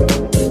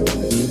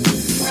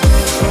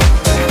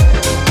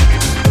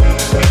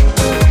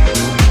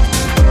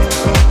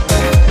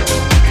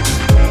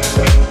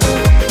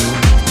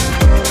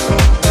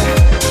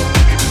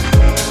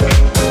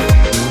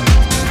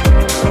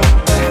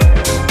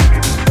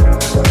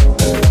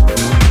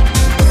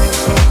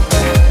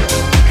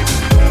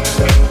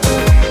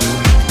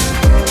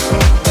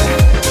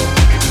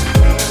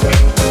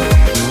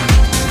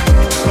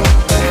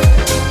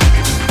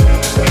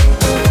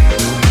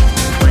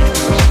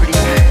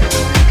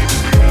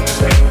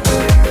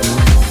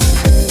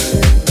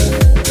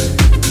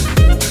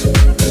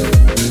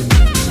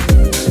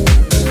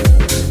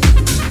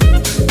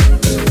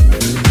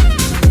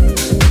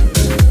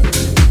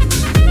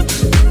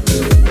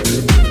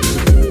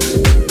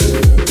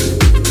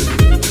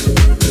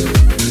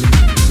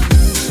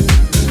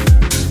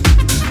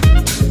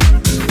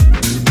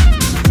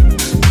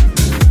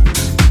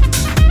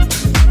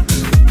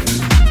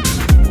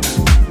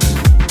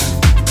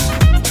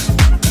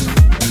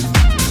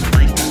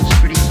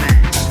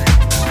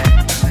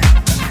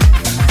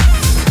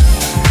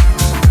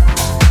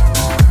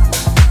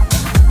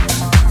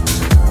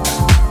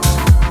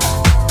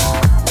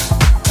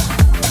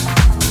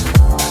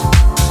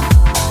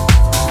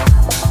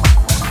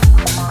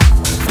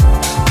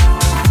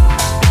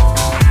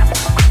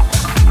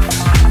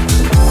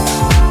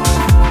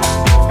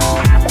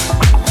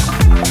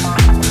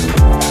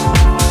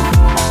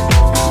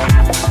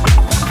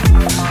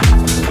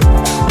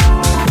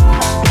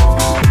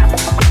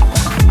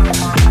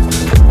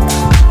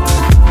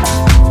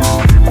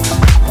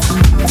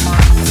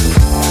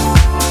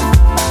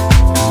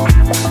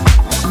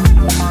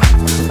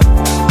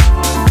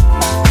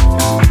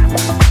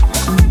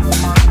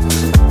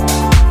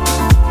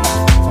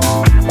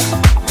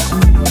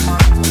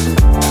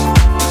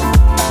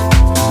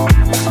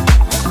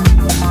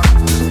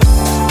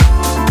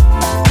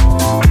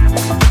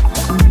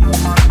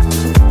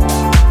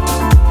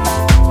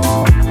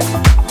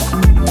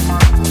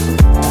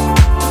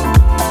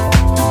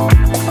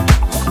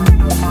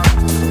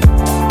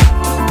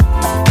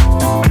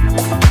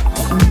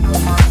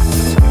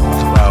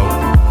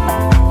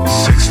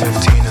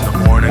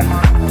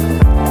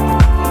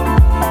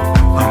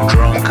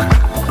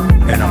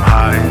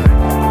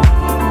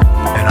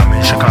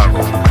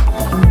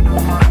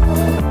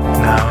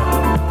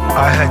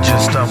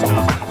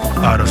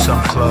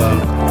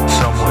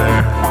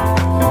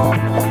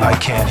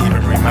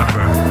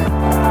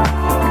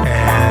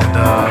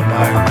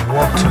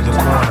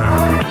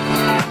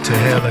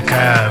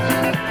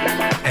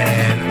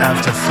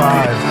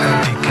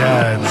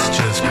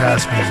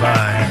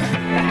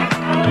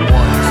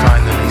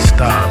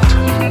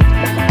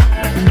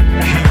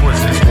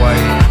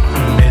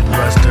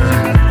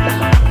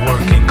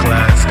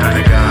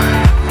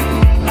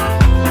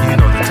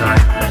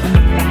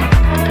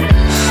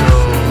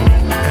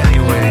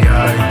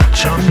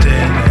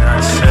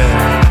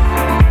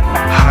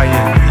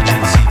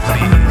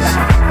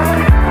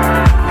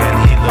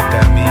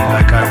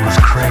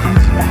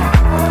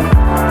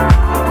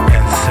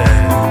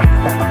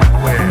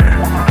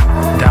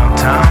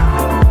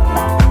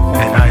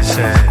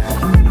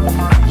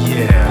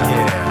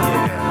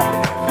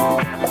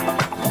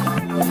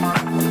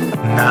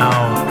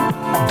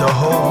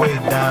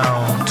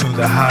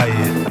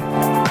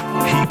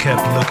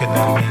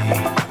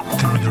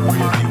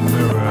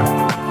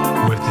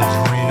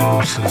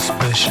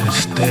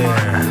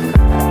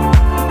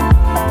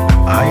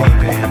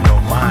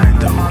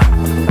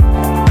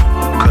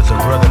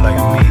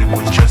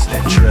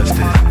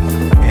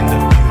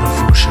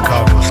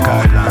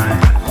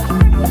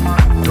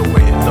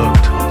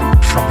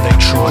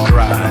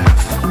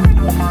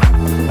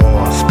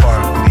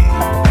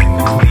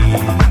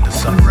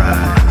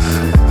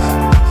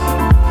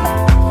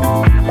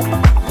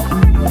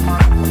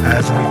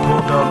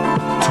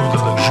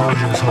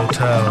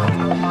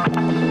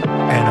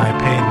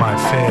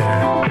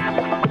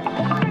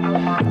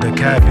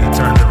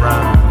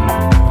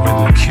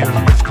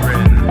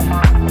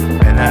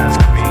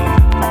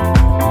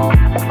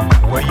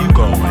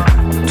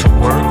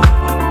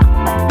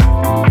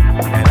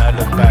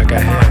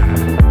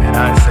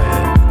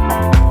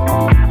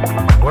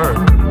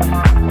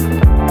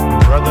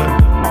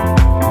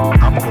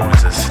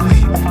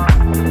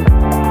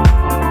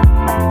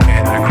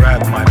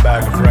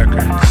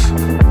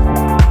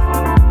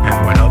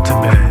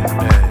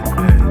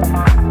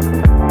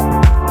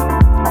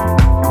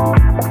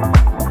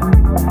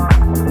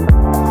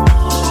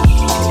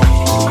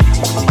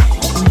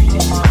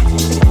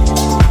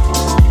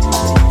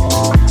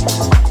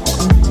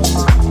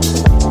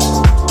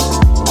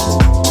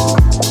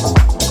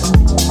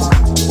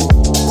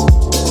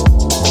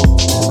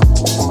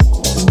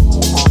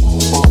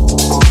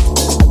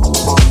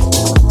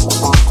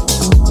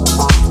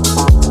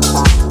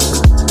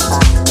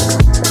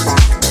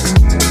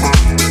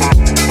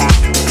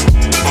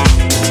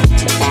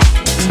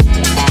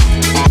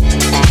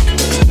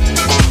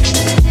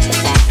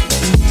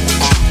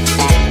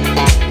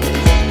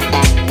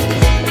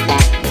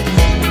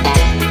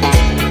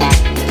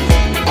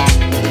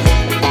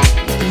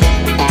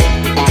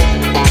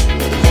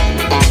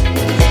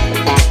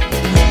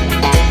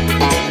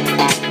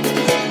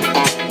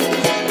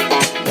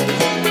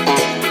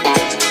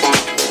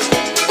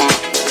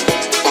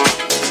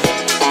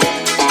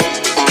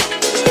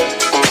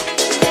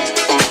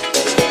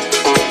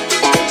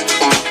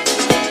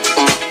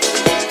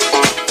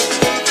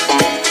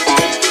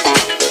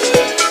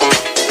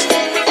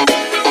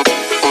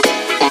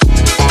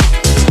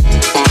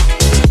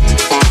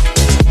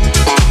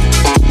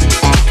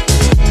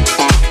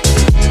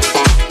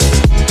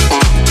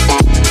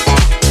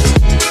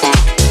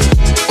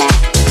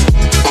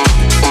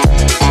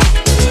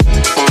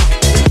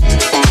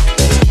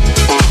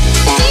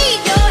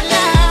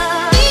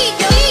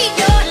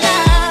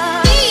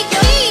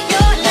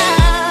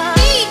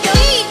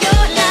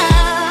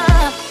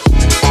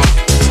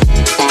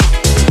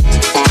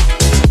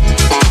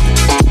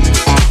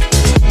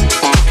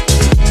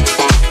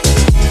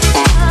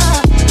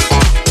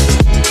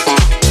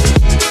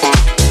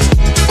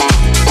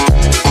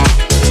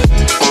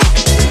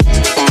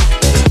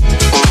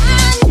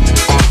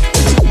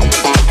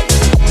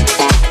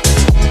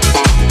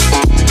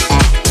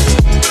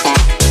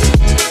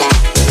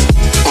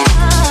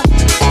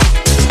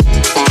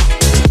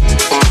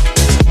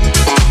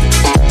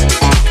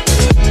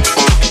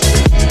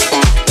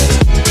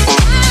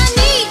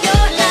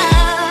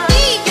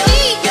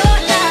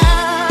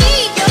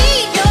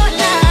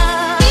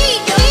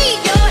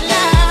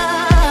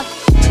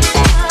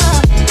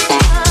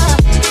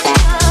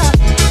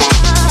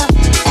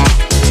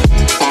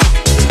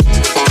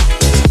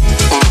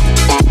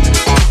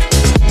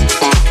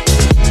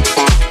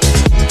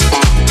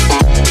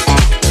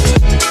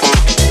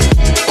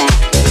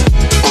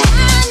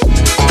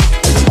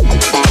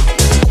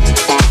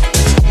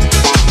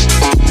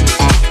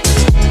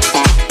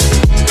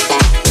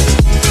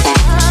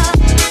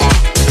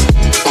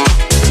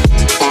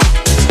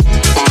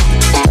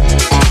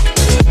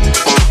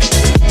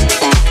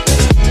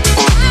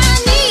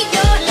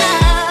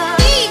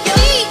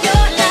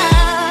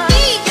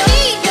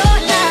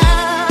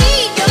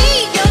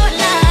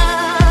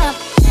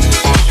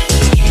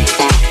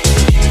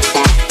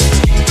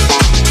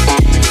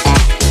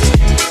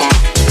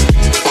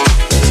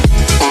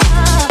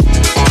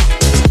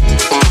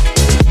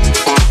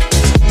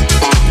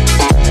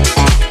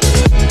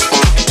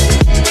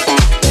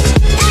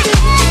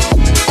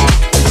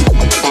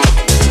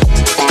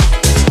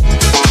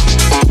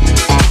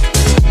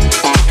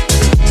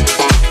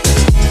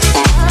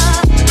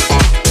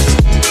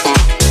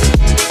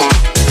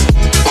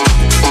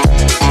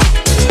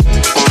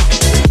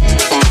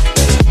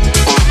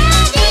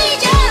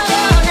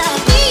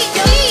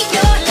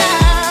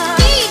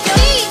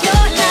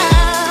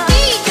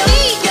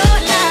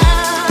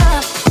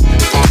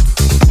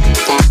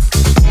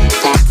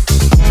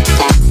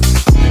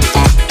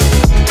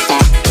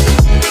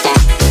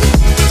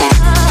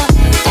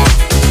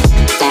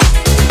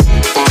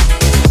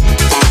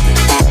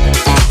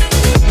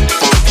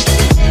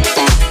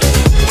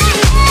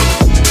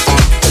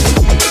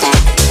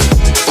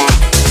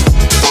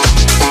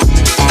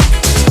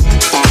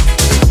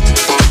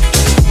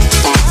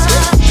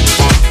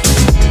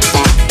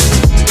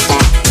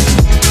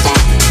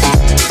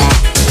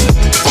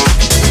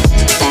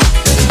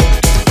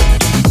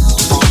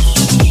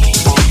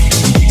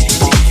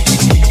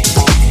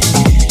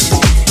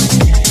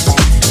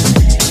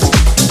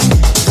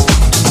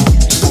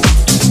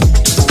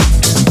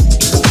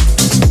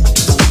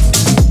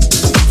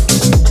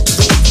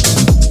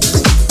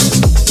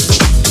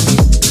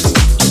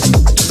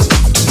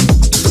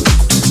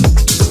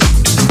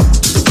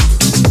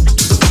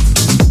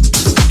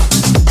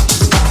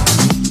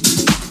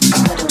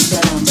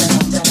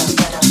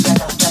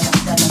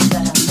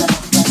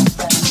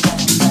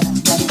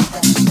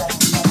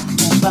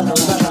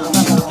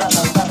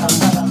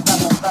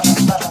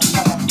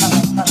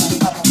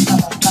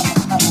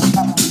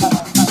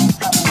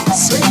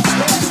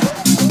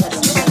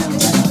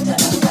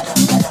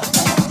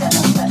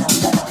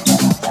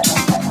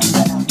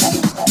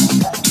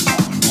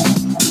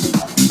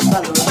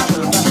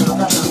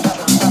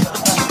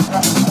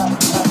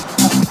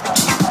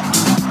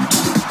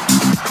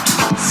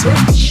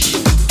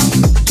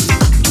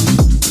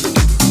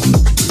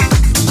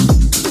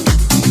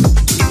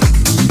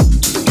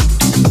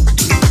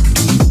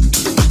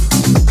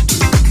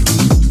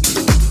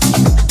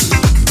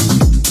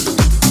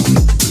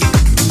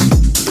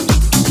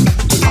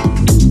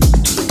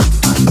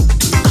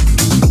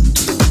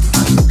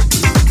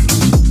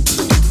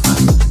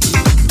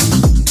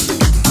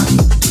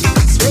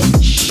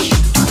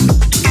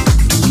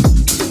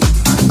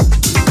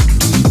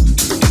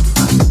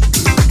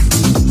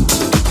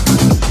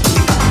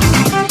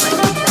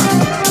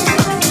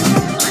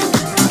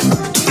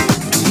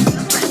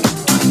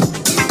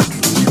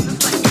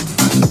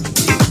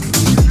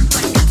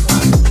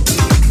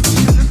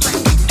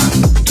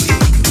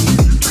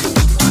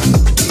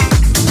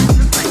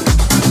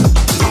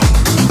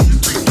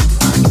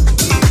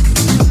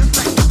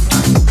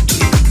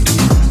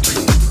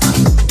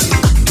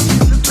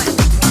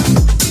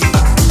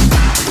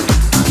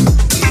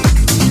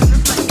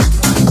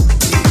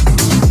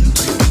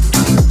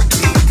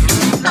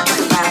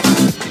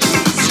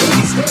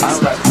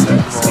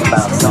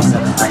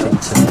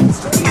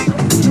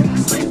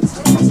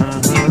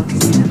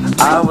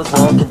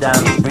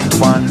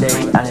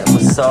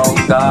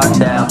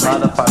 goddamn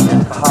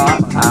motherfucking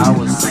hot. I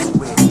was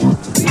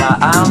sweating. Now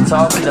I'm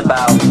talking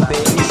about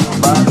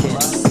bitch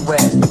bucket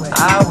sweat.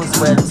 I was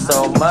sweating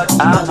so much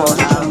I was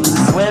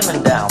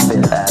swimming down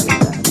Fifth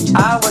Avenue.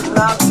 I was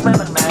not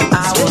swimming, man.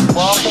 I was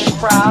walking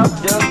proud,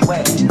 just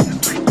wet.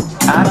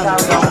 I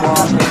carry on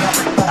walking,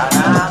 and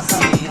I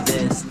see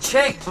this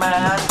chick,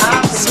 man.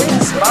 I see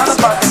this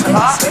motherfucking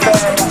hot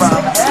babe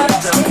from head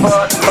to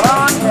foot,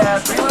 blonde hair,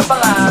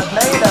 beautiful eyes,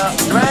 made up,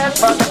 dread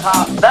fucking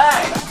hot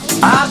thing.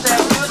 I said,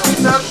 you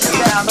search you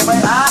down the way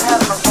I had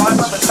an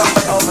appointment with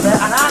somebody over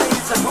there, and I need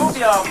to move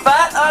your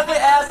fat, ugly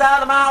ass out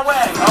of my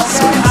way.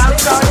 Okay, I'm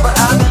sorry, but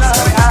I'm in a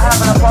hurry. I have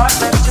an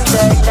appointment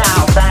today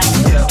now. Thank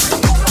you.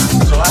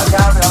 So I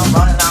carry on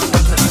running out,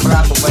 pushing the people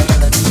out the way,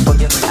 and then people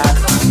give me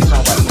attitude. You know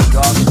what New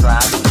York is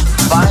like.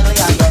 Finally,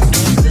 I get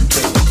into this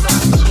bitch.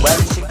 Where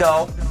did she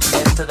go?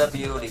 Into the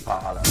beauty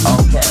parlor.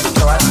 Okay,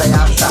 so I stay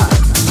outside.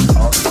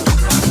 All these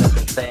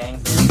looking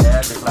things in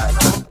there, just like,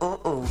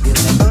 ooh, give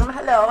me,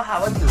 hello,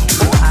 how are you?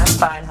 Ooh, I'm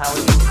fine, how are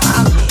you?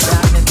 I'm just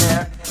standing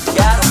there,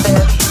 got a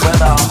bitch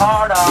with a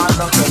hard on,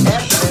 looking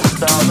into this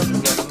door,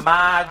 looking at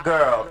my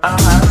girl. Oh,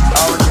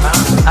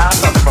 I'm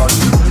up for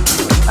you.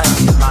 And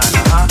she's mine,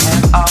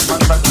 and off my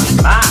fucking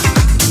mine.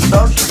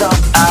 So she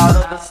comes out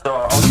of the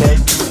store, okay,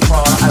 beauty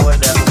parlor, I wait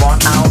there for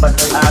 1 hour, but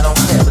I don't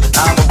care, because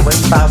I will wait.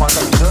 If I want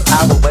something good,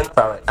 I will wait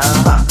for it,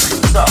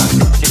 So,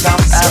 she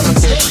comes out of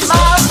the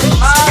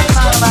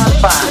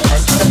fine, and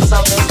she says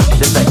something,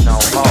 this ain't no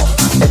home.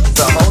 It's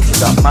a hoe, she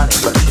got money,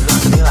 but she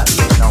looks to me like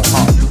she ain't no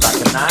home. She's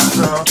like a nice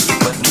girl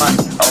with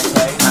money,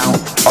 okay, now,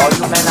 all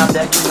you men out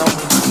there, you know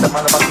we need the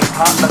motherfucking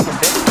hot looking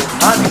bitch with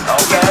money,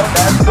 okay,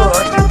 that's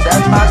good,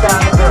 that's my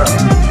kind of girl.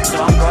 So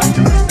I'm going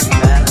to the street,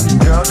 man, and the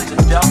girl just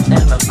jumped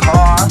in the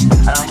car,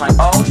 and I'm like,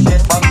 oh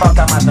shit, what the fuck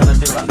am I gonna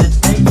do? And this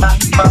big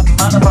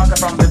motherfucker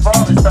from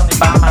before is suddenly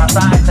by my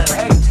side, said,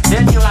 hey,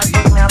 didn't you like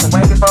taking me out the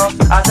way before?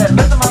 I said,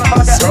 listen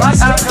motherfucker, like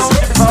I told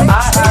you before,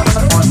 I have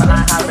an appointment,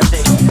 I have a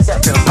date.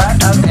 Get your fat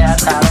ugly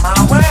ass out of my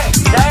way.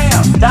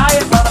 Damn,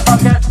 diet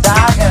motherfucker,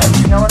 diet.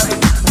 You know what I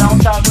mean? No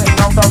chocolate,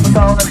 no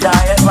Coca-Cola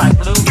diet, like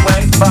lose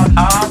weight, fuck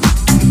off.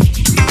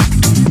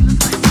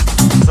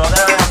 So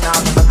there I am now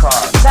in the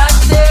car.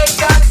 Taxi,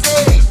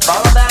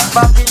 follow that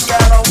fucking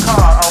yellow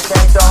car,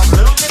 okay? Don't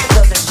lose it,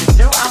 because if you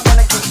do, I'm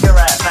gonna kick your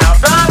ass. Now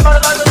drive,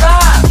 motherfucker,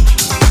 drive!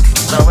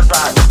 So we're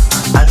driving,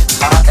 and it's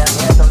hot, and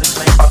the air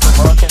conditioning ain't fucking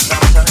working, so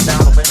I'm turning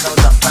down the windows,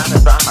 I'm trying to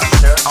dry my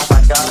shirt. Oh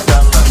my god, I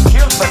gotta look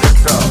cute for this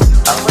girl.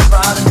 I was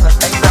riding with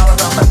 $8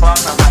 on the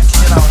clock, and I'm like,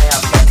 shit, I only have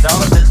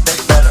 $10, this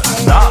bitch better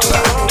stop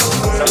that.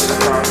 So the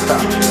car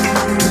stops.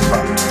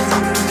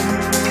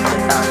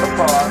 Get out the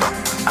car,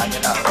 I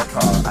get out of the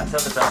car. I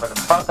tell the driver to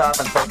fuck off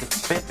and take it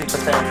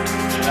 50%.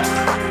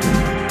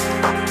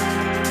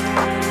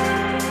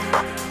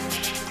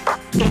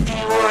 If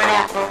you were an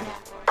apple,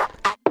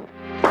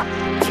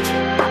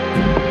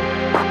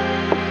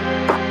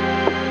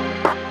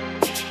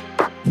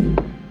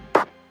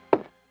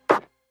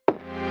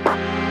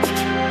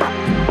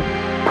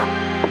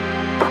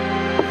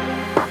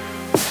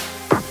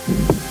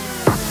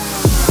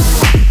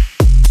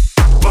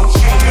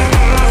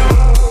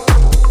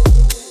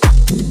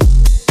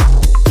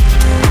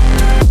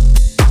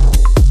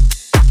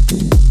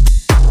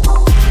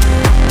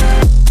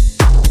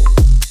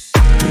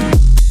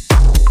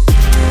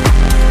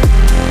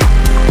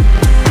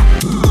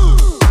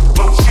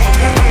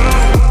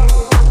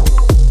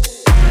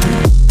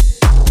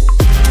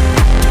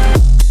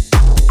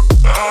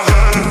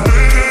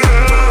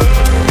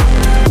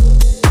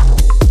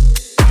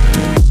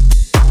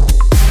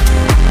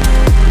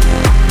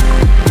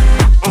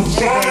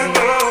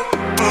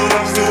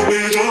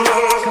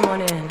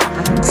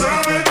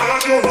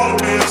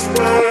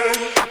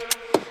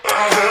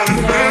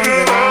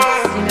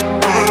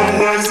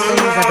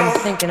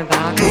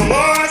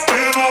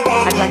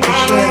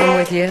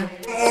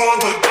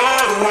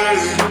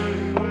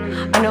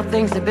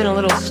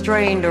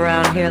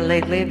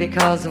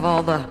 because of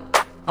all the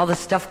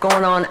stuff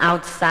going on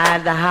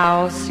outside the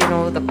house, you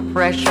know, the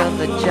pressure,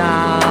 the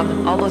job,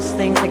 all those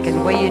things that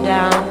can weigh you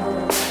down.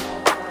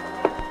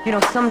 You know,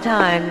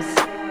 sometimes,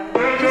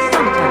 just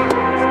sometimes,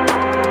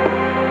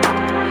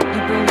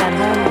 you bring that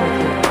home with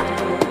you.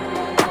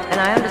 And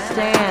I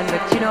understand,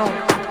 but you know,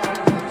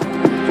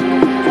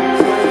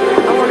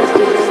 I want us to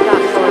just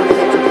stop for a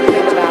minute and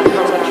think about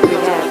how much we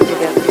have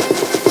together.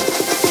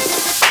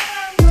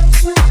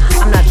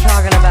 I'm not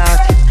talking about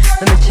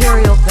the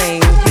material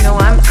things, you know,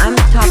 I'm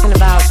talking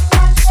about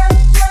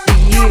the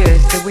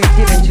years that we've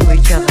given to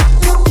each other.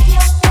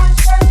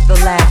 The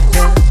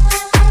laughter,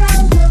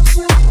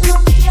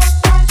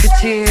 the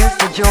tears,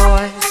 the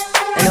joy,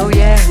 and oh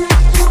yeah,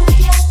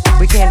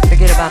 we can't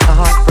forget about the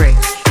heartbreak.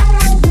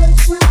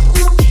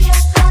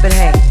 But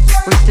hey,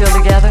 we're still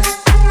together.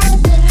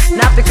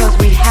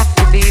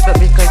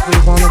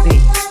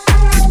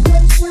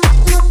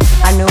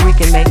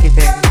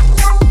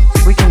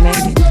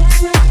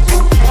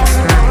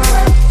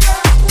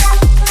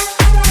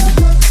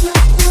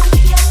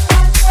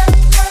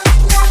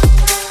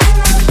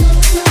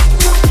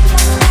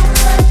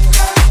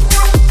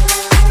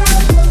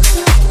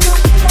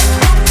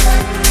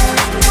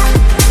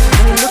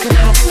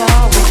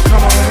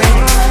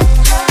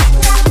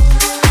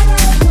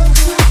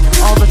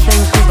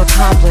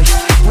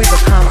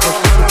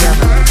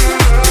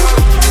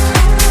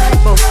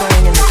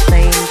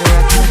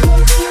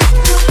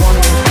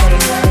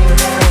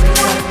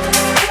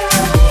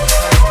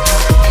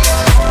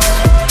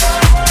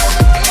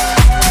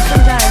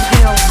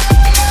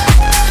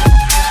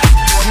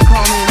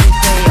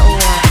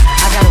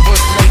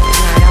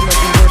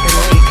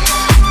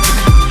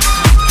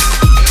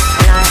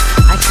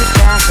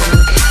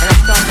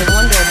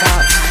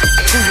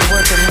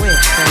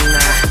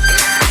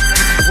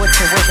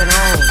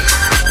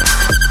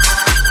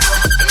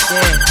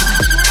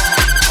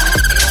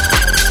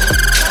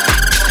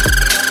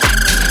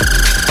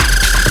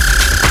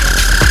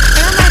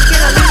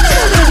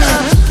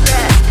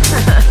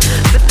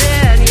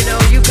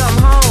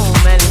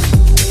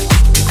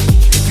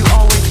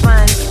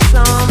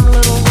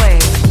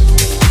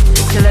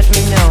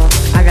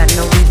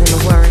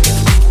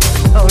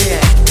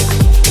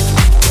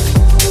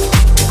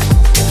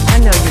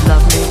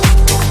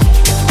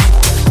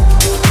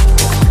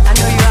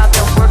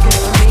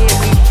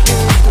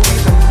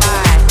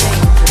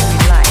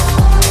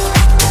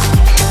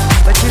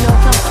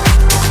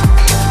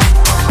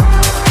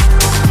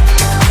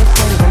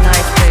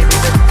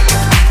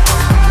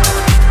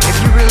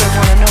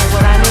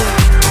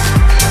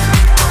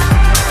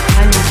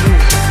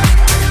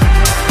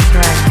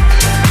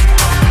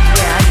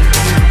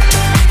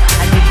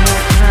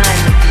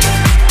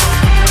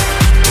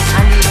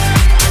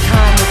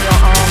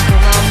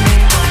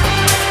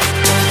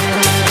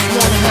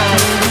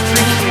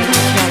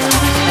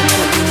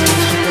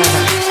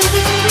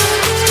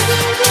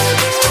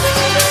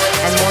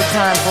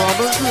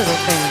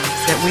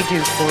 do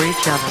for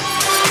each other.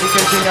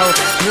 Because you know,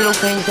 little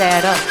things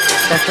add up.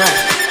 That's right.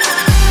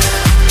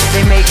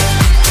 They make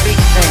big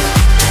things.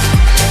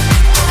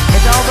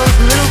 It's all those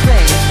little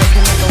things that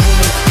can make a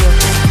woman feel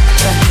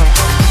special,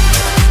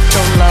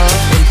 so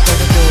loved and so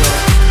adored.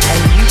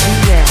 And you do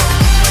that.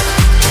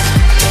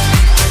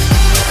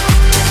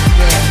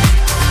 Yeah,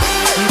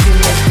 you can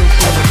make me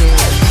feel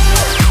adored.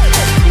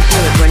 You do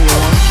it when you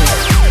want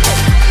to.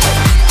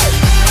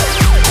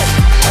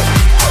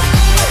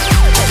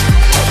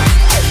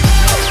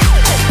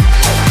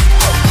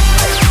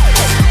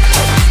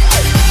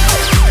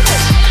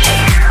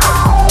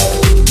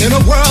 In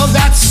a world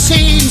that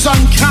seems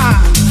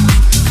unkind,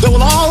 there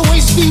will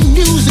always be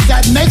music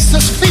that makes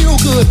us feel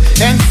good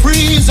and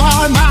frees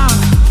our mind.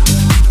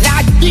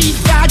 That beat,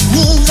 that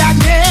groove that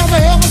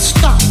never ever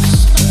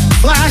stops.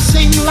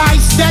 Flashing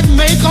lights that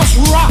make us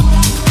rock.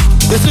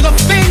 Does it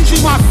offend you,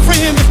 my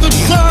friend, if the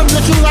drums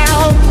are too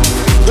loud?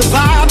 The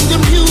vibe, the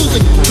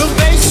music, the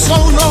bass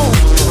so low.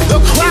 The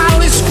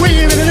crowd is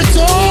screaming and it's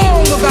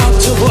all about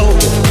to blow.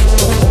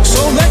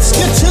 So let's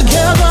get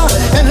together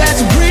and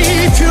let's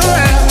breathe pure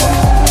air.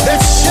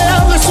 Let's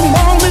share this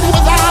moment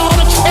without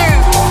a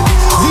care.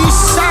 These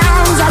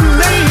sounds are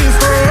made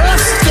for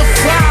us to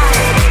fly.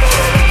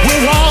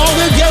 We're all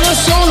together,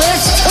 so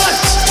let's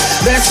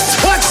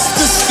touch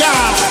the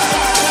sky.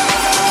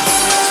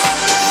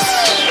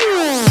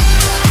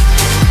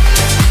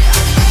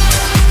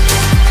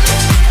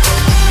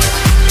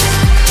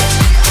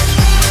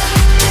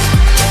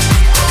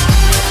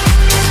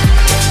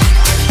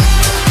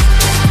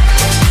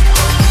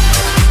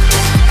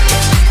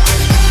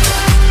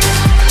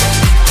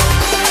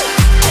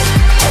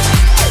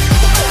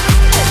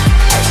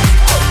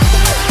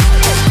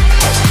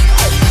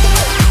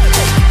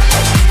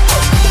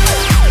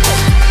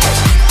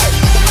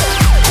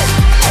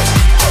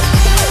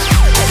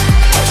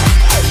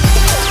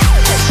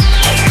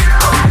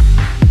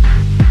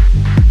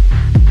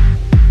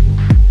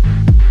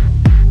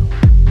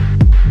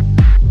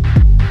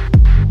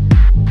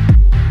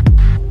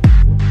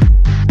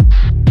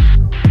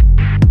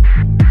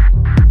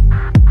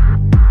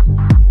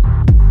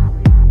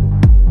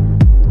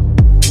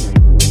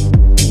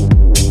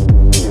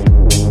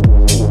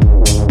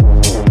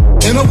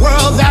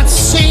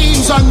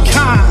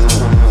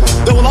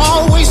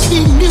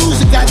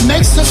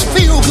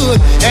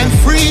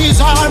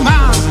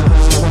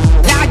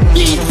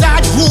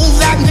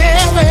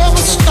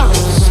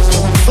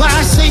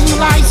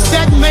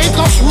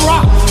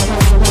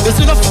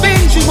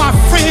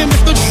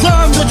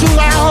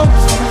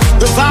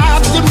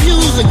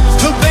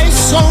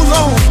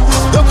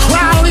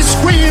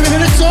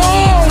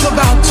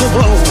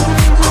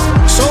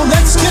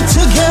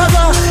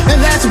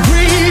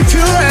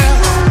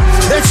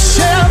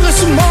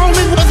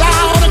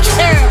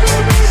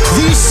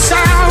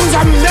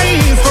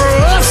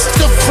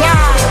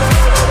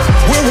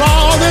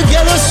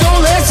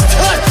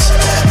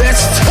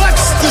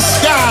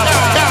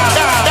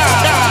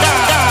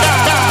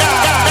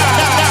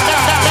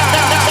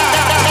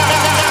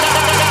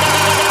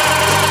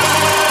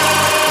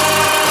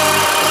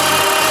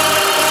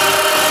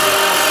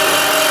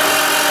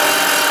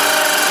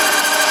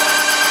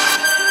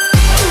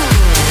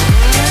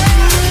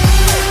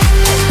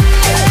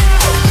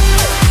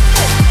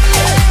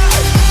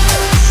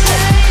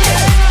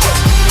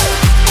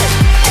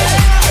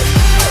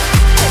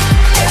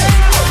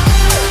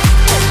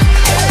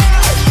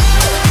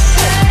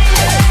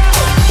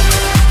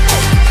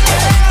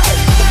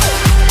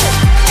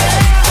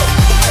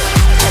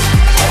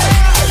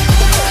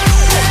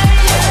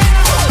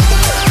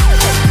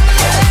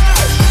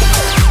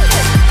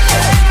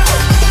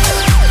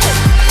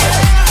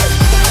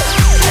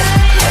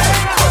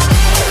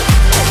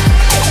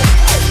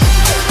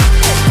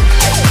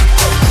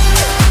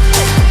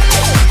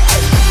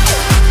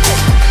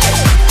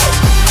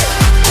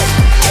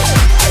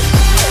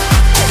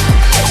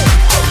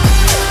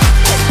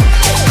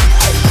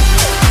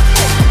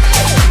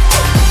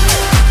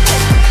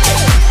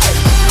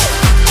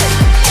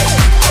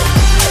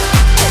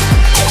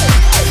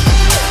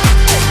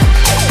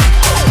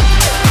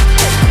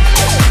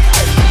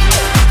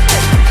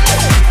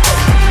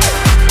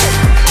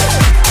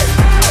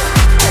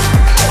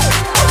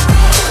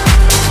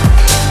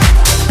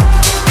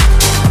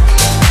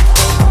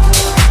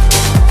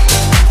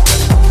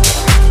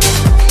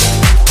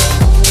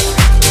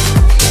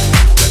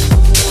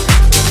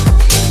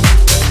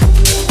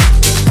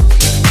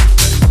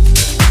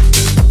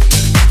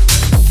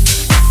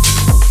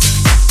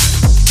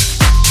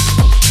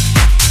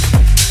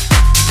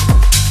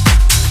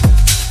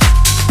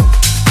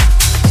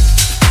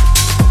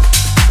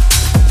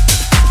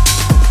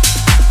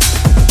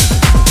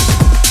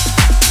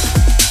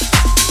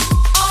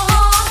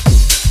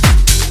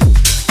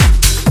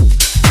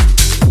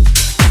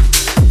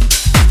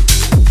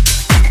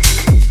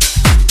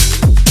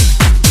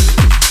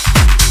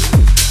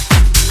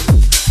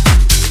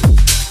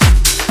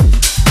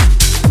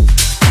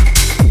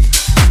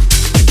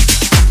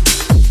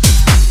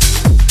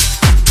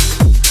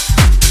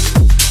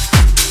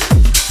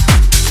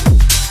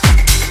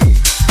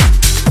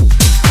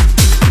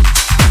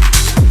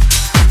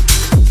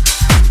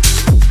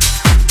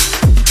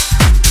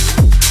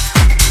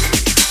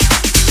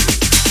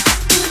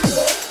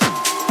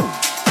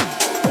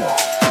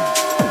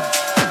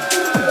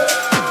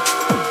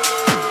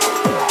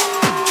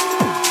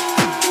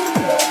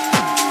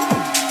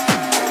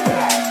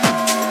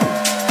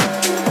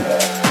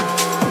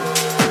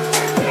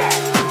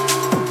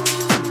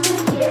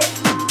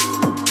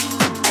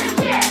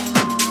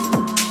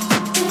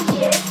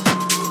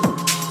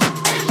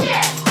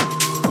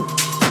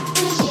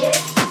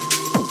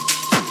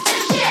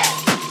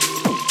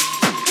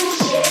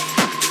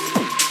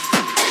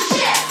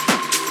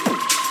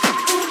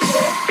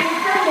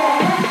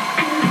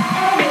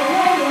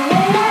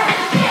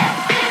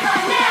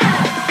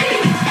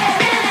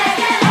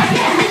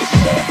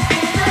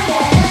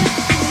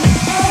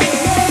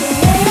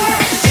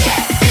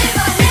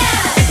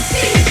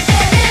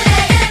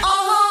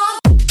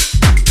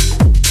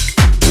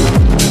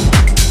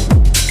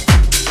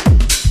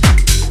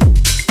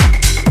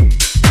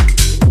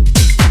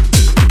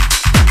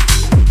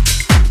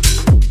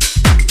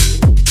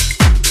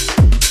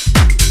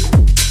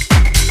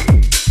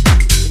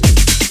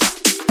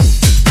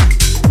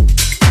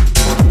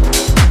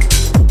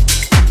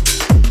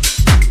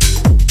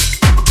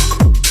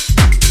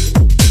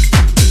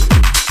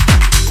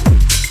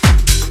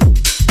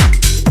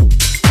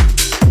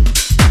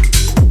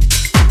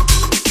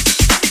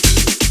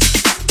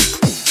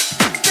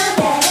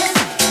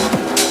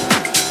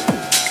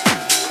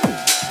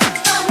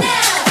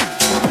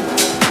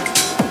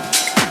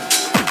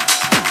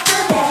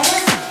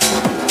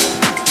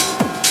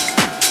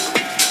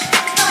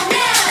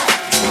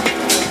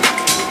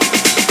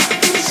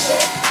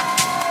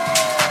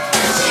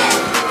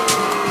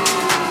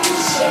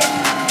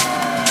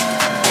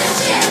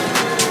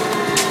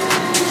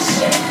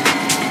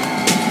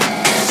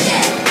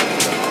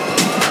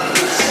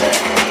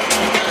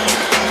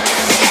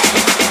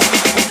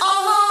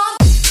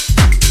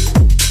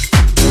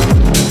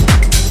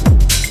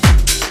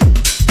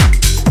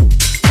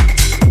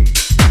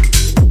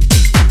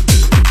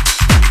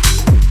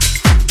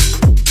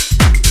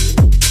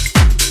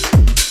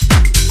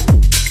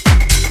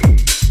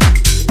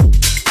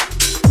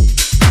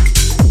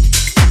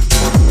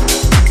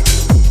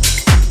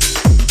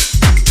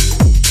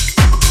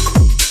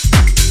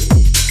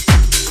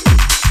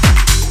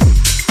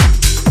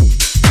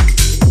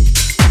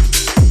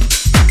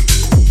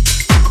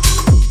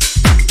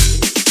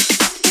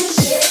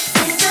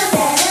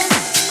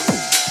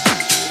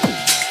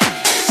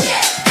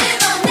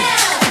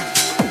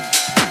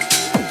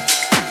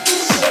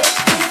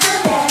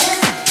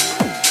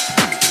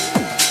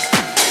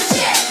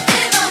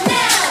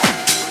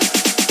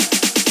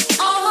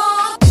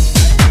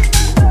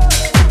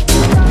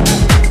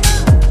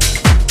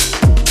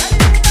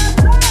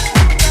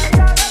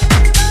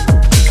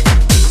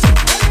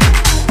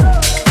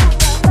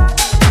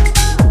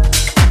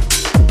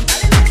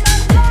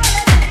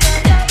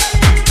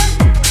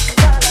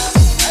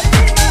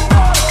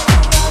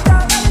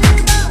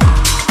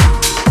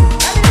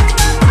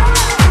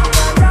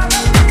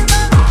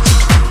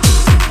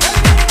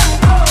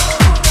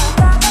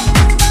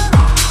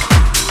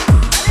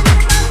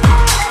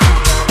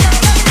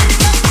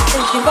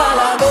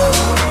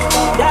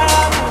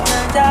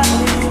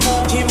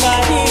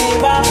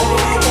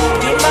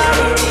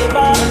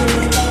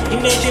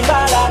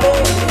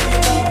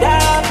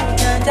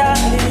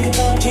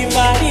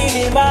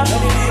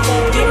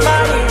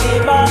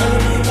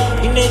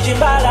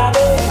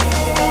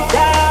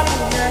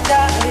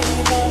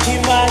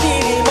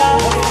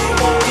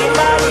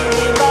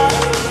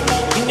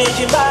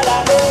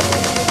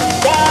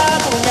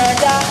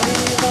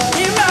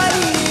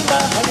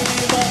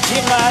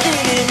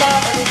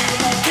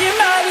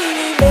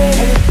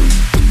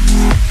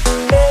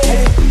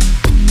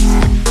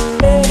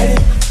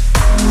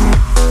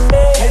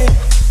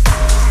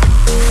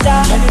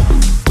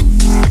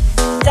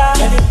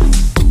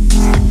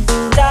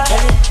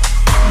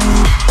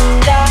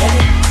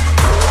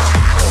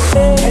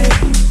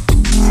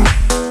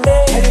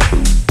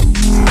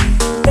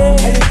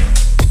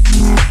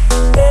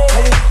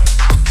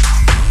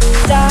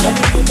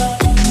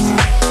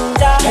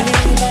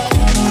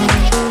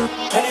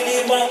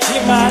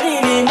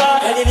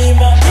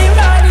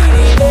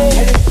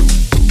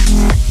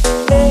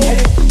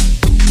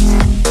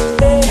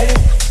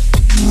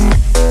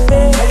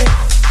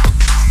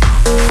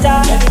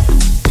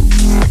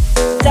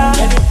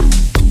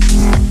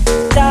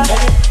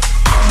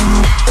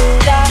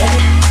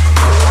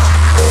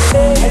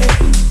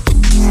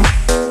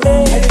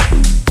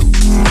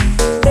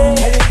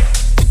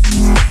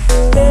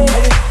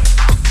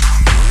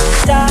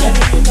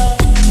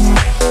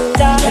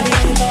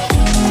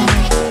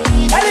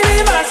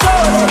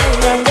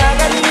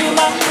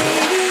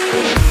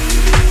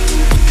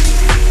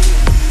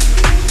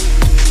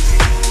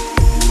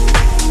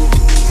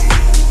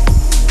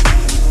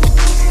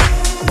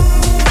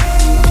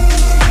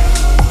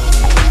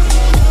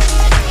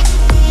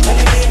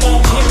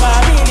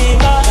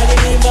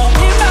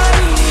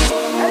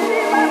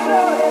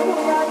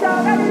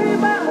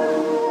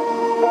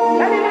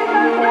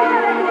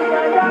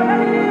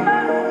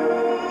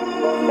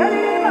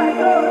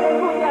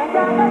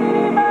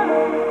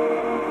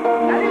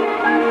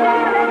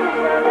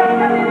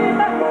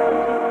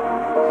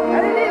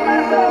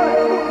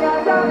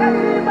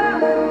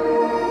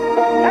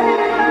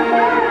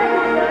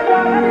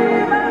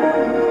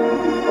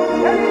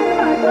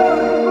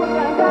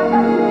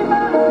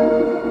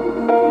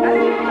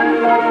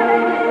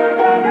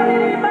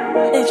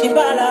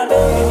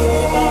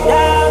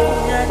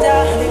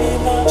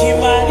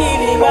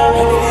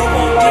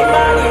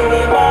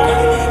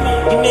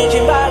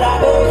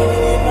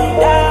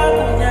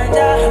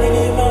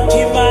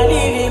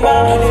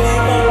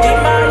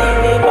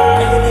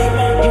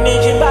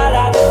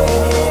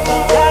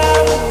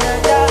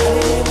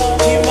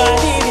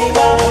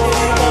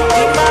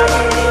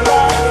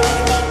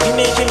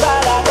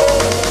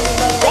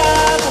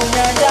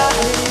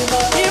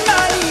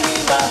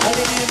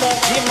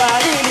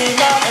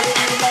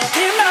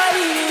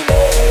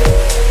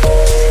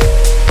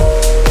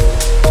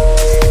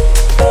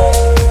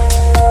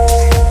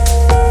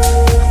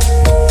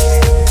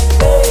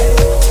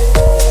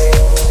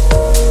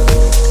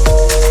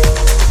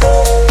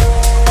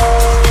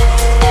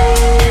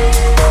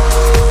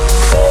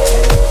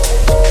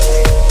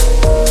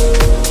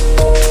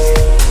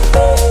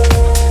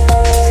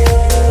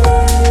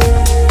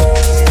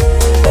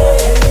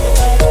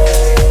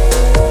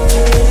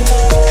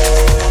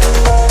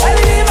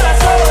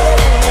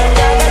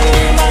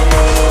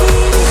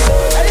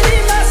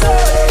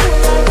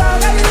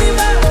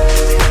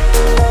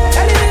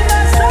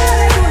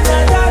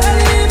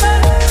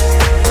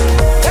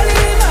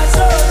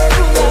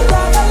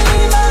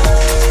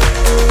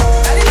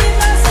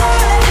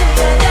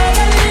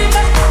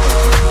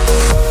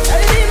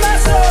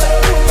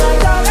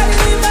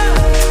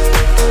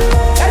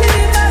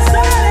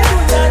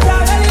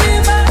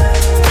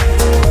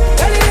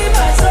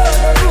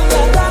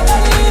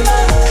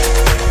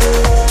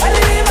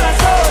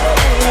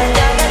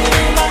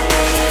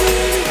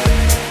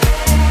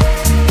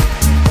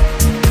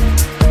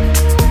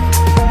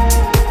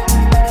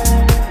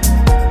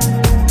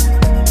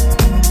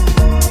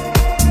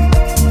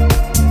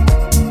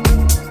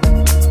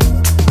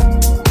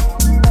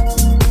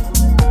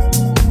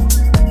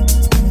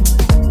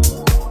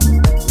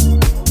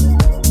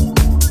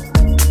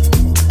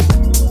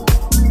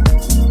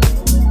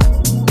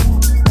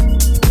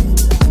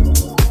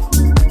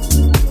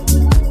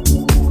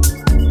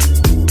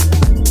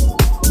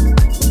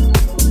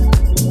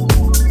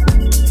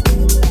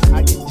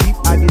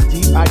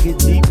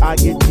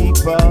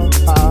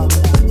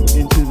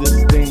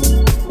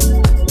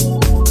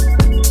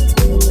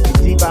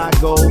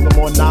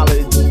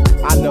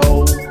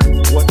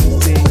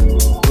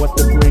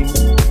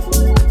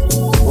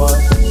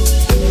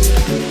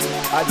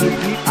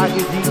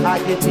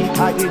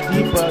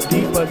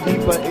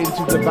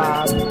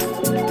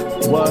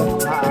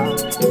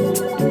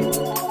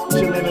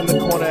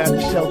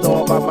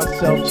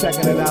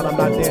 Checking it out, I'm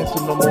not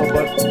dancing no more,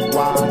 but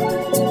why?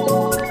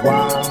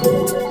 What?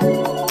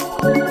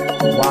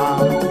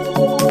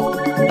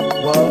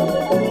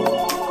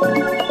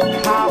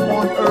 How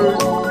on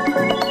earth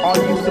are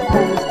you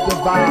supposed to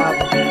vibe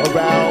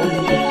around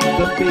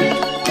the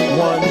fake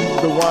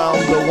ones, the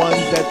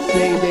ones that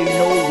say they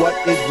know what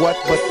is what,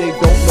 but they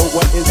don't know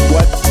what is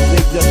what,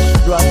 they just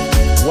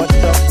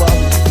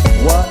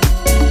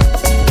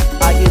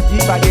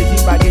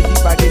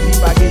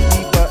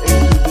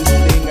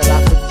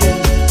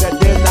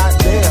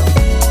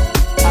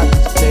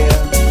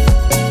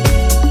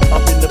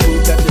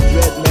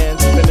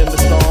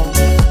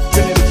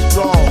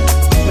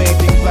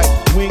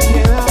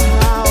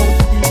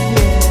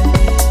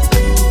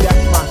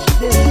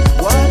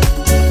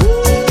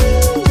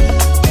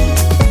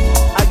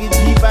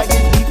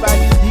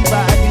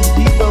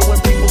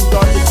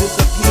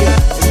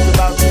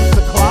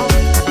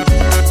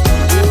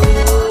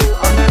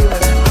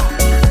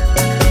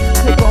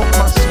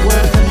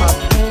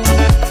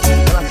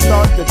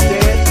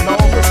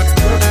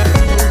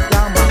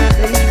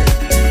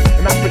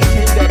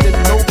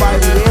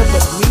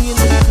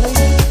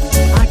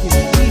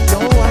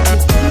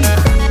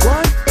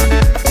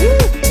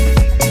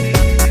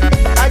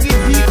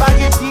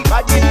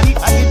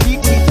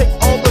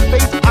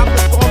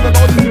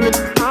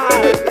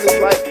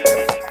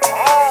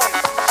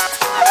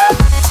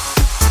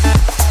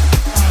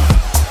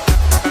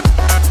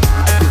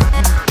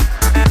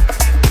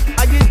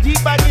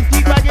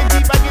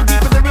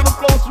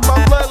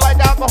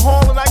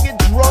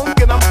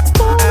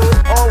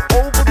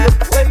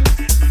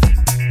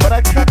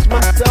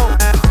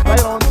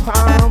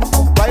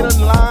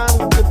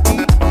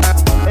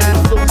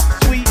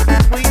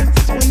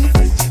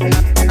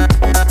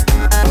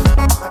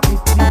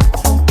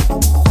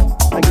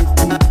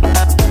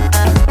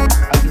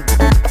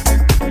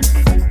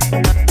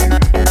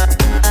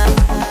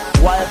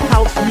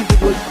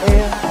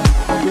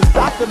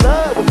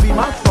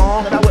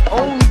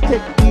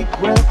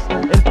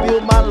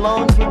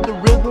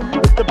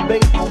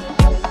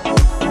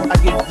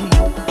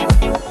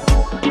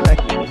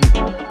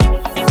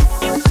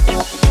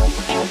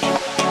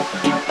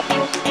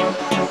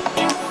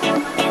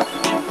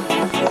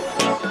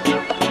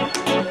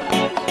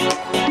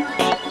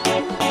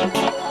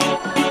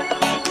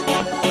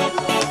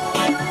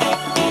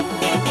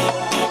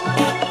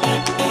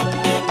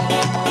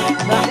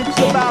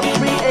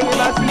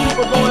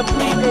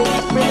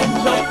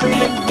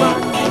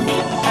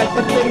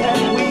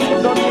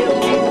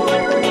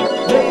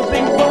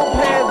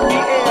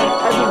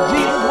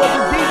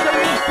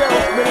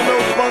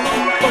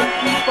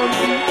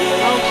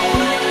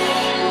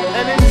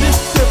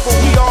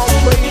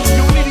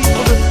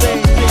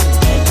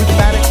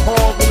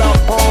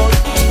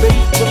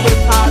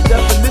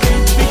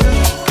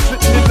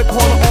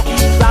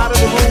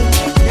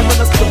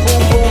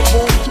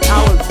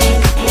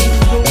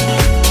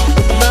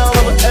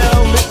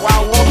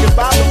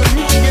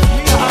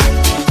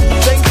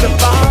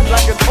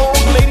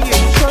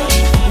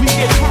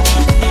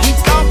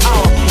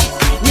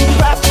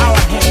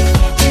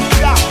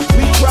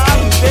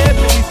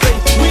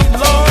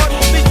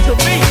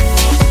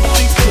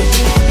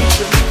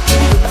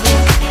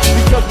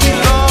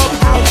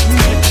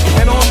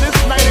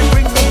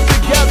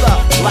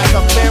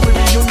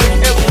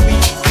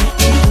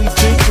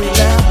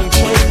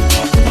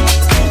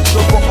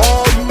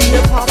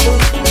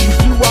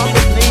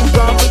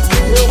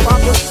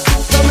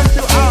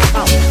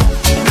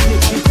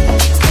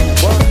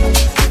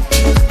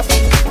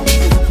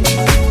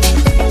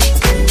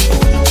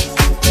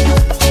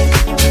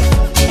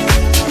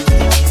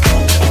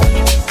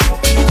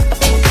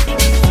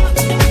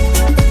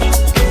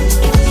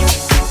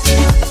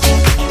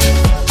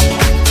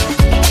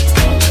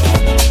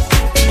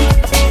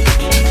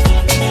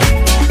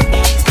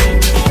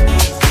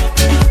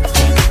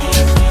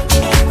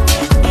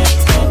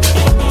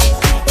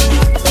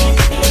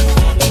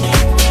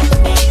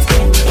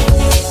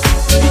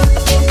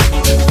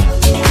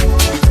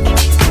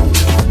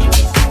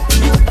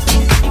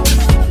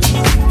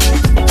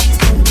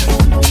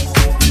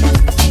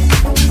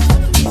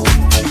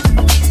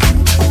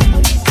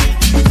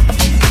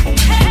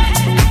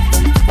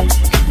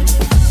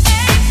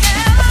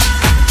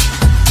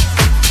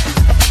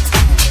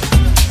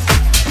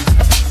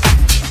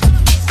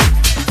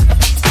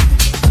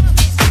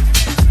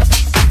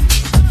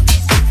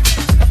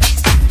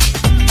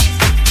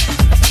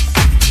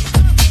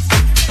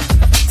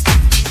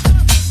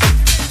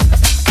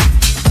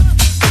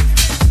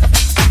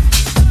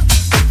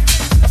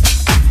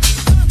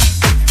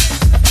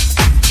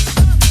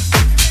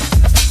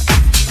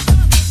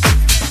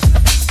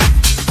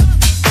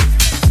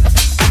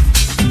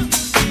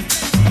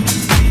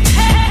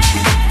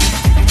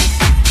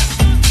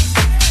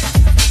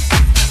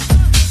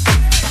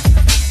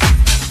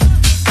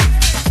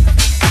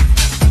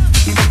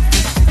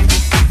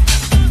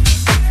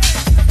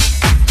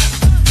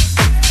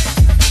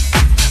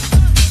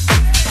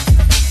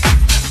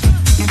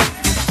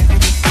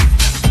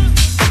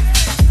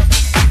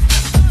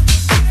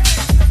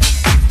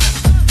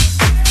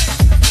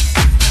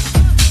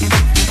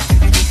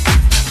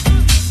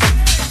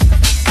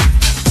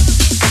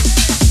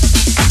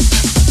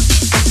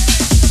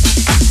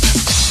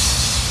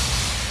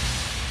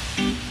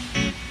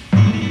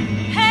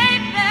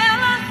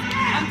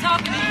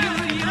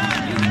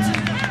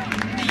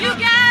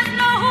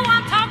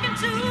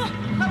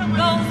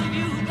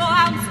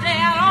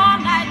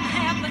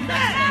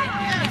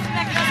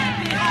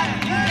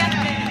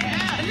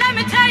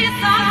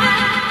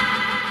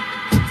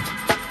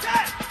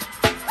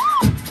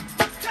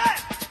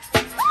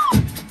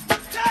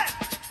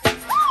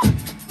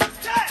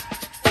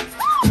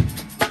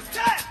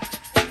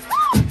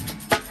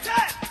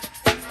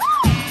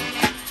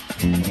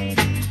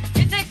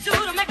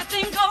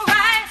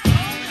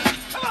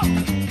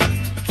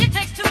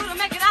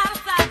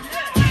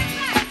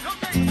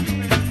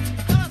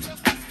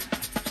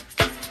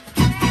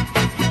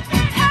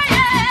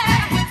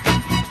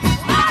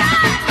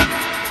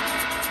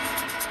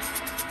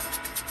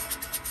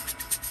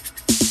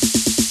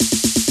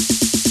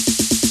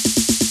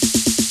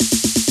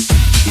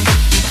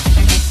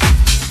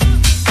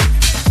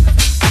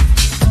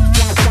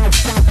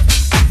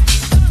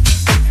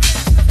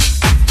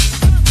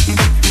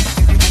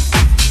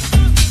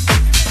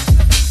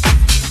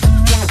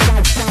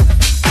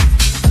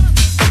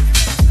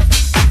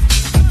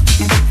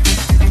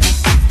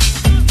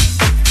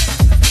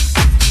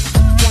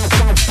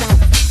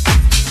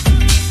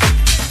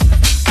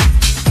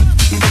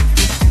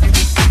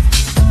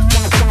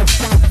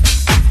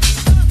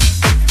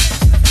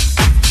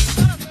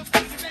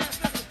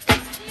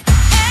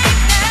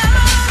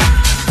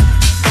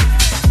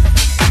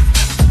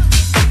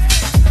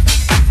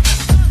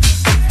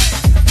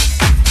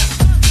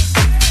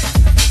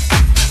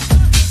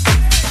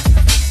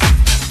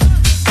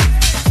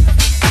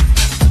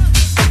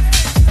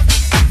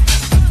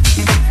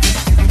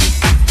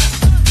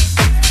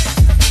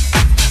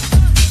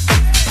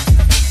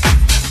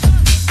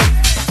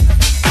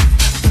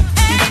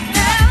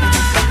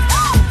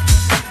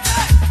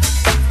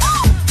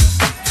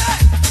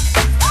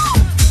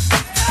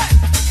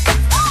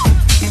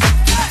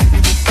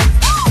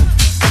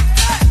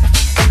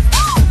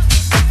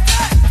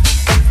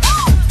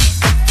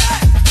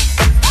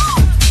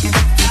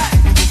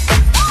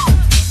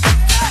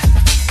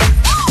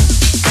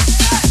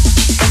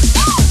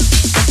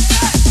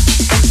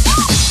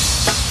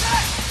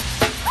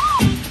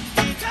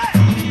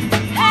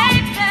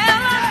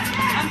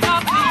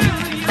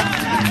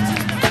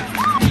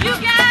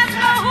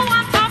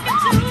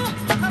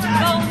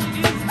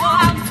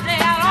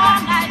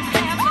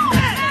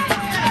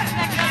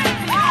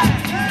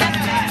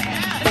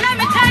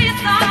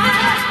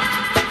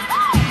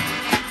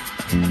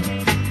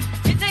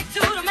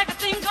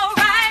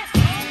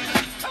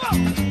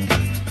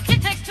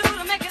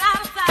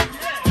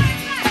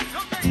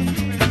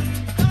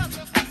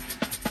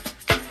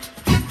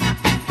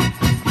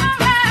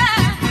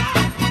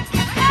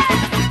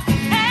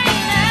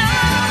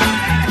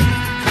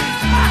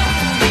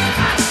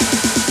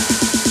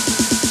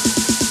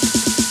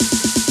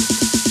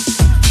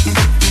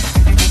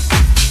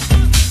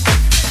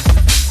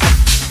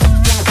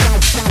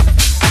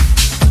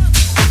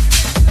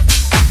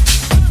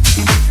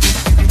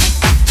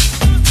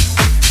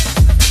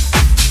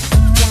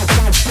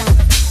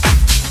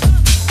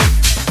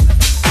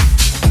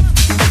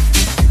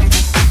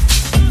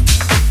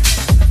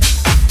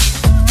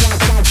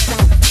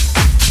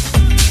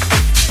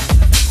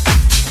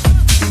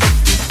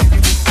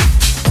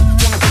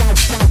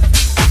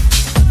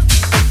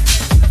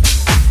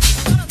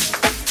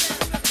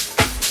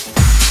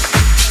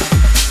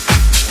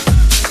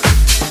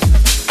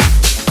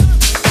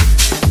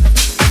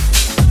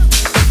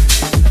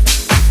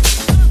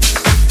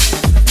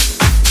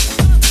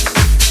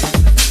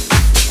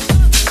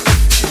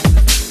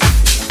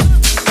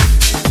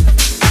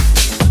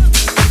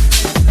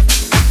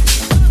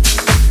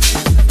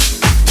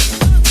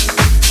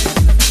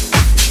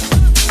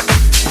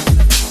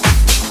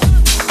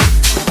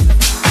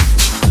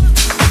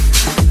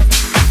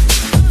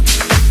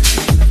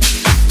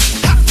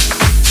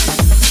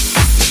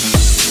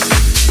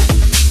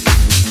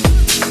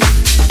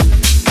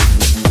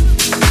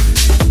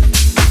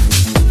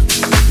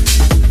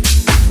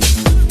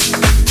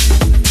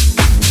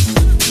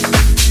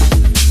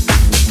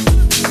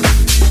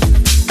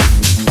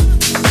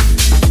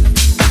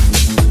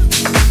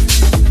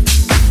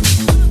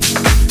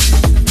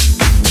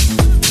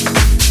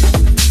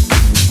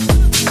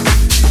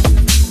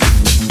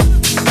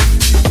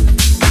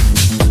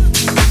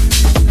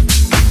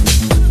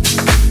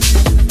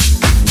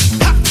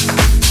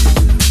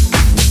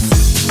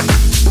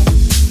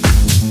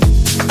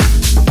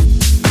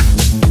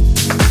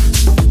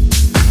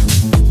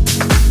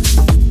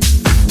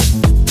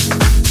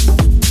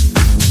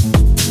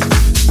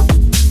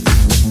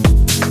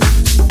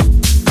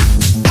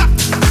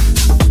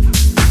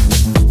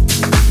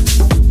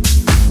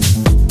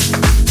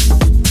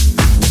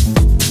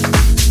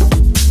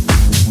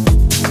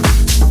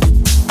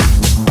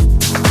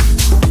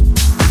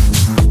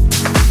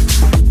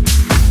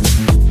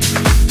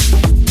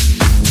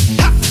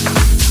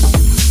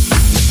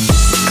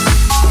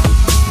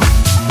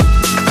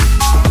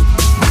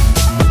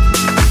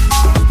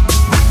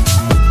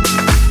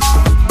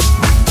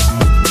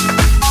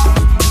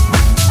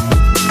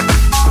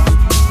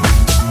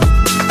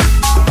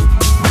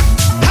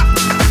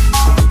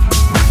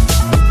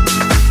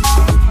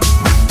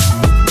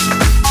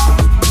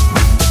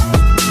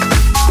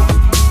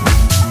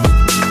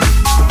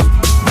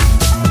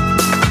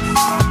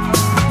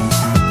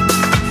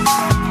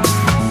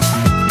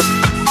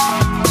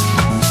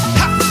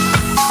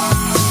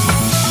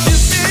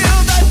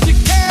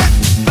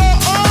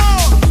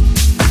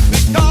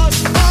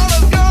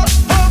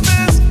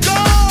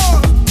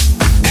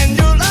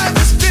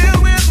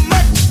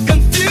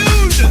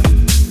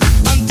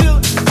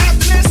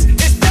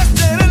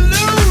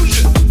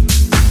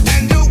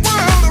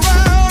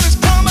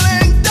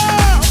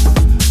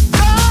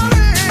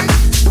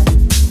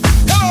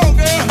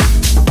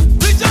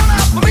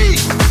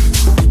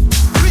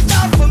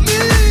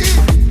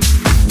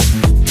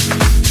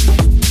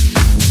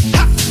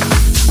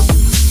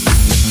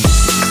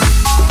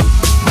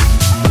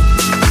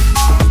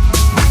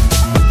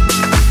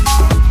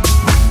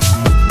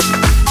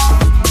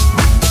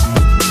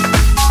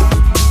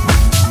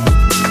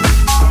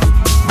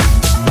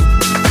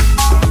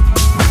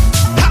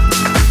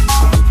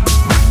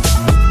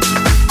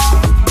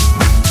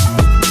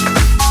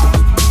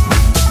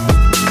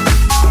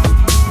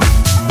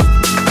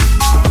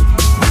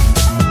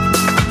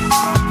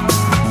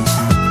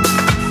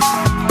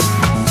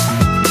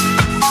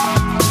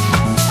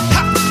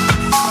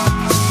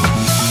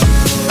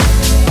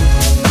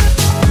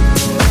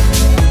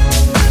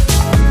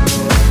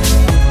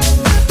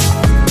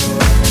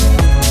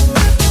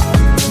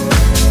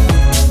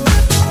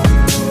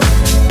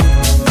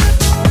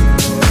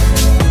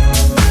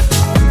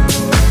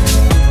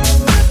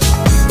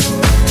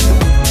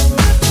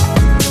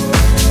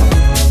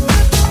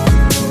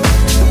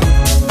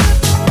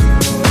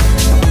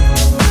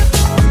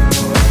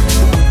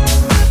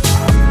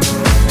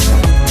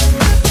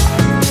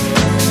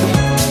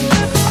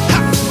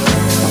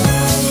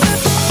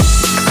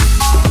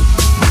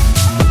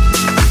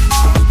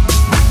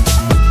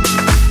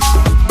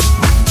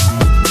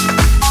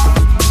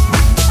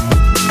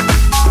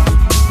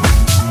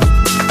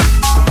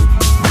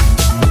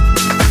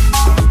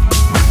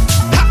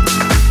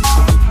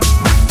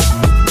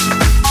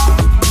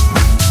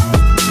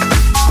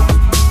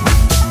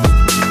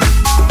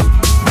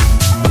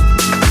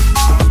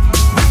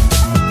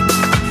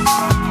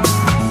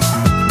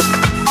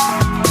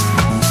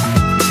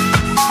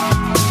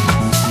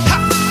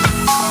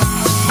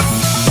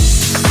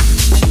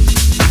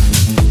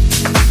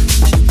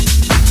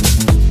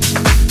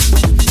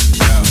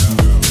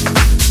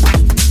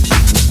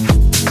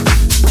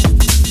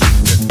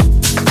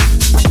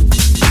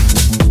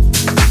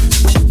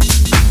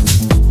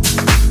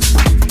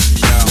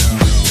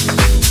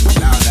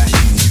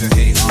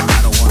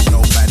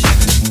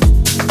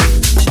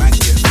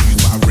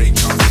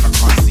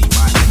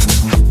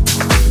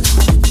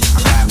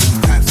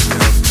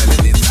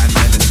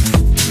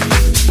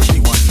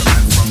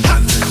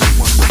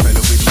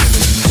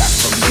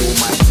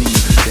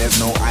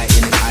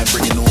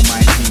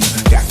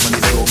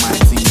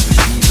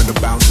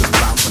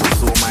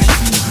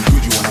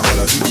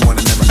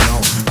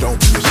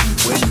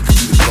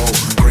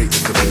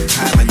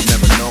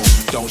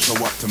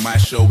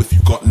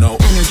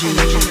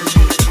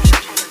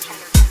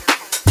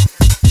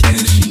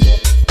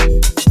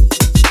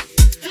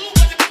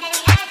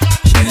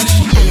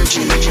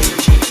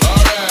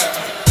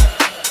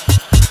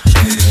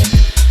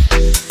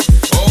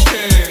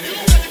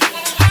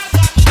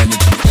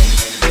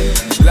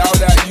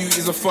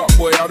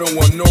don't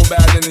want no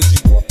bad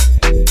energy.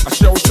 I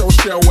shell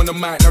on the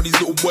mic. Now these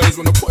little boys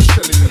wanna put a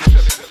shell in it.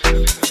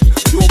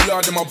 Your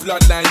blood in my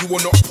bloodline, you are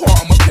not part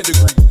of my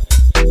pedigree.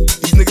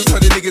 These niggas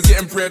heard the niggas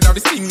getting bread. Now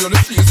they see me on the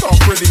street and start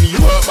breading me.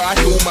 Hurt but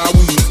I heal my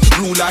wounds.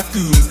 Real life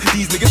goons.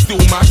 These niggas steal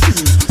my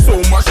shoes. So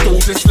much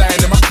gold just lying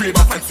in my crib.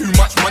 I find too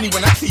much money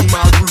when I clean my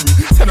room.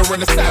 Tenner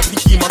on the side,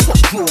 pinky in my top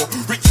drawer.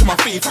 Rich in my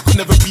faith, I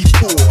could never be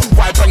poor.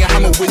 Why bang a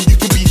hammer when you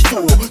can be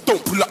poor?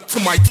 Don't pull up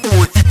to my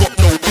tour if you got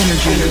no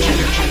energy.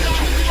 Energy.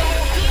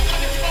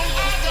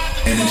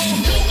 Energy.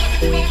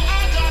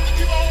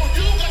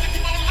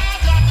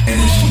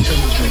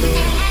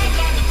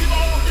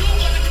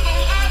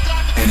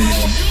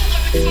 Energy.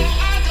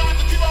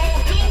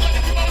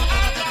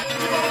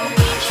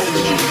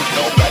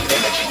 No bad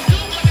energy.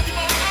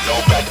 No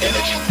bad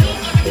energy.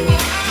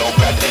 No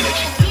bad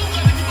energy.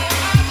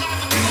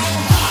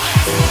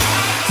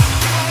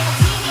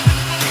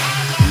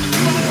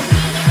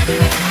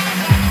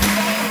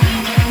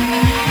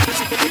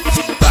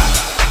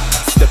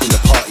 Step in the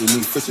party,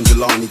 me, Fish and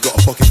Jelani, got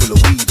a pocket full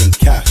of weed and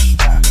cash.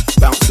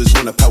 Bouncers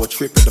want a power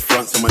trip at the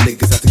front, so my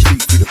niggas have to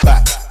creep through the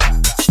back.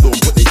 Storm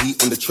put the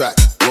heat on the track.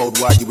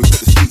 Worldwide, you would put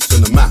the streets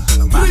on the map.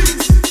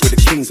 With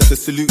the kings, have to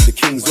salute the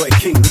kings. What a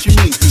king, what you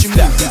mean? Who's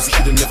that? You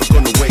should have never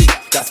gone away.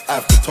 That's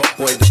Av, the top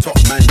boy, the top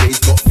man. Yeah,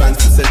 he's got fans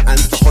from St.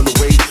 Anne's to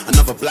Holloway.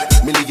 Another black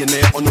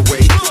millionaire on the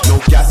way.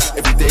 No gas,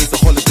 every day's a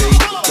holiday.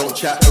 Don't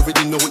chat,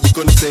 already know what you're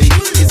gonna say.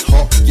 It's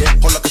hot, yeah,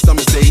 hot like a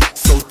summer's day.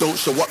 So don't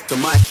show up to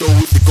my show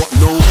if you got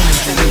no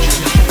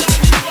energy.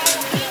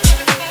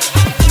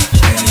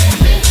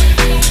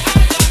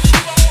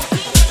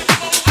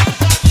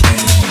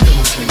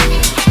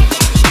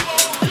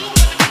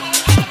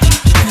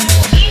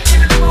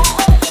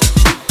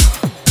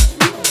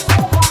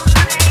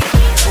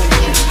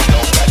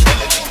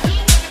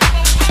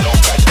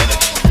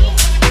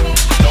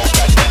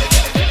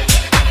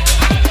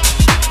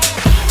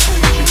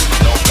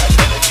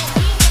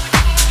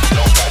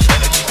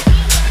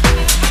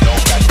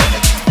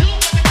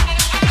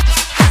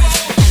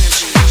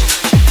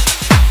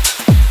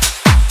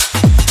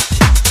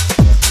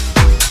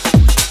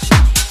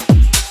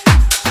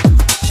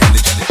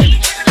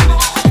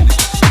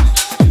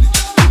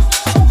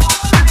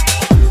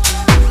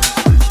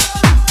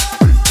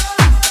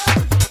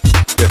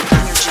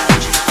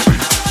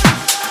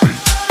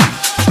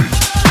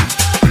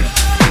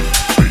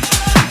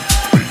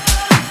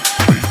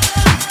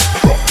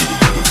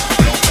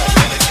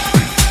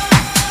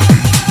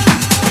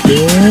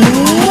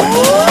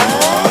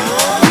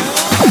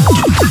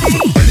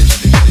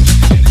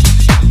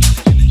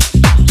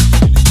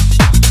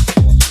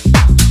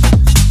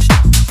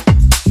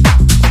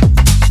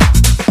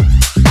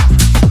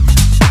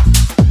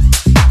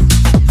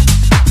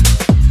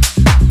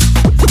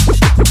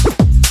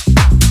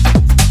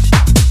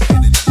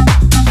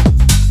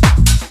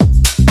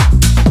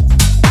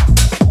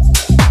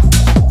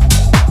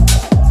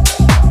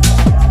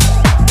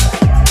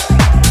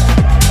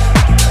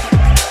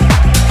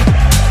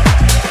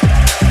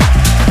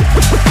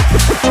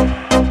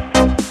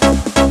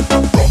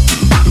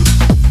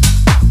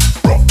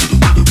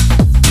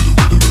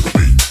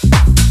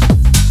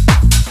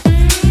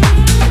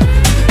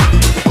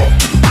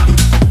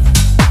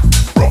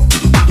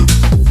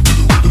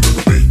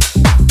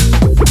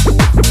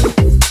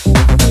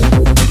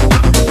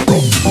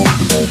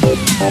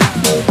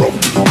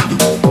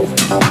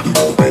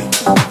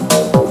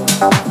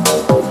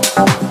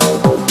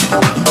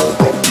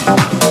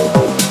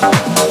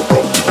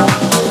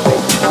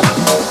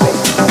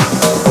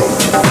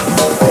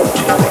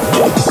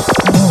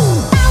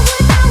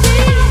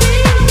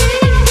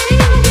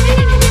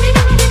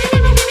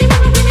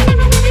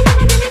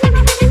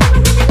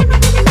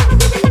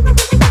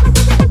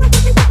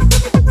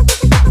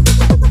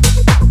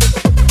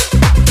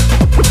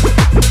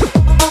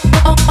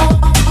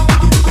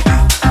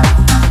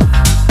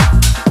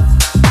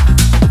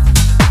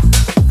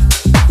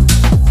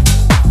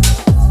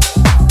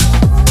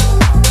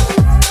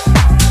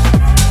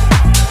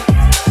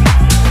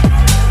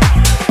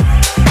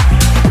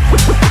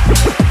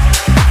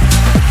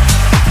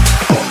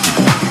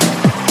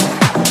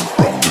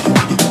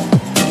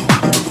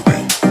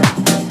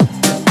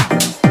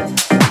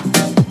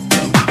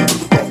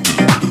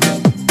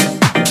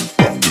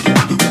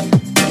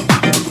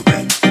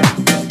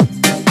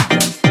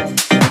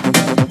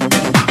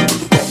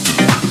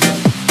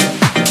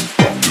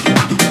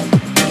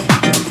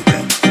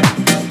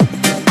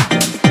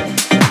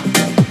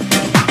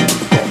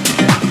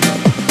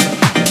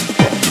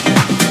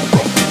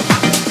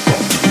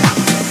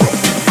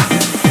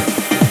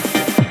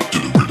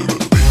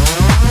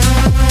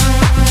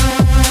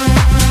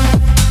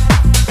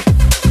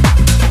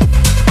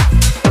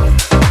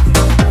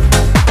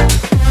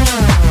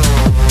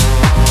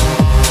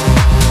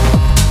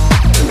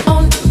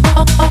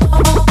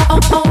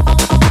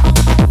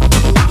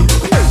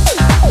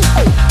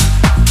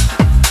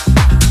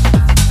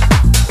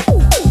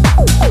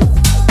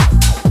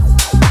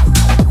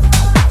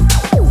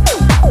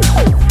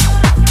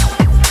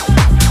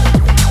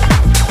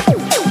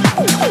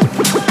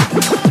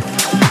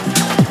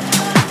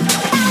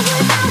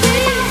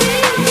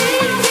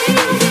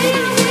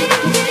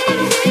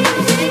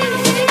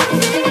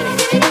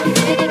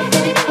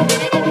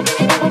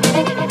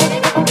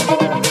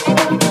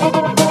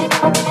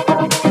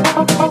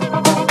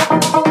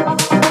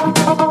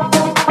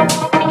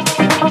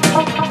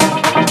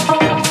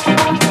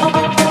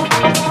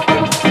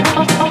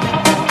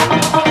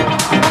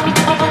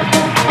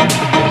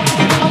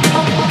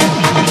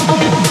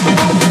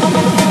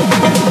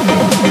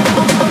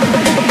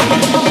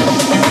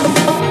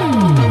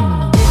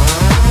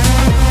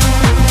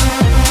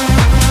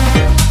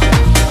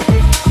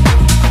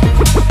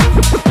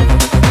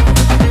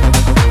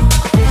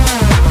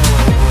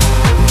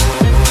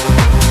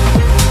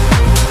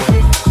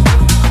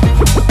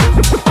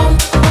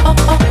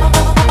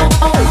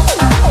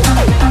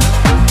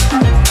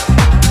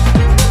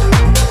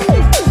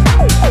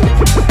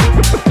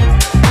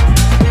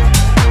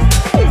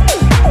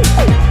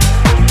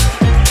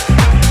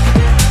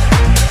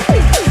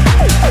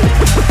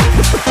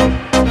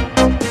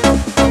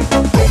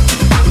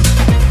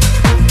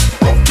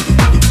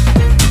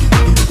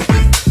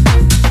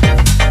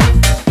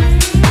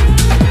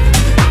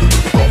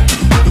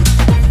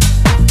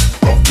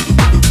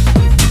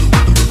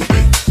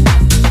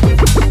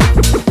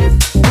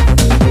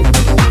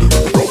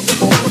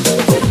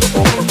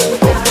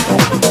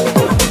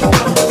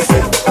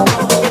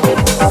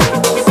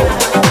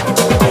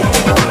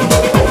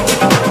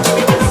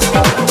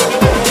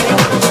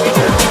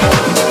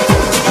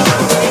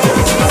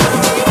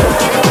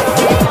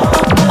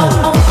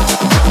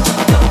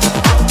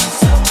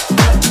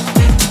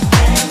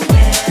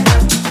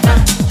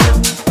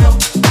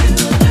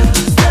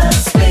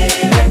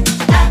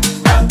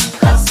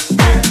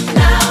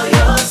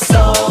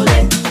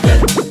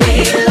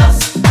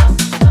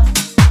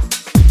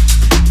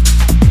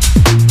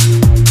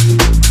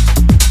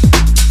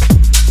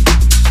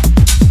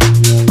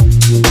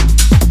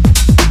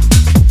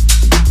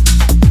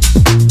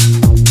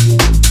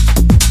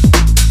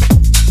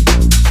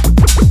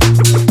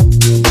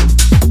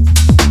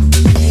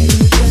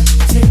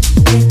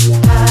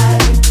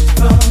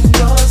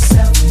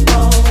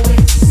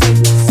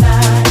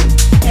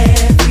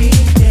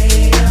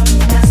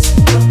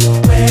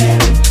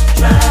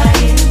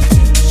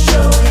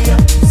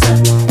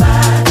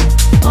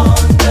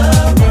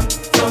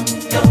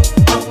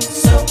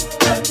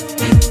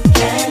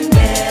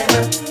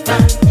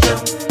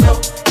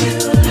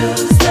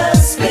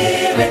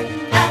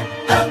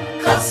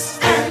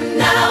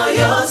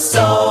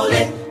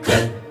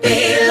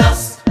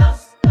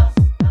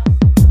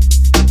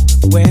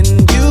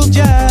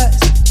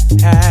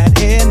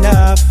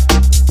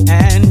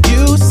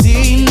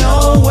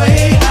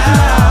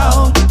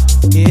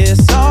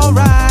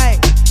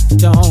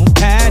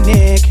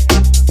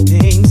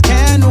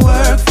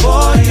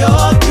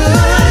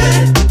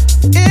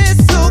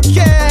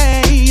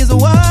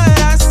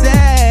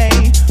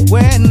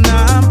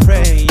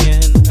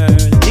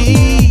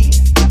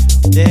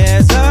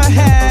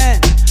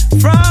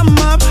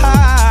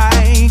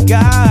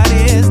 God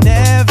is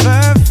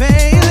never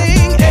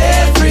failing.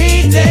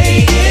 Every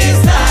day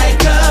is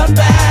like a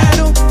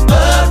battle,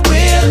 but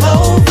we'll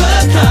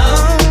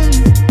overcome.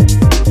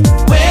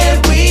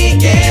 When we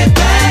get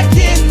back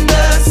in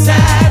the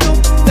saddle,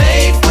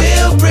 faith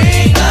will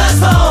bring us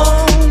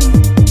home.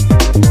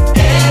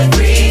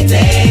 Every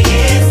day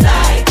is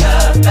like a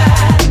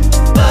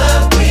battle, but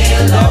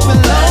we'll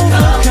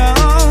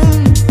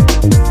overcome.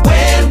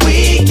 When we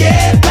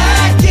get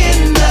back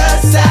in the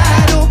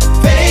saddle,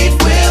 faith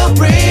will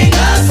bring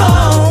us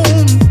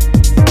home.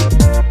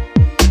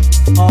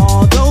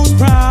 All those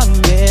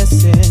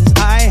promises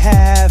I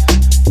have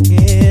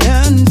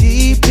hidden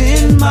deep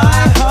in my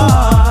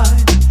heart,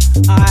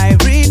 I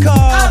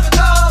recall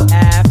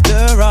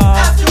after all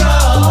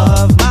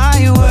of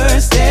my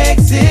worst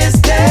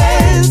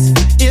existence.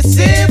 It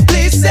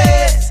simply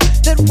says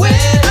that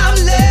when I'm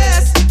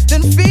less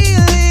than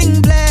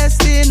feeling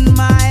blessed in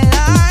my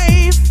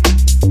life,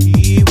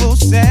 He will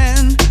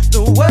send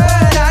the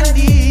word I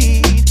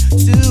need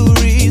to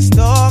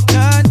restore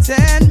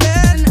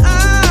contentment.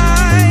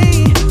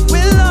 I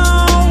will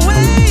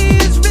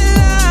always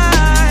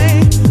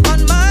rely on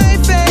my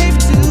faith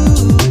to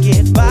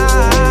get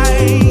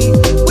by.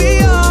 We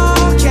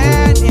all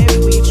can if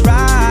we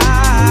try.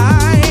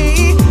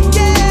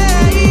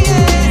 Yeah,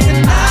 yeah.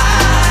 And I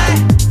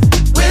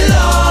will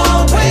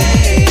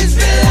always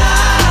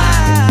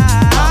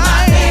rely on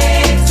my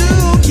faith to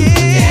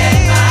get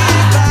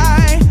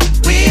by.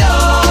 We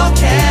all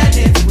can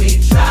if we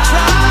try.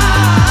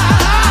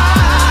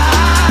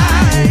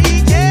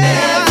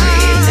 Yeah.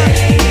 Every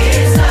day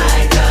is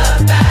like a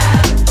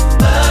battle,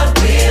 but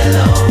we'll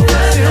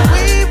overcome.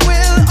 We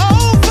will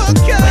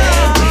overcome.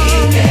 When we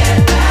get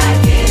back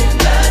in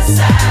the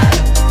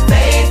saddle,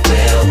 faith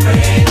will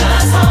bring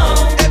us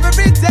home.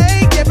 Every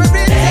day is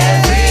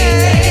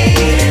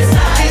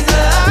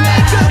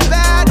like a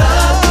battle,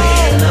 but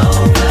we'll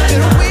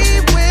overcome. We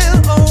will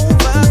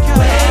overcome.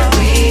 When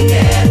we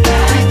get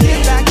back in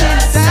the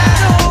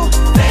saddle,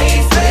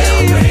 faith will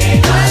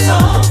bring us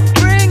home.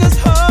 Bring us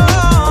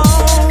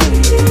home.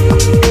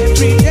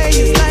 Every day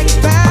is like a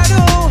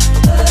battle,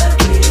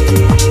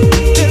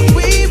 then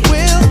we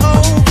will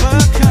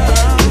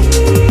overcome.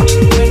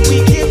 When we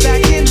get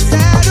back in the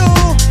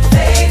saddle,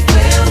 faith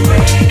will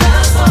bring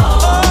us home.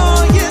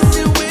 Oh, yes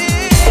it will.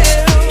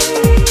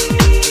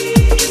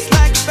 It's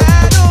like a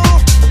battle,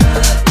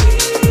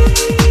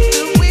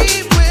 then we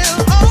will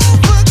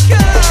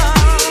overcome.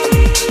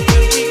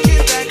 When we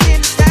get back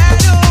in the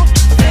saddle,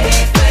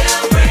 faith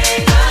will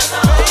bring us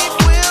home. Faith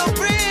will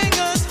bring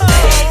us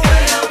home. Faith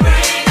will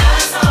bring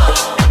us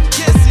home.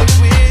 Yes it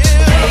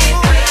will. Faith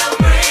will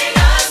bring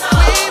us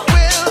home. We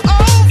will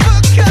overcome.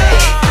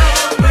 Faith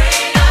will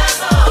bring us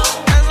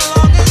home. As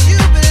long as you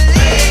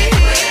believe,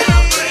 faith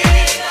will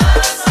bring us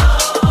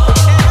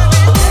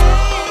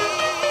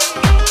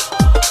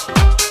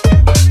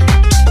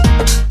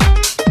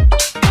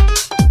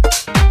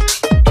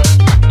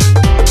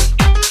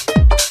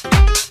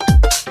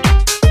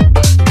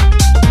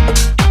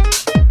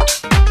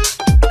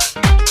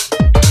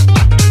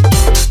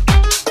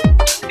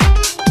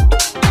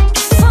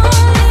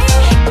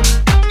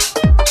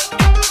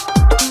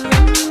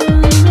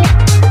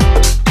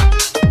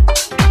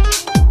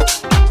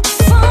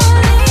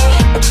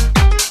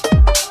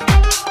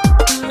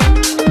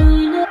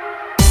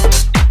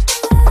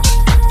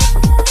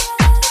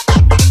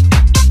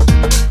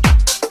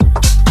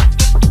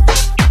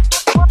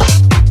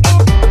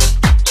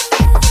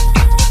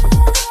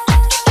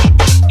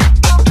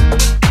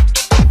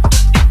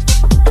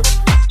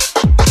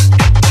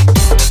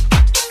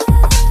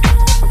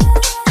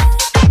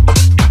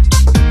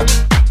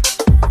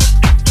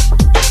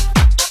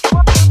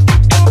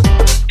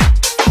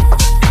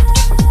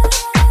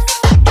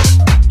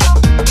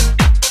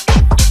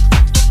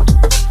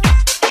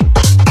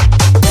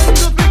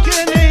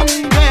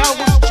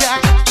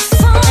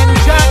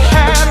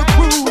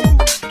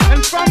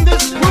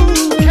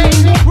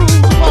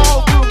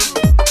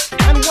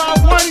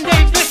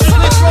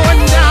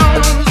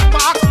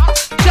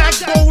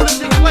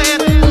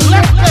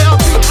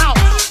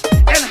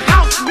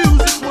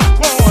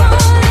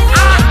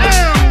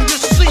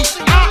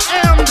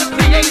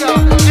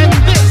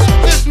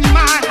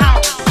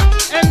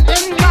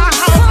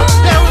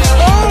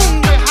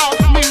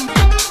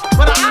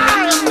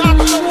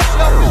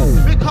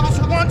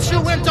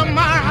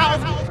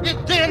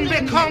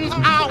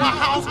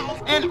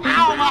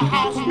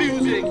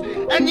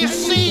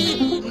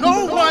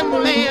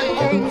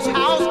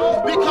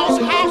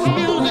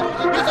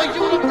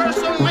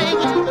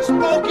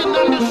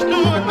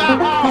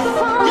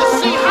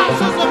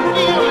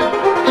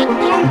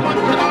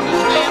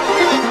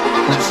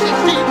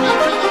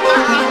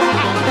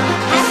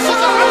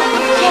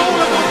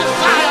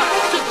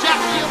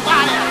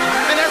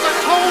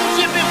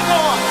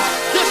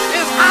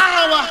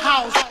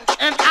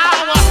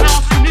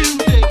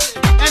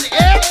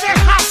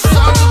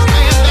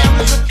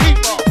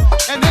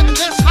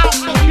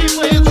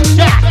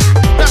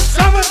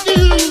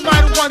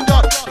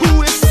wonder who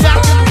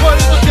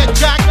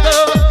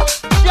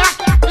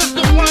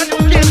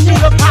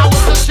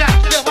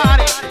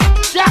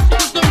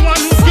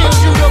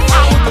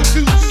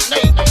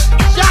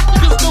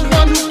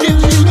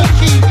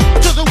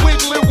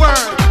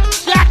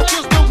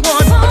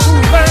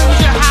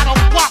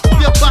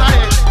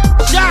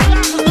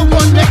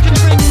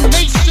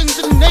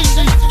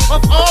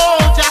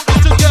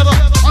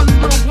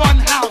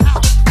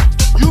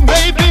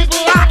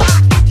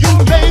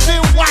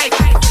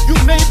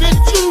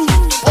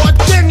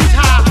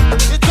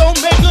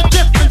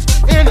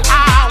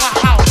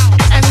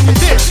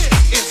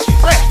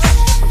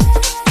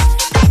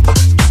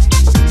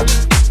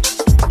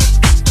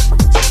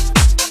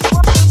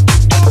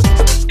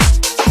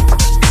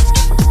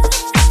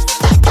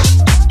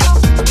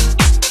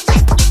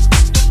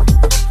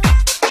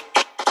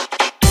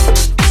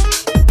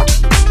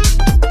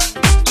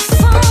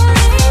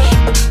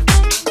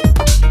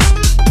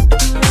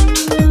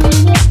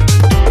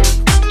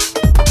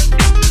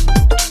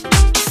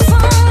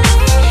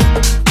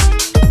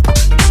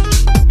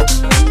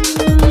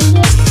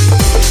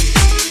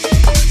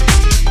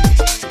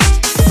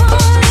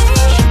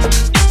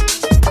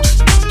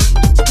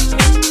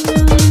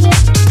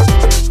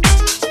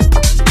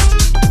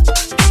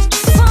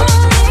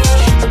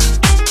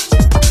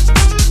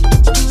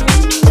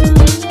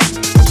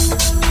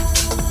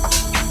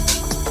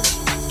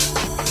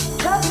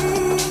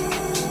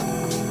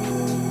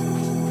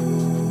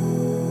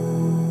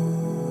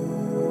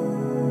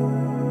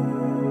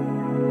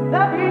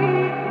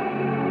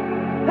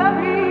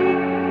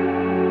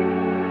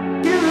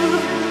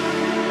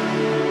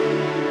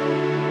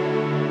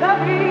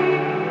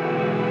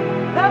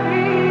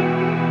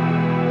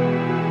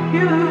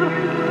You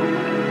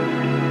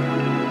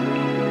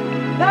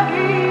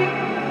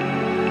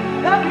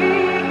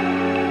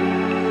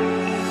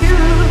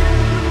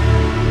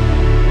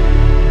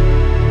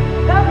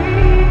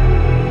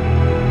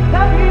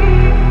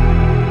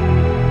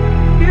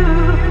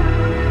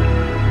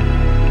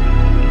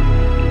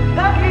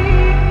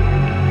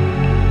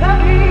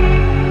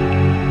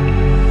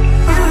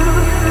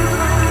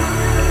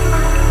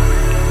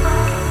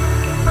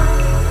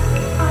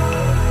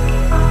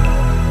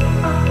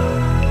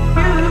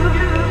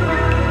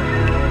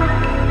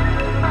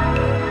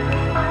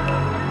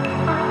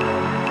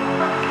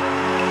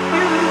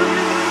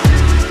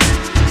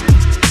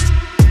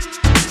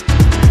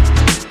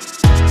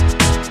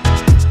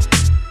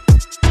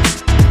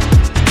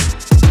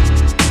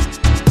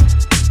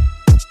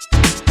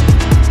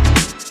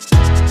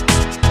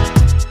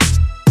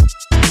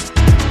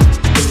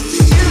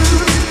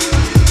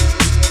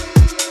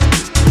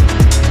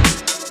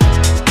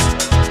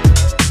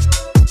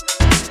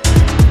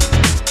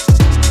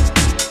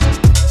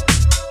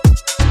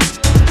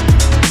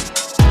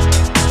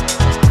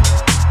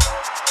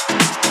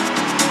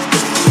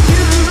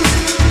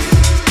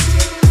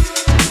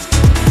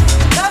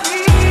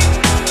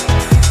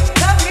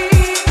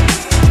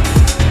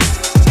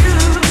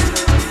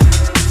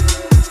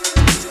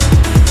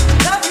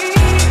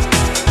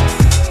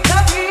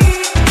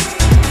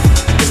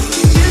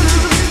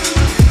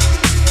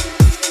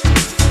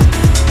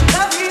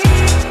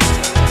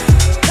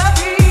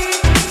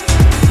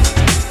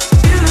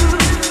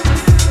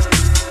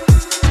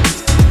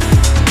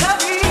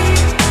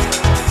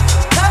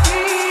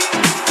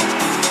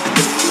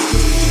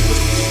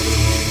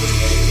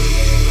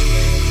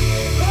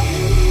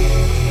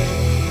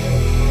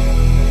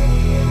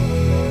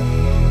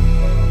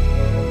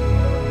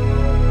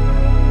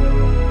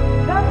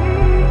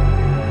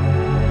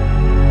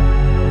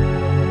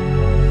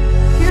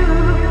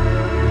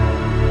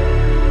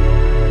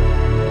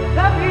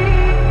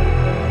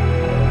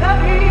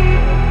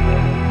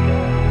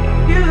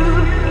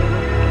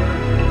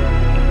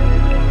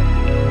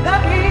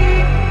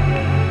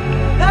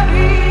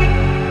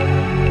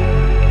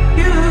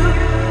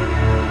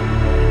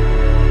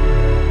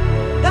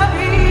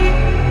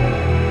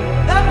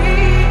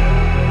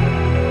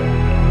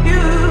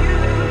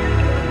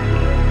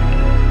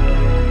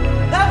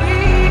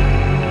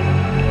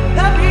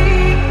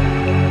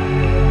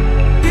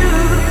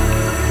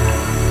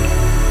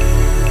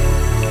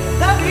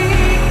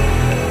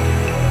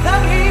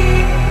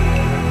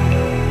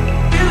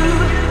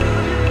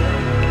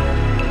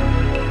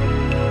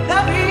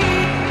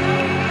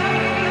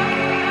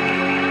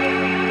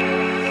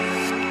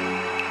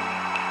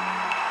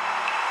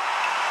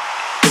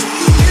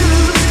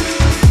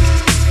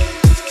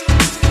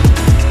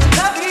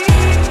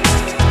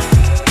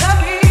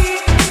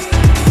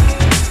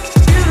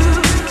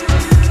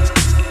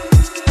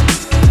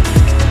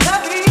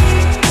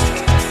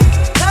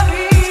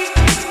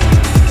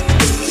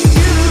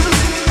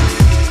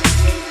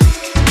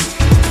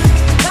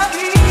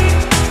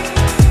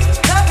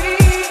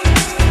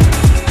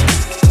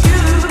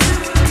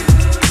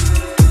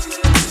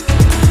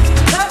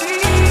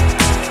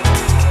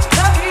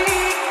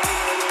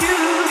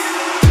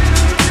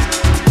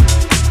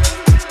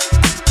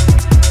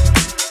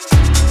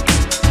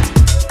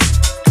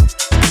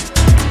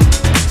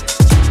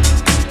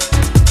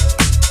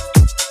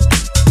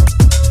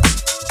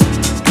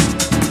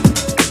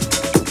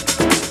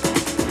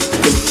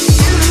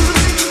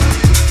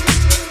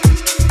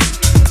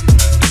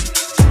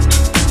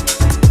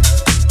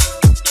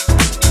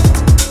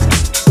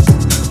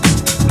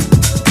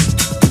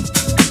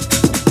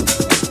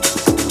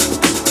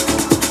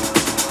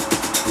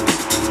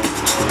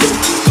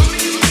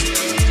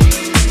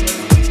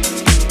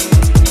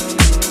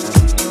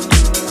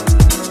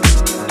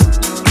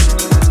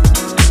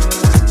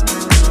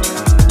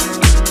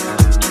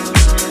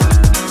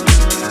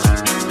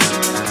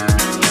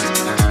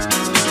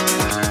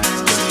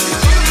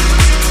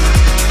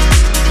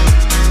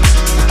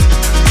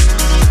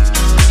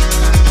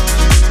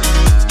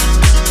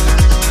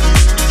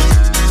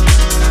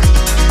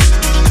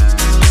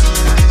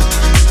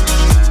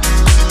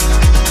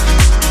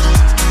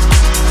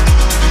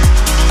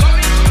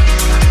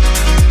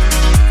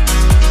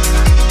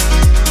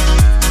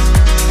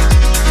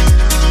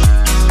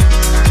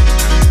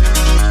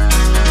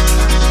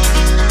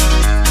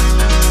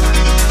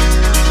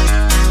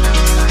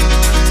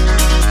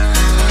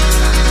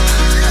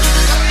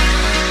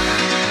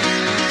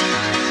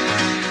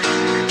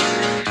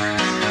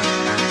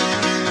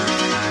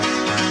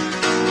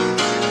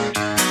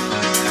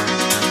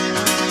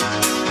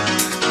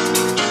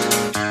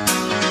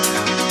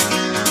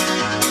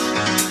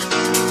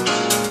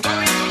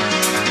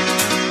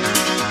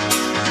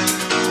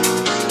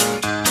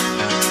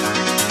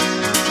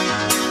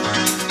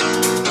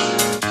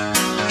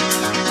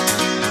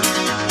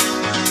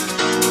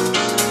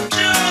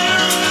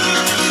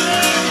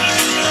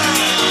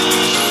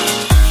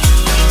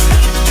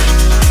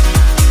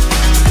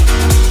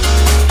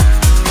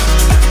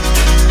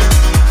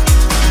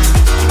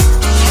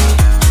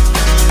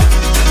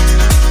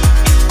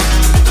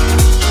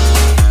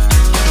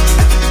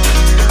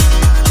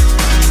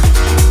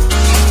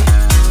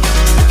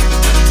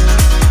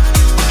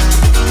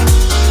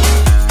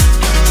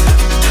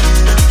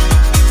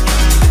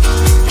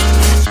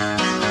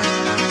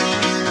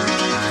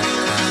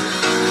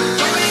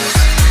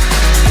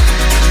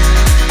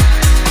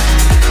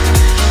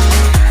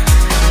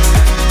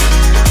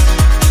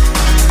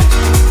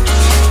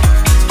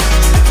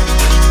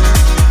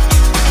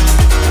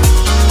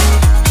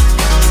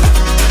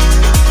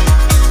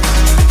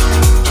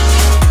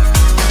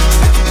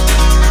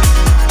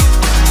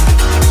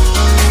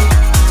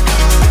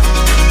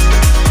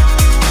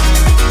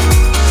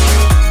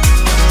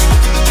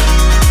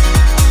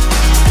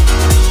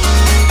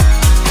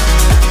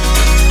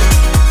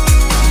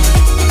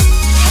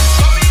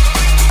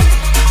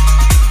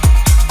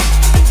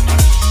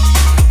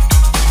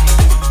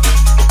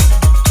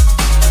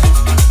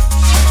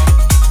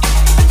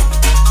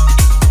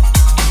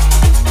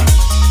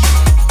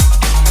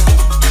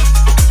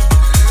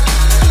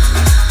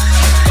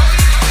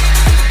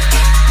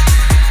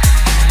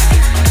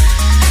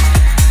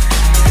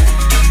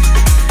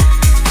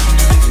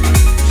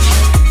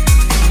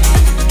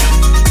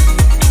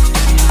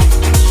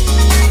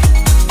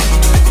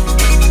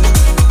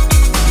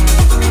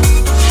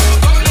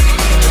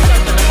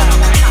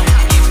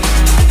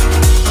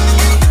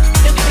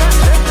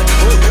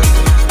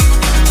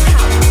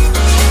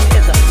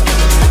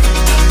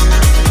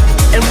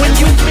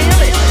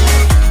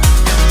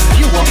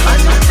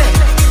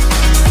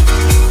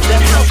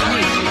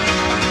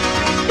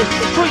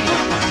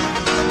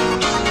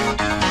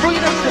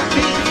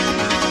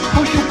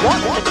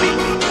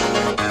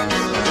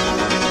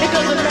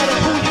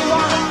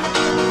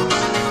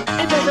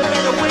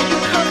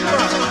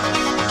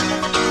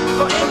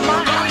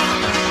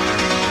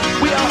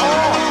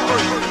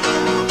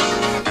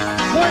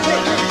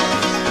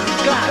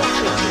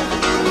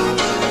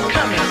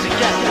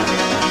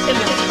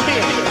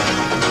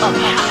up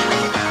high.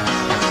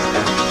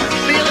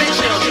 Feel it,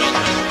 children.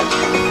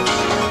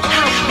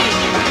 House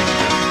music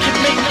can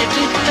make you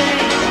do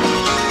things.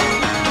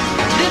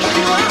 Lifts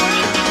you up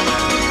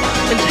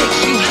and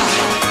takes you high.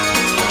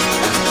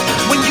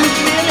 When you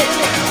feel it,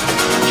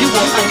 you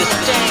will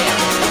understand.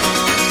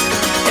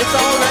 It's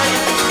alright.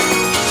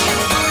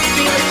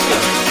 Feel it,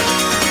 children.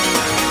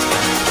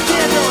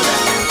 Yeah, no,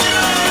 that.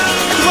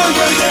 Come on,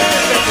 raise your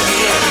hands up in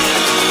the air.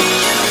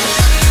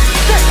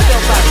 Set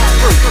somebody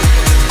free.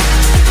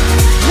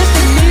 Let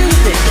the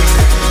music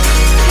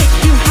take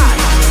you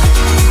higher.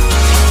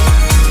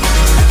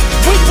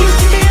 When you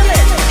feel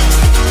it,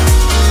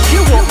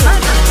 you will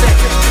understand.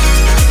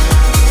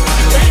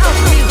 The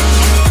house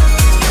music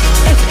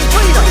is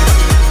freedom.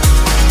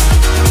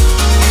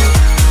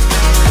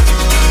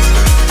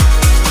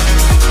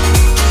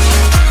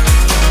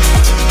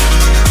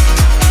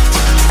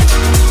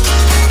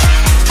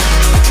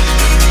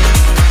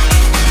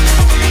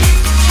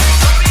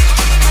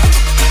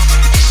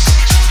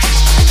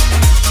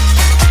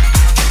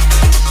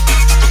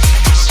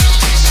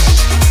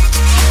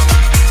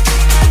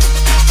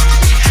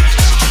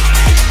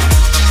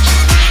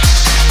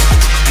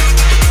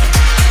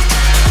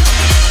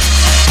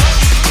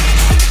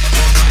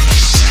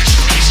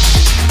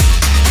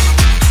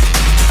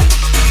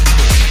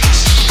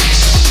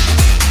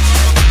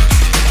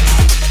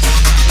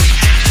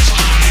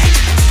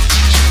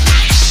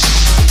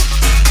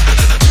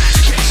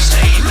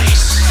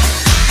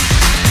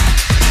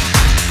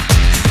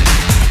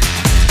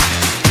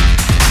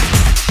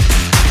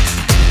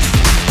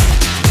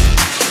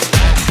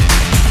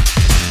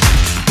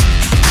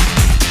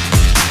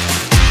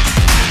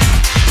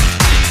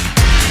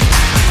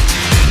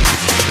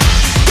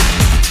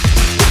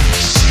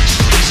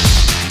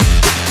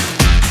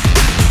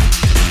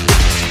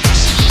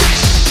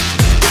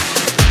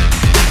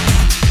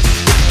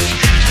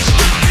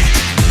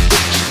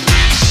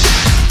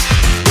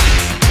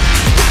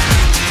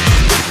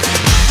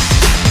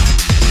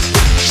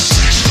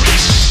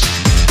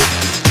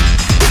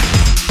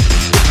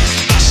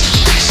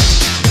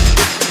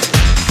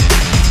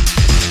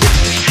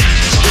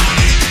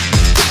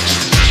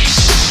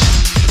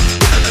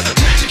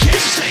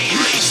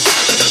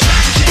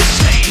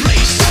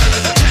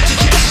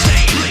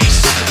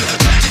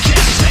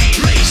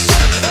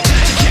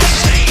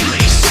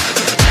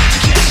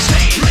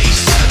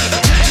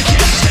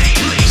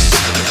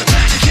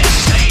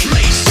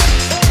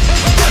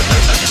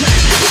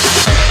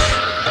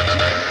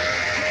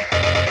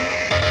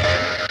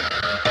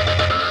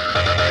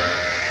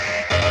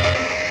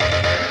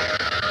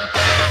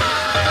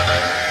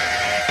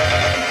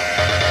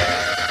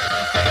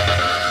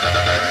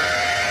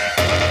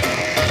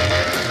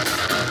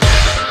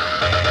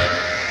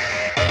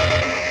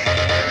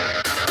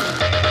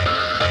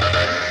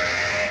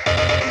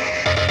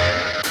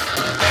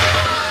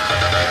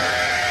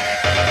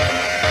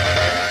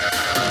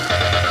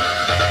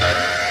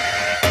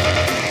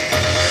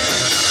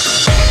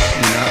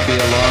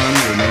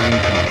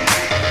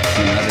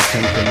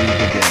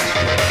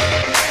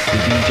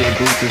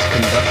 is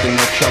conducting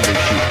a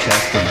troubleshoot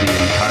test of the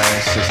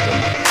entire system.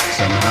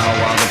 Somehow,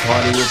 while the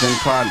party is in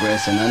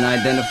progress, an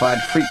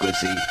unidentified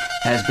frequency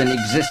has been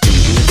existing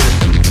in the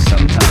system for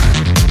some time.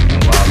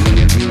 And while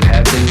many of you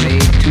have been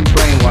made too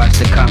brainwashed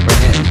to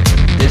comprehend,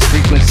 this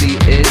frequency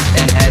is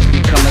and has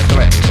become a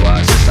threat to our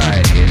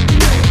society as we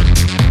know it.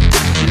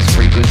 This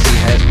frequency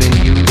has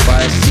been used by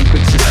a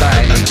secret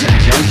society in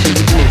conjunction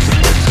with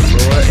Lucifer to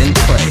lure and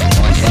prey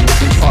on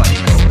innocent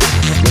partygoers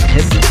with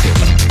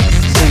hypnotism,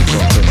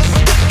 synchroprism,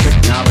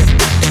 technology,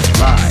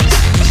 lies,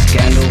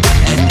 scandal,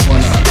 and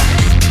pornography.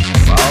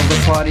 While the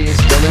party is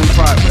still in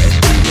progress,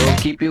 we will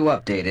keep you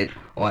updated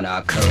on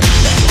our current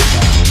status.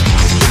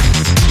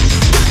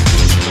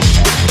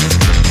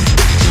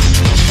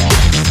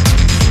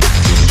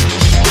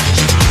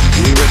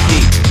 We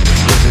repeat,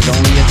 this is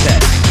only a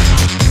test.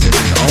 This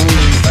is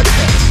only a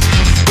test.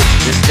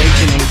 This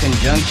station, in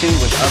conjunction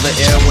with other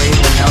airwave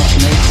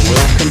announcements,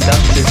 will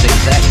conduct this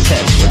exact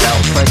test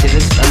without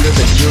prejudice under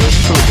the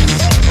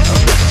jurisprudence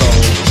of the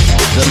soul,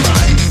 the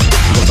mind,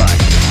 the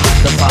body,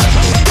 the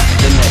positive,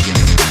 the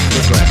negative,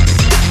 the ground,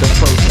 the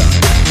proton,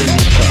 the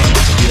neutron,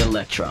 the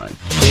electron,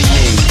 the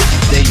yin,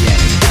 the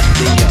yang,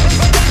 the young,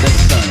 the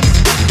sun,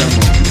 the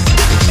moon,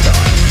 the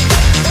stars.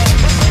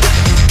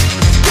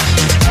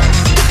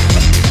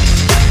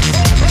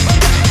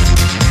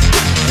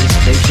 This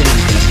station, in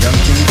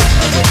conjunction with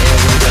other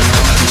airwave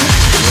announcements,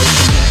 will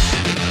conduct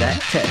that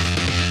test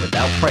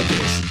without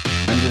prejudice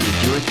under the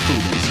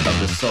jurisprudence of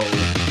the soul,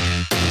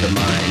 the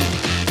mind,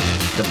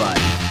 the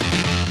body,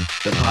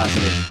 the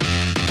positive,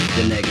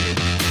 the negative,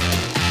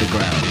 the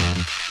ground,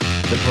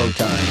 the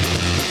proton,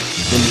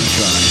 the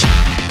neutron,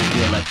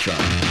 the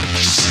electron,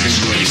 the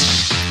yin,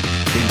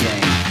 the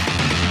yang,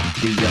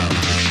 the young,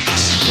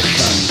 the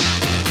sun,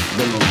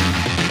 the moon,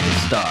 the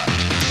star,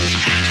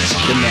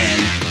 the man,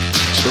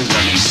 the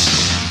woman,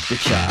 the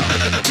child,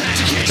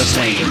 the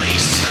flame,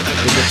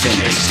 the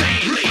defender,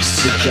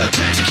 the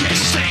judgment,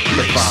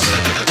 the Father,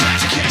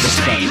 the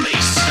Son, the Holy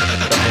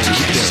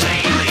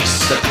Spirit,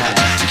 the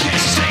past,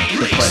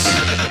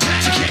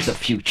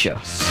 future.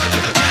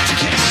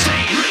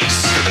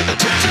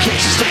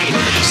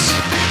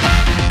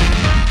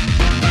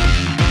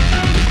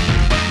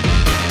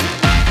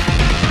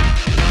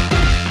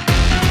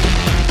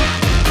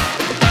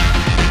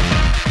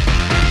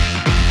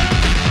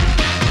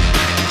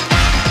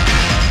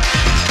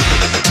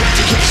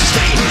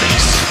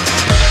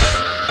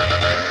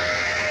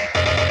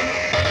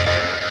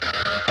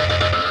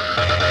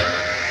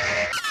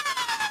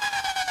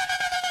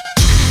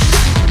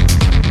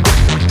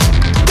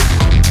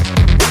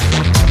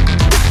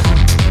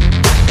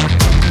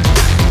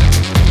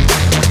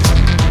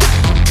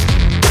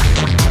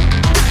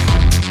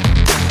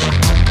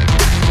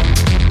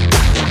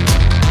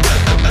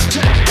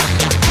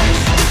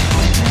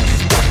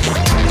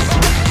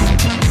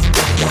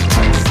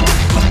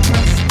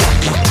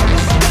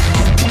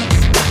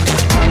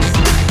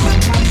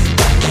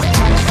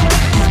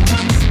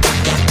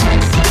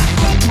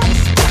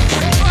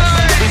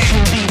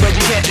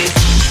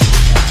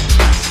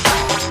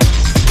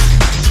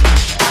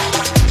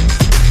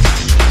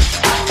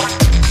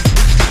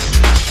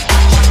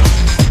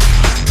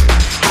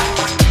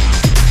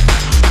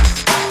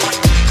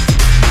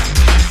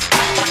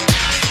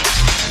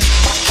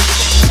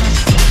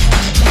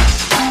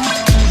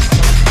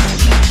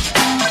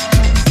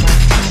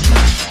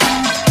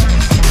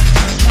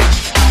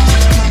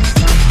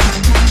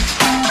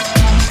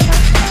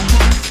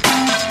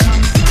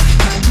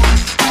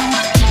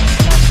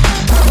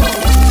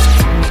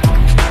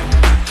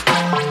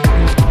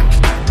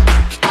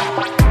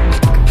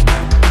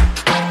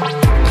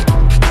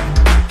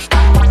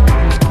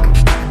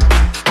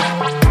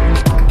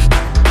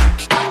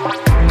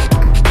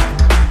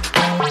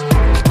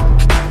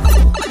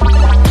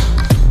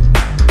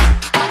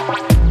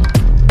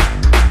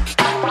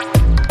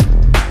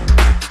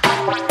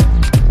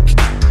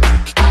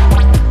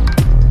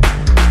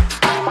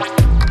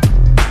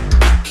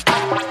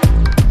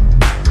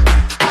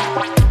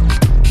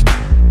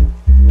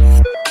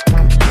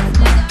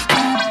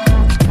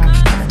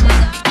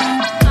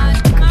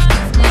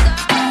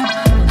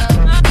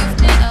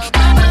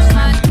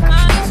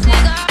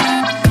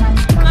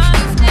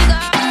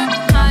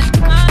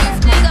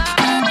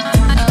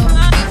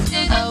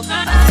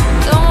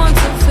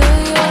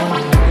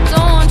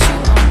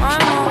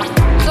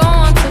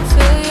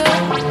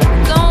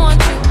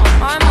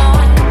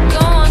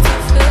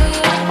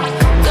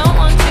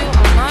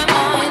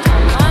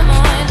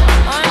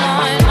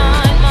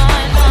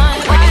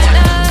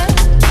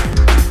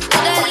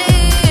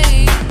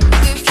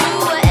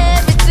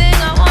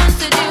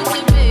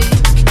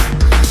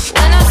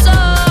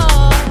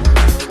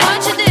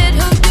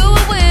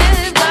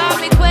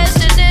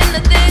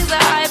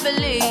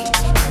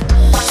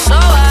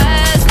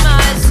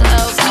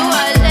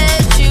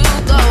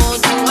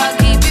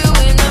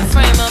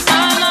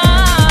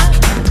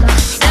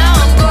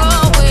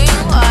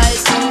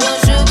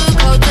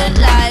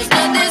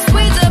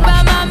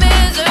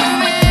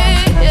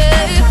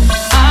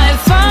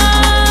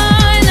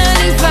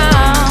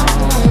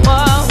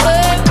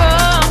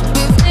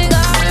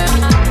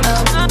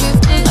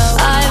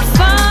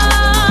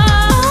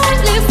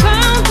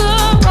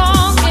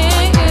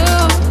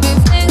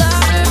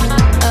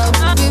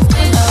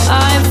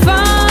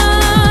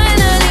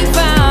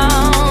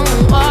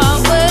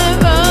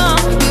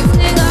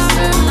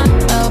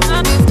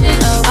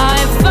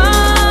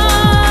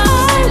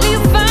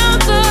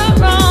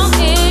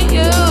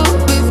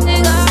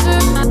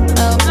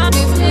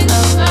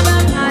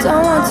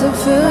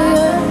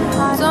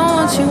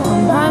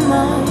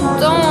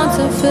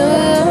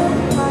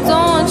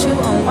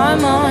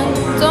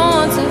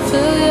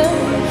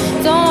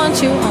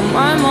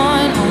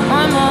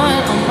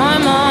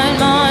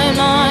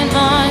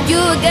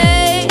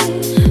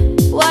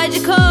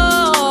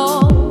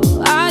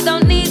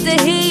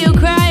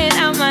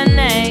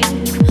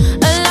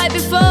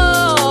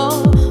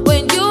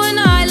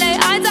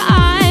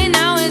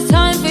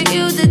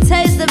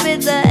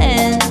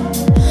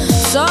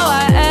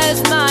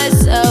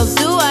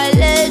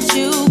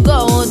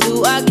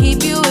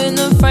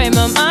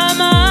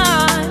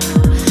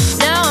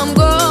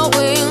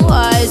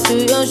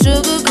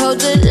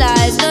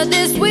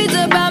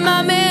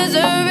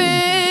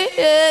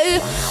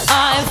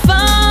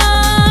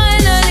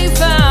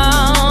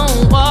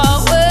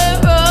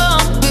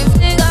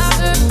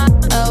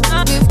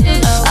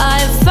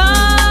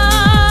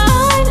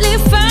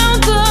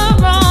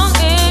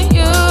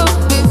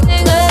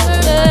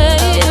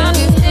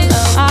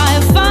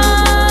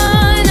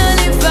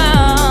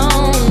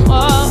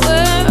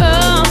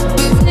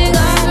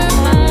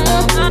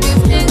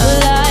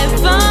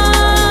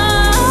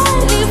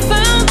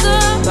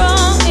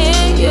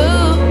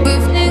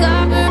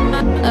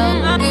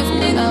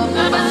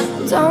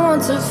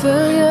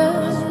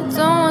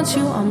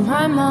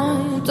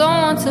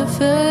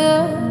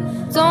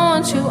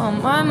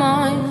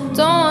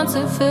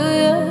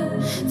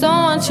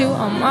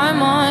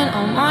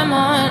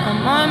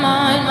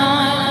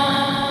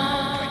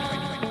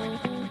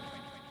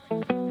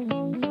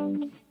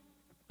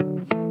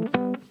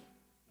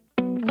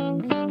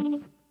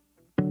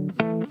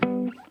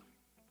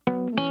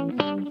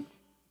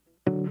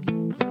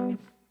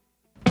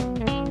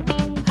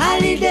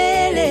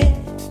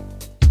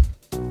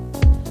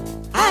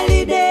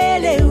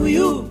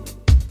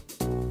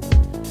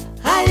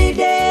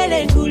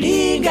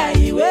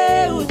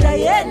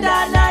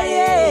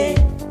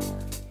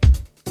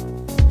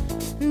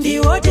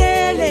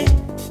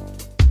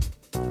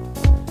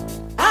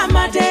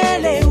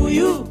 Atele, who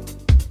you?